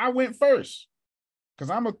I went first, because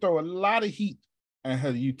I'm going to throw a lot of heat at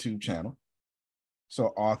her YouTube channel so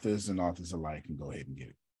authors and authors alike can go ahead and get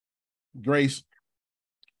it. Grace,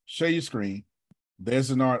 share your screen.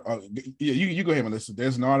 There's an article. You go ahead, Melissa.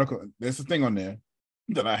 There's an article. There's a thing on there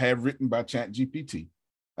that I have written by ChatGPT.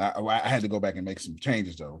 I had to go back and make some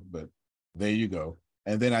changes, though, but there you go.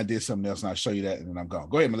 And then I did something else, and I'll show you that, and then I'm gone.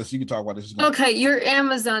 Go ahead, Melissa. You can talk about this. Okay, your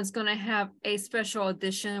Amazon's going to have a special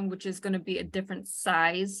edition, which is going to be a different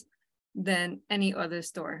size than any other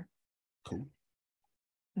store. Cool.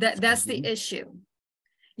 That's the issue.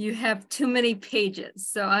 You have too many pages.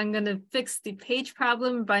 So I'm going to fix the page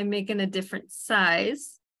problem by making a different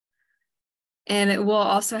size. And it will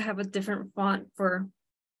also have a different font for.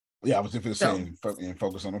 Yeah, I was just saying,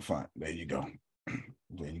 focus on the font. There you go.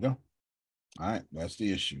 There you go. All right, that's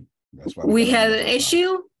the issue. That's why we had an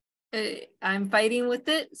issue. I'm fighting with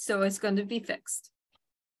it, so it's going to be fixed.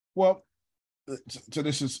 Well, so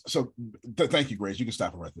this is thank you, Grace. You can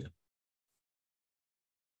stop it right there.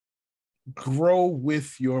 Grow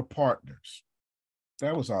with your partners.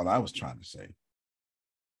 That was all I was trying to say.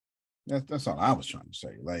 That's all I was trying to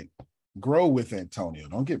say. Like, grow with Antonio.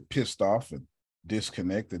 Don't get pissed off and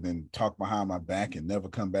disconnect and then talk behind my back and never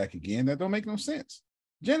come back again. That don't make no sense.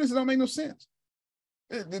 Janice, it don't make no sense.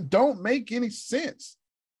 It don't make any sense.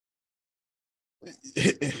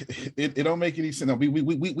 It don't make any sense. No,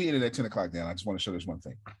 we ended at 10 o'clock down. I just want to show this one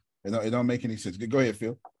thing. It don't make any sense. Go ahead,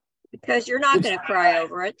 Phil. Because you're not going to cry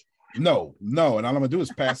over it. No. And all I'm going to do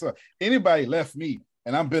is pass up. Anybody left me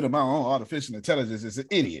and I'm building my own artificial intelligence is an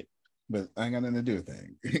idiot. But I ain't got nothing to do with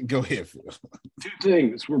that. Go ahead, Phil. Two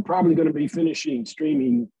things. We're probably going to be finishing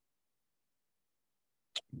streaming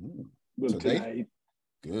tonight.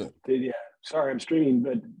 Good. Yeah. Sorry, I'm streaming,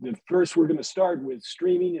 but the first we're going to start with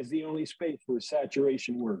streaming is the only space where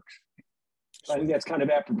saturation works. So I think that's kind of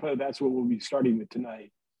apropos. That's what we'll be starting with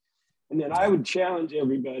tonight. And then I would challenge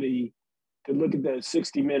everybody to look at the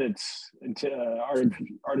 60 Minutes into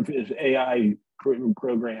artificial AI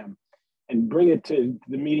program and bring it to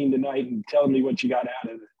the meeting tonight and tell me what you got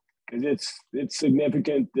out of it. Because it's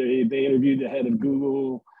significant. They interviewed the head of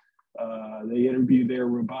Google. They interviewed their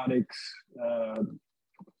robotics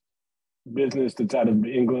business that's out of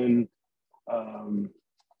England.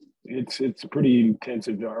 It's a pretty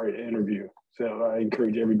intensive interview. So I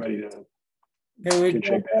encourage everybody to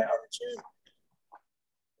check that out.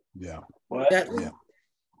 Yeah. What? Yeah.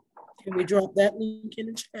 Can we drop that link in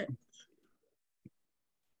the chat?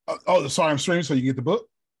 Sorry, I'm streaming so you get the book?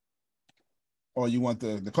 Or you want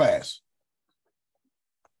the class?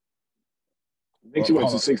 I think she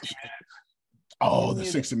wants the 60 minutes. Oh, the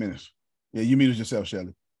 60 minutes. Yeah, you muted yourself,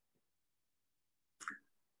 Shelley.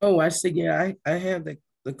 Oh, I see. Yeah, I have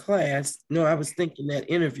the class. No, I was thinking that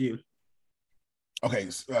interview. Okay,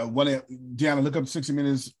 Deanna, look up 60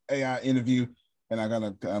 Minutes AI interview, and I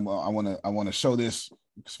want to show this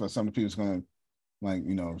for some of the people who's gonna, like,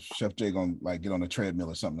 Chef Jay gonna like get on the treadmill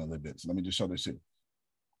or something a little bit. So let me just show this here.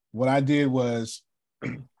 What I did was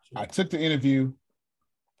I took the interview.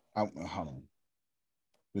 Hold on.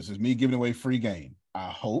 This is me giving away free game. I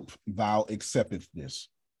hope thou accepteth this.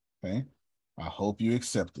 Okay. I hope you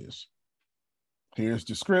accept this. Here's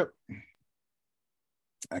the script.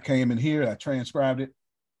 I came in here, I transcribed it.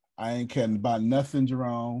 I ain't caring about nothing,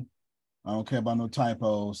 Jerome. I don't care about no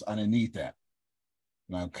typos. I didn't need that.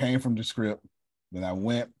 And I came from the script. Then I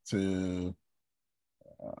went to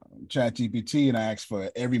ChatGPT and I asked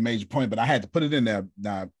for every major point, but I had to put it in there.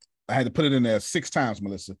 Now, I had to put it in there 6 times,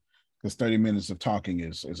 Melissa, because 30 minutes of talking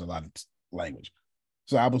is a lot of language.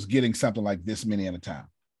 So I was getting something like this many at a time.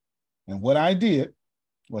 And what I did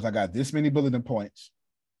was I got this many bulletin points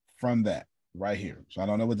from that right here. So I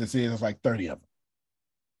don't know what this is. It's like 30 of them.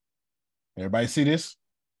 Everybody see this?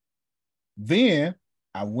 Then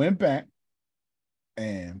I went back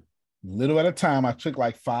and little at a time, I took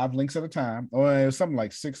like 5 links at a time, or it was something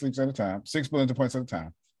like 6 links at a time, 6 bulletin points at a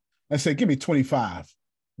time. I said, give me 25.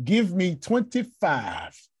 Give me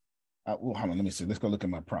 25. Hold on, let me see. Let's go look at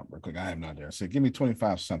my prompt real quick. I have no idea. I said, give me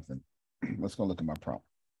 25 something. Let's go look at my prompt.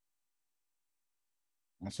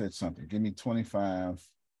 I said something. Give me 25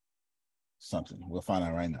 something. We'll find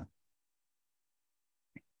out right now.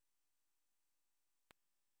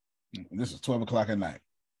 This is 12 o'clock at night.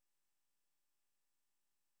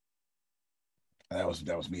 That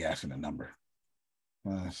was me asking a number.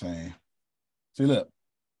 I'm saying, see, look.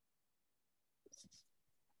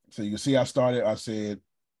 So you can see I started, I said,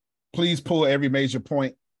 please pull every major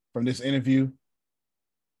point from this interview.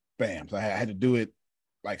 Bam. So I had to do it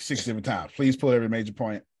like 6 different times. Please pull every major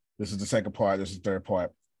point. This is the second part. This is the third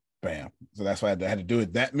part. Bam. So that's why I had to do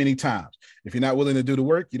it that many times. If you're not willing to do the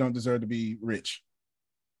work, you don't deserve to be rich.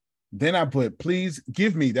 Then I put, please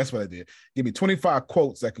give me, that's what I did. Give me 25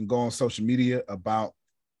 quotes that can go on social media about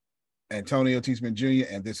Antonio T. Smith Jr.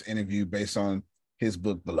 and this interview based on his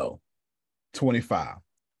book below. 25.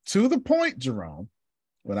 To the point, Jerome,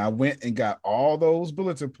 when I went and got all those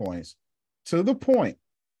bulletin points, to the point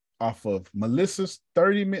off of Melissa's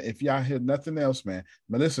 30-minute, if y'all hear nothing else, man,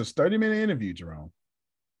 Melissa's 30-minute interview, Jerome,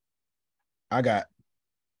 I got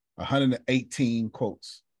 118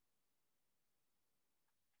 quotes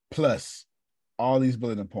plus all these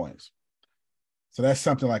bulletin points. So that's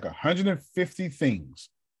something like 150 things.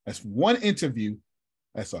 That's one interview.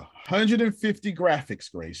 That's 150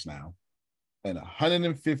 graphics, Grace, now, and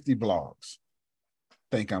 150 blogs.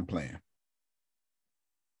 Think I'm playing.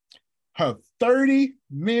 Her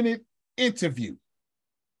 30-minute interview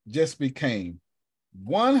just became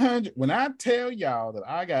 100. When I tell y'all that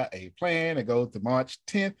I got a plan that goes to March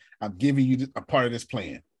 10th, I'm giving you a part of this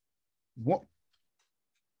plan. What?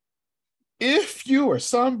 If you are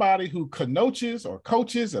somebody who coaches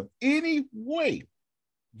of any way,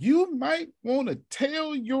 you might want to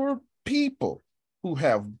tell your people who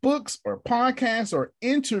have books or podcasts or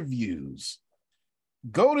interviews,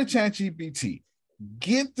 go to ChatGPT,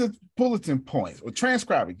 get the bulletin points or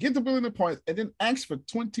transcribe it, get the bulletin points, and then ask for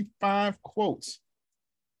 25 quotes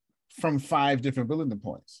from 5 different bulletin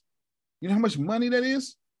points. You know how much money that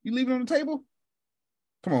is? You leave it on the table?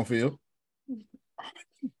 Come on, Phil.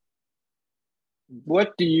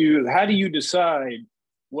 How do you decide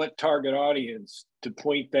what target audience to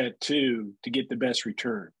point that to get the best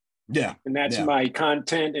return? Yeah. And that's my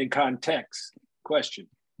content and context question.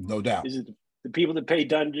 No doubt. Is it the people that pay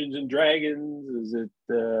Dungeons and Dragons? Is it,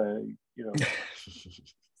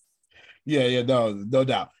 Yeah, no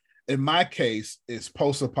doubt. In my case, it's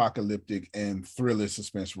post-apocalyptic and thriller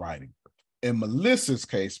suspense writing. In Melissa's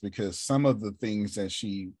case, because some of the things that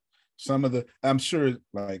I'm sure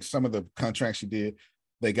like some of the contracts she did,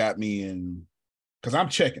 they got me in, because I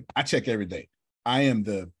check every day. I am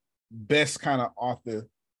the best kind of author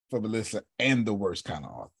for Melissa and the worst kind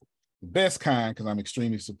of author. The best kind, because I'm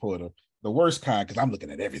extremely supportive. The worst kind, because I'm looking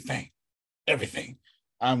at everything.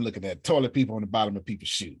 I'm looking at toilet paper on the bottom of people's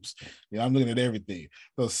shoes. I'm looking at everything.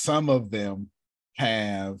 So some of them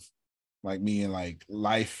have like me in like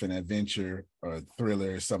life and adventure or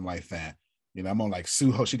thriller or something like that. I'm on like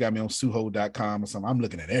Suho. She got me on Suho.com or something. I'm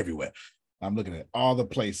looking at everywhere. I'm looking at all the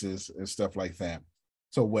places and stuff like that.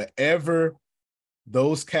 So whatever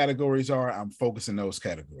those categories are, I'm focusing those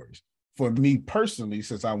categories. For me personally,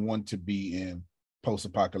 since I want to be in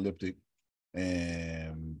post-apocalyptic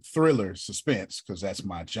and thriller suspense, because that's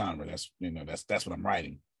my genre. That's what I'm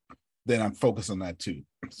writing. Then I'm focused on that too.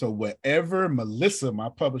 So whatever Melissa, my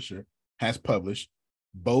publisher, has published,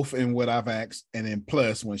 both in what I've asked, and then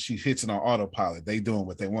plus when she hits it on autopilot, they doing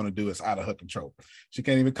what they want to do. Is out of her control. She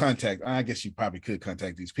can't even contact. I guess she probably could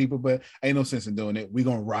contact these people, but ain't no sense in doing it. We're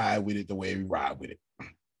gonna ride with it the way we ride with it,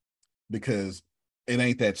 because it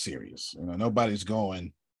ain't that serious. Nobody's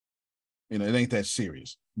going. It ain't that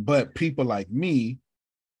serious. But people like me,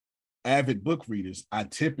 avid book readers, I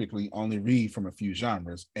typically only read from a few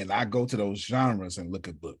genres, and I go to those genres and look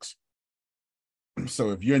at books.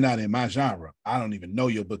 So if you're not in my genre, I don't even know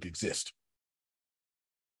your book exists.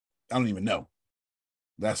 I don't even know.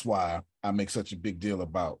 That's why I make such a big deal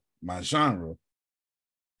about my genre,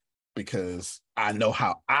 because I know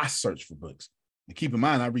how I search for books. And keep in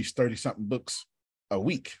mind, I read 30-something books a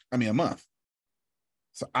month.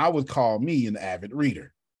 So I would call me an avid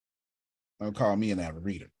reader.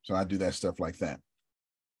 So I do that stuff like that.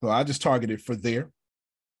 So I just targeted for there.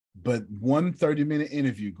 But one 30-minute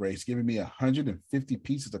interview, Grace, giving me 150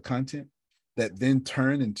 pieces of content that then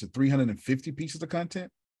turned into 350 pieces of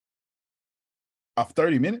content of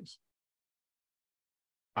 30 minutes.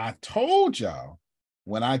 I told y'all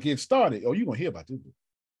when I get started, you're going to hear about this.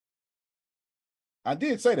 I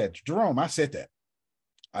did say that. Jerome, I said that.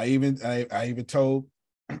 I even told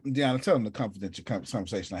Deanna, tell them the confidential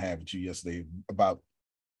conversation I had with you yesterday about,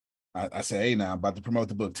 I said, hey, now I'm about to promote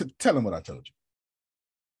the book. Tell them what I told you.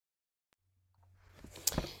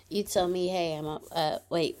 You told me, hey,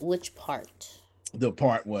 wait, which part? The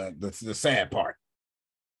part was the sad part.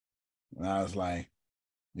 And I was like,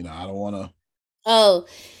 I don't want to. Oh,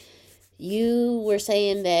 You were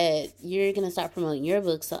saying that you're gonna start promoting your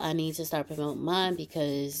book, so I need to start promoting mine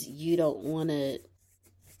because you don't want to.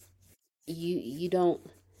 You don't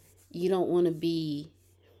want to be.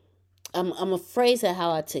 I'm afraid of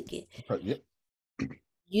how I took it. Yep.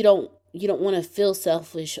 You don't want to feel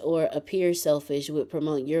selfish or appear selfish with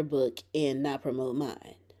promoting your book and not promote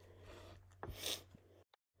mine.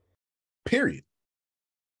 Period.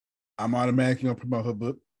 I'm automatically gonna promote her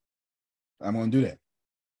book. I'm gonna do that.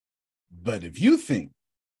 But if you think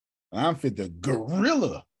I'm fit to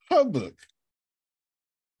gorilla her book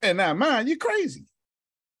and not mine, you're crazy.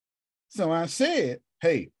 So I said,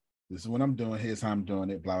 hey, this is what I'm doing. Here's how I'm doing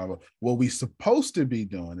it, blah, blah, blah. What we supposed to be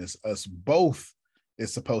doing is us both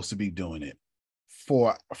is supposed to be doing it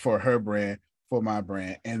for her brand, for my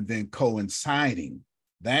brand, and then coinciding.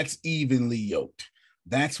 That's evenly yoked.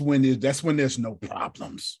 That's when there's no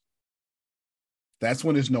problems. That's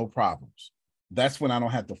when there's no problems. That's when I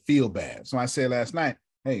don't have to feel bad. So I said last night,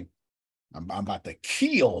 hey, I'm about to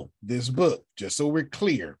kill this book, just so we're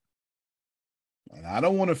clear. And I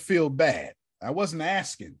don't want to feel bad. I wasn't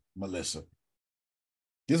asking, Melissa.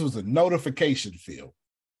 This was a notification field.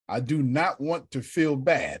 I do not want to feel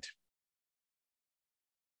bad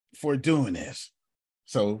for doing this.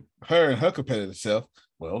 So her and her competitive self,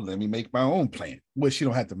 well, let me make my own plan. Well, she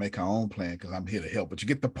don't have to make her own plan because I'm here to help, but you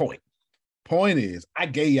get the point. Point is, I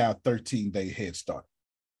gave y'all a 13-day head start.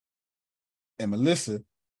 And Melissa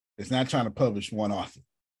is not trying to publish one author.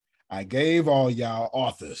 I gave all y'all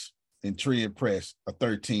authors in Tria Press a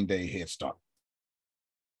 13-day head start.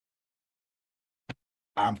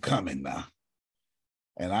 I'm coming now.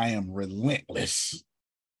 And I am relentless.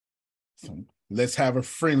 So let's have a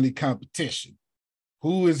friendly competition.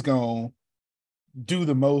 Who is going to do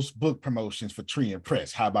the most book promotions for Tria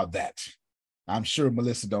Press? How about that? I'm sure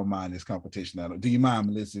Melissa don't mind this competition. Do you mind,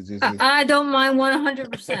 Melissa? I don't mind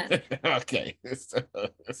 100%. Okay.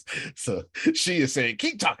 So she is saying,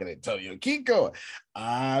 keep talking, Antonio. Keep going.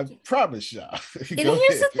 I promise y'all. And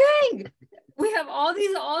here's the thing. We have all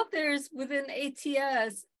these authors within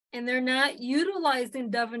ATS, and they're not utilizing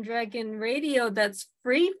Dove and Dragon Radio that's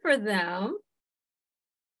free for them.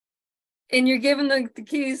 And you're giving them the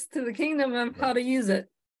keys to the kingdom of how to use it.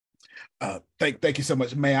 Thank you so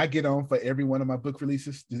much. May I get on for every one of my book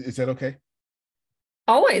releases? Is that okay?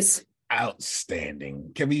 Always.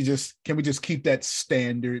 Outstanding. Can we just keep that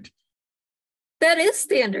standard? That is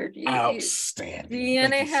standard. Outstanding.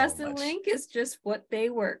 Deanna has the link. It's just what day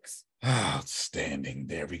works. Outstanding.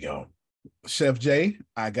 There we go. Chef Jay,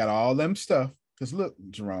 I got all them stuff. Because look,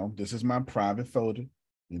 Jerome, this is my private folder,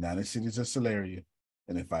 United Cities of Celeria.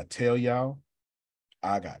 And if I tell y'all,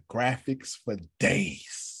 I got graphics for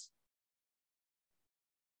days.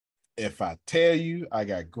 If I tell you, I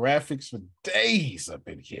got graphics for days up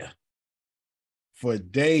in here. For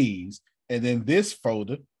days. And then this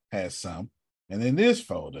folder has some. And then this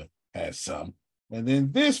folder has some. And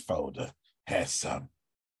then this folder has some.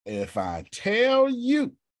 If I tell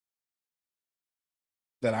you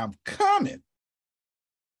that I'm coming,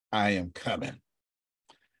 I am coming.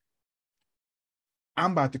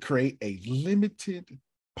 I'm about to create a limited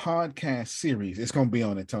podcast series. It's going to be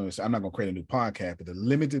on Antonio. So I'm not going to create a new podcast, but a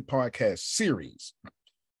limited podcast series.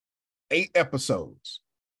 8 episodes.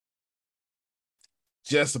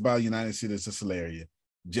 Just about United Cities of Celeria.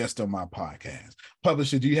 Just on my podcast.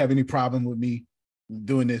 Publisher, do you have any problem with me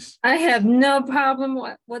doing this? I have no problem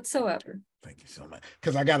whatsoever. Thank you so much.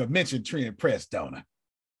 Because I got to mention Trina Press, don't I?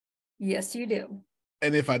 Yes, you do.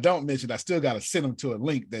 And if I don't mention, I still got to send them to a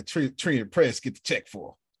link that Trina Press get the check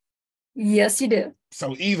for. Yes, you do.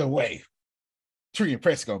 So either way, Trina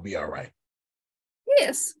Press is going to be all right.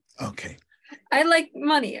 Yes. Okay. I like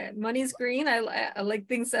money. Money's green. I like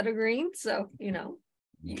things that are green. So,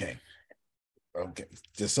 Okay. Okay.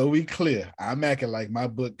 Just so we clear, I'm acting like my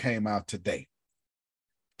book came out today.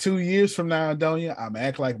 2 years from now, Adonia, I'm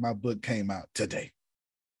acting like my book came out today.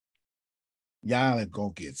 Y'all are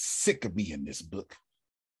going to get sick of me in this book.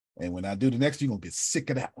 And when I do the next, you're going to get sick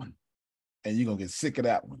of that one. And you're going to get sick of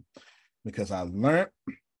that one. Because I learned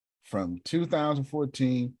from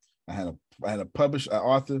 2014, I had a publisher, an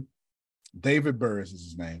author, David Burris is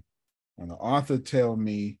his name. And the author tell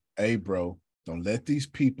me, hey, bro, don't let these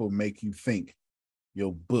people make you think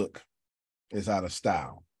your book is out of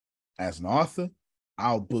style. As an author,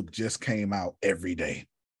 our book just came out every day.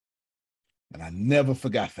 And I never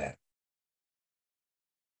forgot that.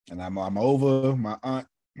 And I'm over my aunt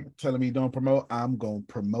telling me don't promote. I'm going to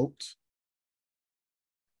promote.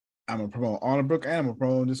 I'm going to promote on the book and I'm going to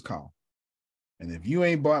promote on this call. And if you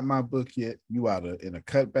ain't bought my book yet, you out in a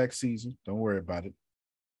cutback season. Don't worry about it.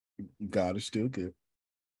 God is still good.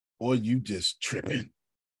 Or you just tripping.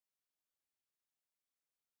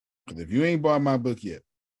 Because if you ain't bought my book yet,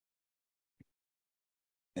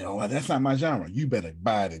 you know, that's not my genre. You better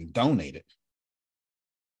buy it and donate it.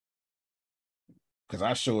 Because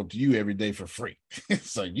I show up to you every day for free.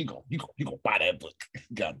 So you go buy that book.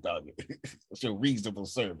 God dog it. It's your reasonable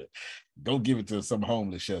service. Don't give it to some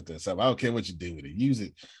homeless shelter or something. I don't care what you do with it. Use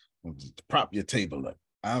it to prop your table up.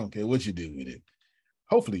 I don't care what you do with it.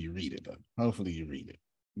 Hopefully you read it, though. Hopefully you read it.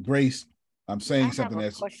 Grace, I'm saying something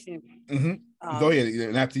that's question. Go ahead.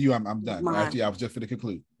 And after you, I'm done. After you, I was just going to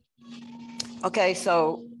conclude. Okay,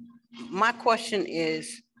 so my question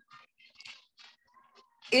is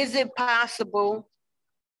it possible,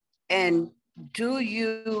 and do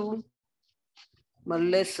you,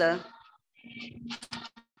 Melissa,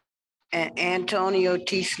 and Antonio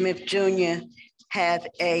T. Smith Jr. have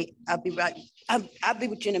I'll be right, I'll be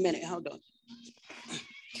with you in a minute, hold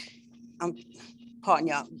on. Pardon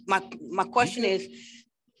y'all. My question is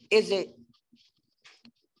it,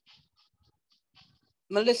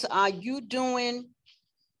 Melissa, are you doing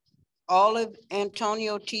all of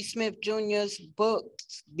Antonio T. Smith Jr.'s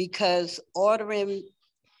books? Because I've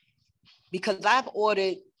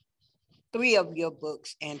ordered 3 of your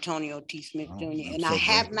books, Antonio T. Smith Jr., and I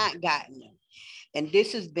have not gotten them. And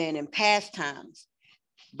this has been in past times,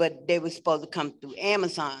 but they were supposed to come through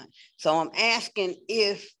Amazon. So I'm asking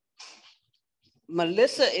if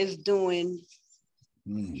Melissa is doing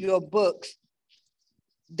your books,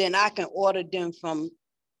 then I can order them from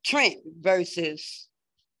Trent versus.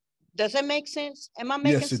 Does that make sense? Am I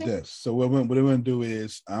making sense? Yes, it does. So what I'm going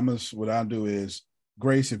to do is,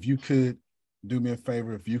 Grace, if you could do me a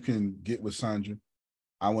favor, if you can get with Sandra,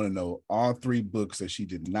 I want to know all 3 books that she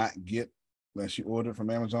did not get that she ordered from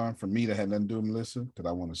Amazon for me that had nothing to do with Melissa, because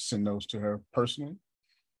I want to send those to her personally.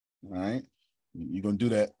 All right. You're going to do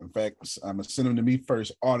that. In fact, I'm going to send them to me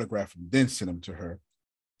first, autograph them, then send them to her.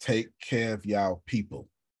 Take care of y'all people.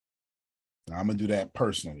 Now, I'm going to do that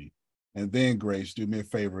personally. And then, Grace, do me a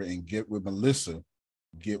favor and get with Melissa,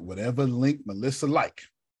 get whatever link Melissa like,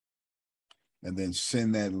 and then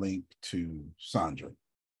send that link to Sandra.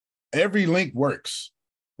 Every link works.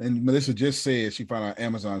 And Melissa just said she found out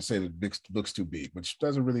Amazon said the book's too big, which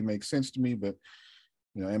doesn't really make sense to me, but,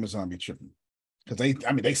 you know, Amazon be tripping. Because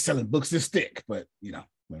they selling books this thick, but, you know,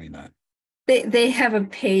 maybe not. They have a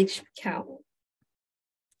page count.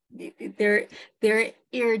 They're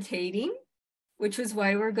irritating, which is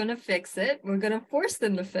why we're going to fix it. We're going to force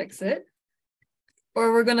them to fix it,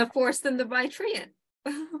 or we're going to force them to buy Trent.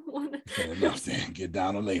 Fair enough, then. Get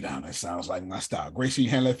down or lay down. That sounds like my style. Grace, you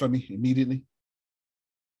handle that for me immediately?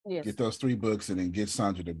 Yes. Get those 3 books and then get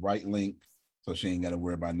Sandra the right link so she ain't got to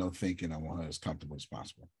worry about no thinking. I want her as comfortable as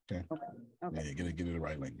possible. Okay. Yeah, get her the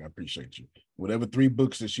right link. I appreciate you. Whatever 3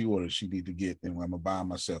 books that she ordered, she need to get, and I'm going to buy them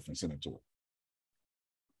myself and send it to her.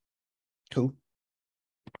 Cool.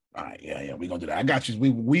 All right, yeah, we're gonna do that. I got you.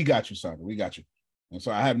 We got you, Sandra. We got you. And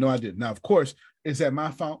so I have no idea. Now, of course, is that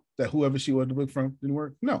my fault that whoever she ordered the book from didn't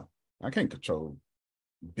work? No, I can't control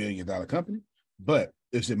 $1 billion company. But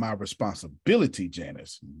is it my responsibility,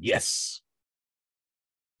 Janice? Yes.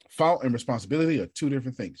 Fault and responsibility are 2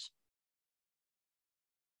 different things.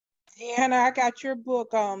 Deanna, I got your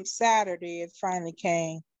book on Saturday. It finally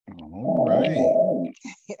came. All right.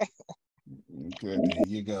 Good. There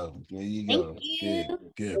you go. There you go.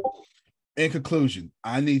 Good. In conclusion,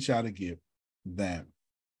 I need y'all to get that.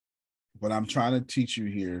 What I'm trying to teach you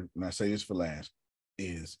here, and I say this for last,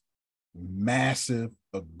 is massive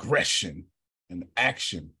aggression and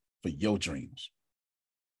action for your dreams.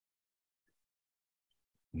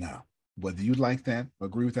 Now, whether you like that,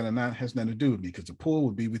 agree with that or not, has nothing to do with me, because the poor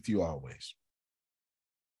will be with you always.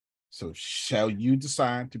 So shall you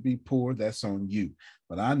decide to be poor, that's on you.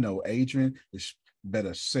 But I know Adrian is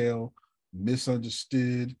better sell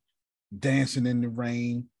Misunderstood, Dancing in the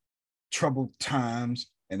Rain, Troubled Times,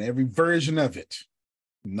 and every version of it.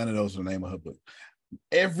 None of those are the name of her book.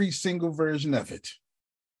 Every single version of it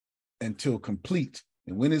until complete.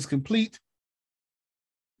 And when it's complete,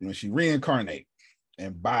 when she reincarnate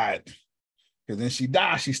and buy it, because then she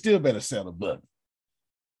dies, she still better sell a book.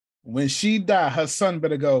 When she died, her son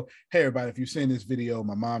better go, hey, everybody, if you're seeing this video,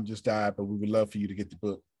 my mom just died, but we would love for you to get the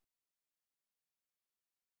book.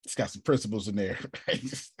 It's got some principles in there.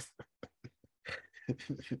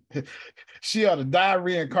 She ought to die,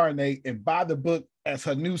 reincarnate, and buy the book as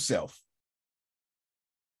her new self.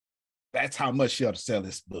 That's how much she ought to sell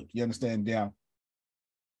this book. You understand, Dan?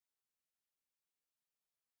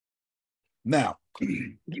 Now,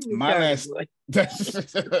 my last,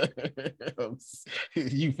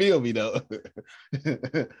 you feel me though.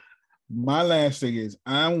 My last thing is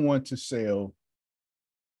I want to sell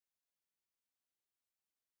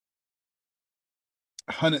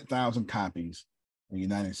 100,000 copies in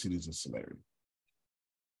United Cities of Celerity.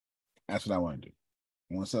 That's what I want to do.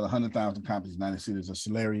 I want to sell 100,000 copies in United Cities of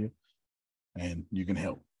Celerity, and you can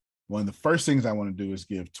help. One of the first things I want to do is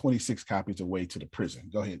give 26 copies away to the prison.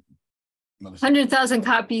 Go ahead, Melissa. 100,000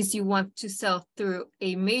 copies you want to sell through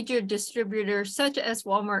a major distributor such as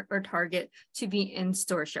Walmart or Target to be in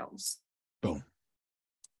store shelves. Boom.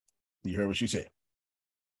 You heard what she said.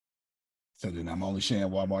 So then I'm only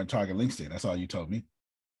sharing Walmart and Target links there. That's all you told me.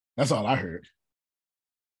 That's all I heard.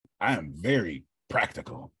 I am very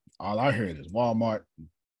practical. All I heard is Walmart,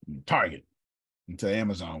 and Target, until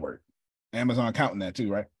Amazon work. Amazon counting that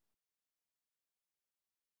too, right?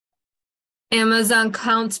 Amazon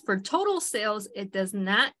counts for total sales. It does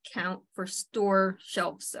not count for store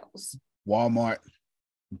shelf sales. Walmart,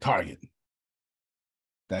 and Target.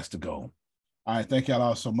 That's the goal. All right, thank y'all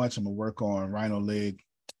all so much. I'm going to work on RhinoLeg,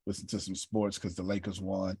 listen to some sports because the Lakers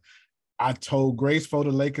won. I told Grace before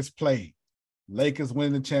the Lakers played, Lakers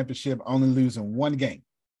winning the championship, only losing one game,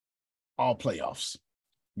 all playoffs.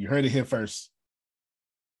 You heard it here first.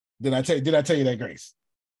 Did I tell you that, Grace?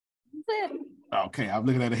 Okay, I'm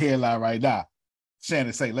looking at the headline right now.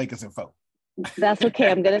 Shannon say Lakers in 4. That's okay.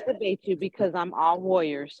 I'm going to debate you because I'm all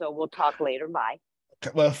Warriors, so we'll talk later. Bye.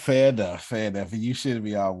 Well, fair enough. You should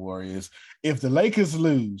be all Warriors. If the Lakers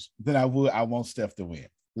lose, then I want Steph to win.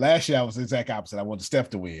 Last year, I was the exact opposite. I wanted Steph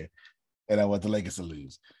to win, and I want the Lakers to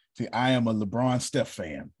lose. See, I am a LeBron Steph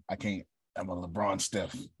fan. I'm a LeBron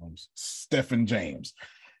Steph. I'm Stephen James.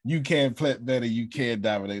 You can't play better. You can't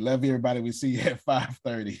dominate. Love you, everybody. We see you at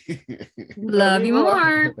 5:30. Love you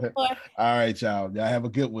more. All right, y'all. Y'all have a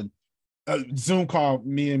good one. Zoom call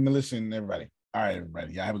me and Melissa and everybody. All right,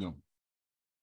 everybody. Y'all have a good one.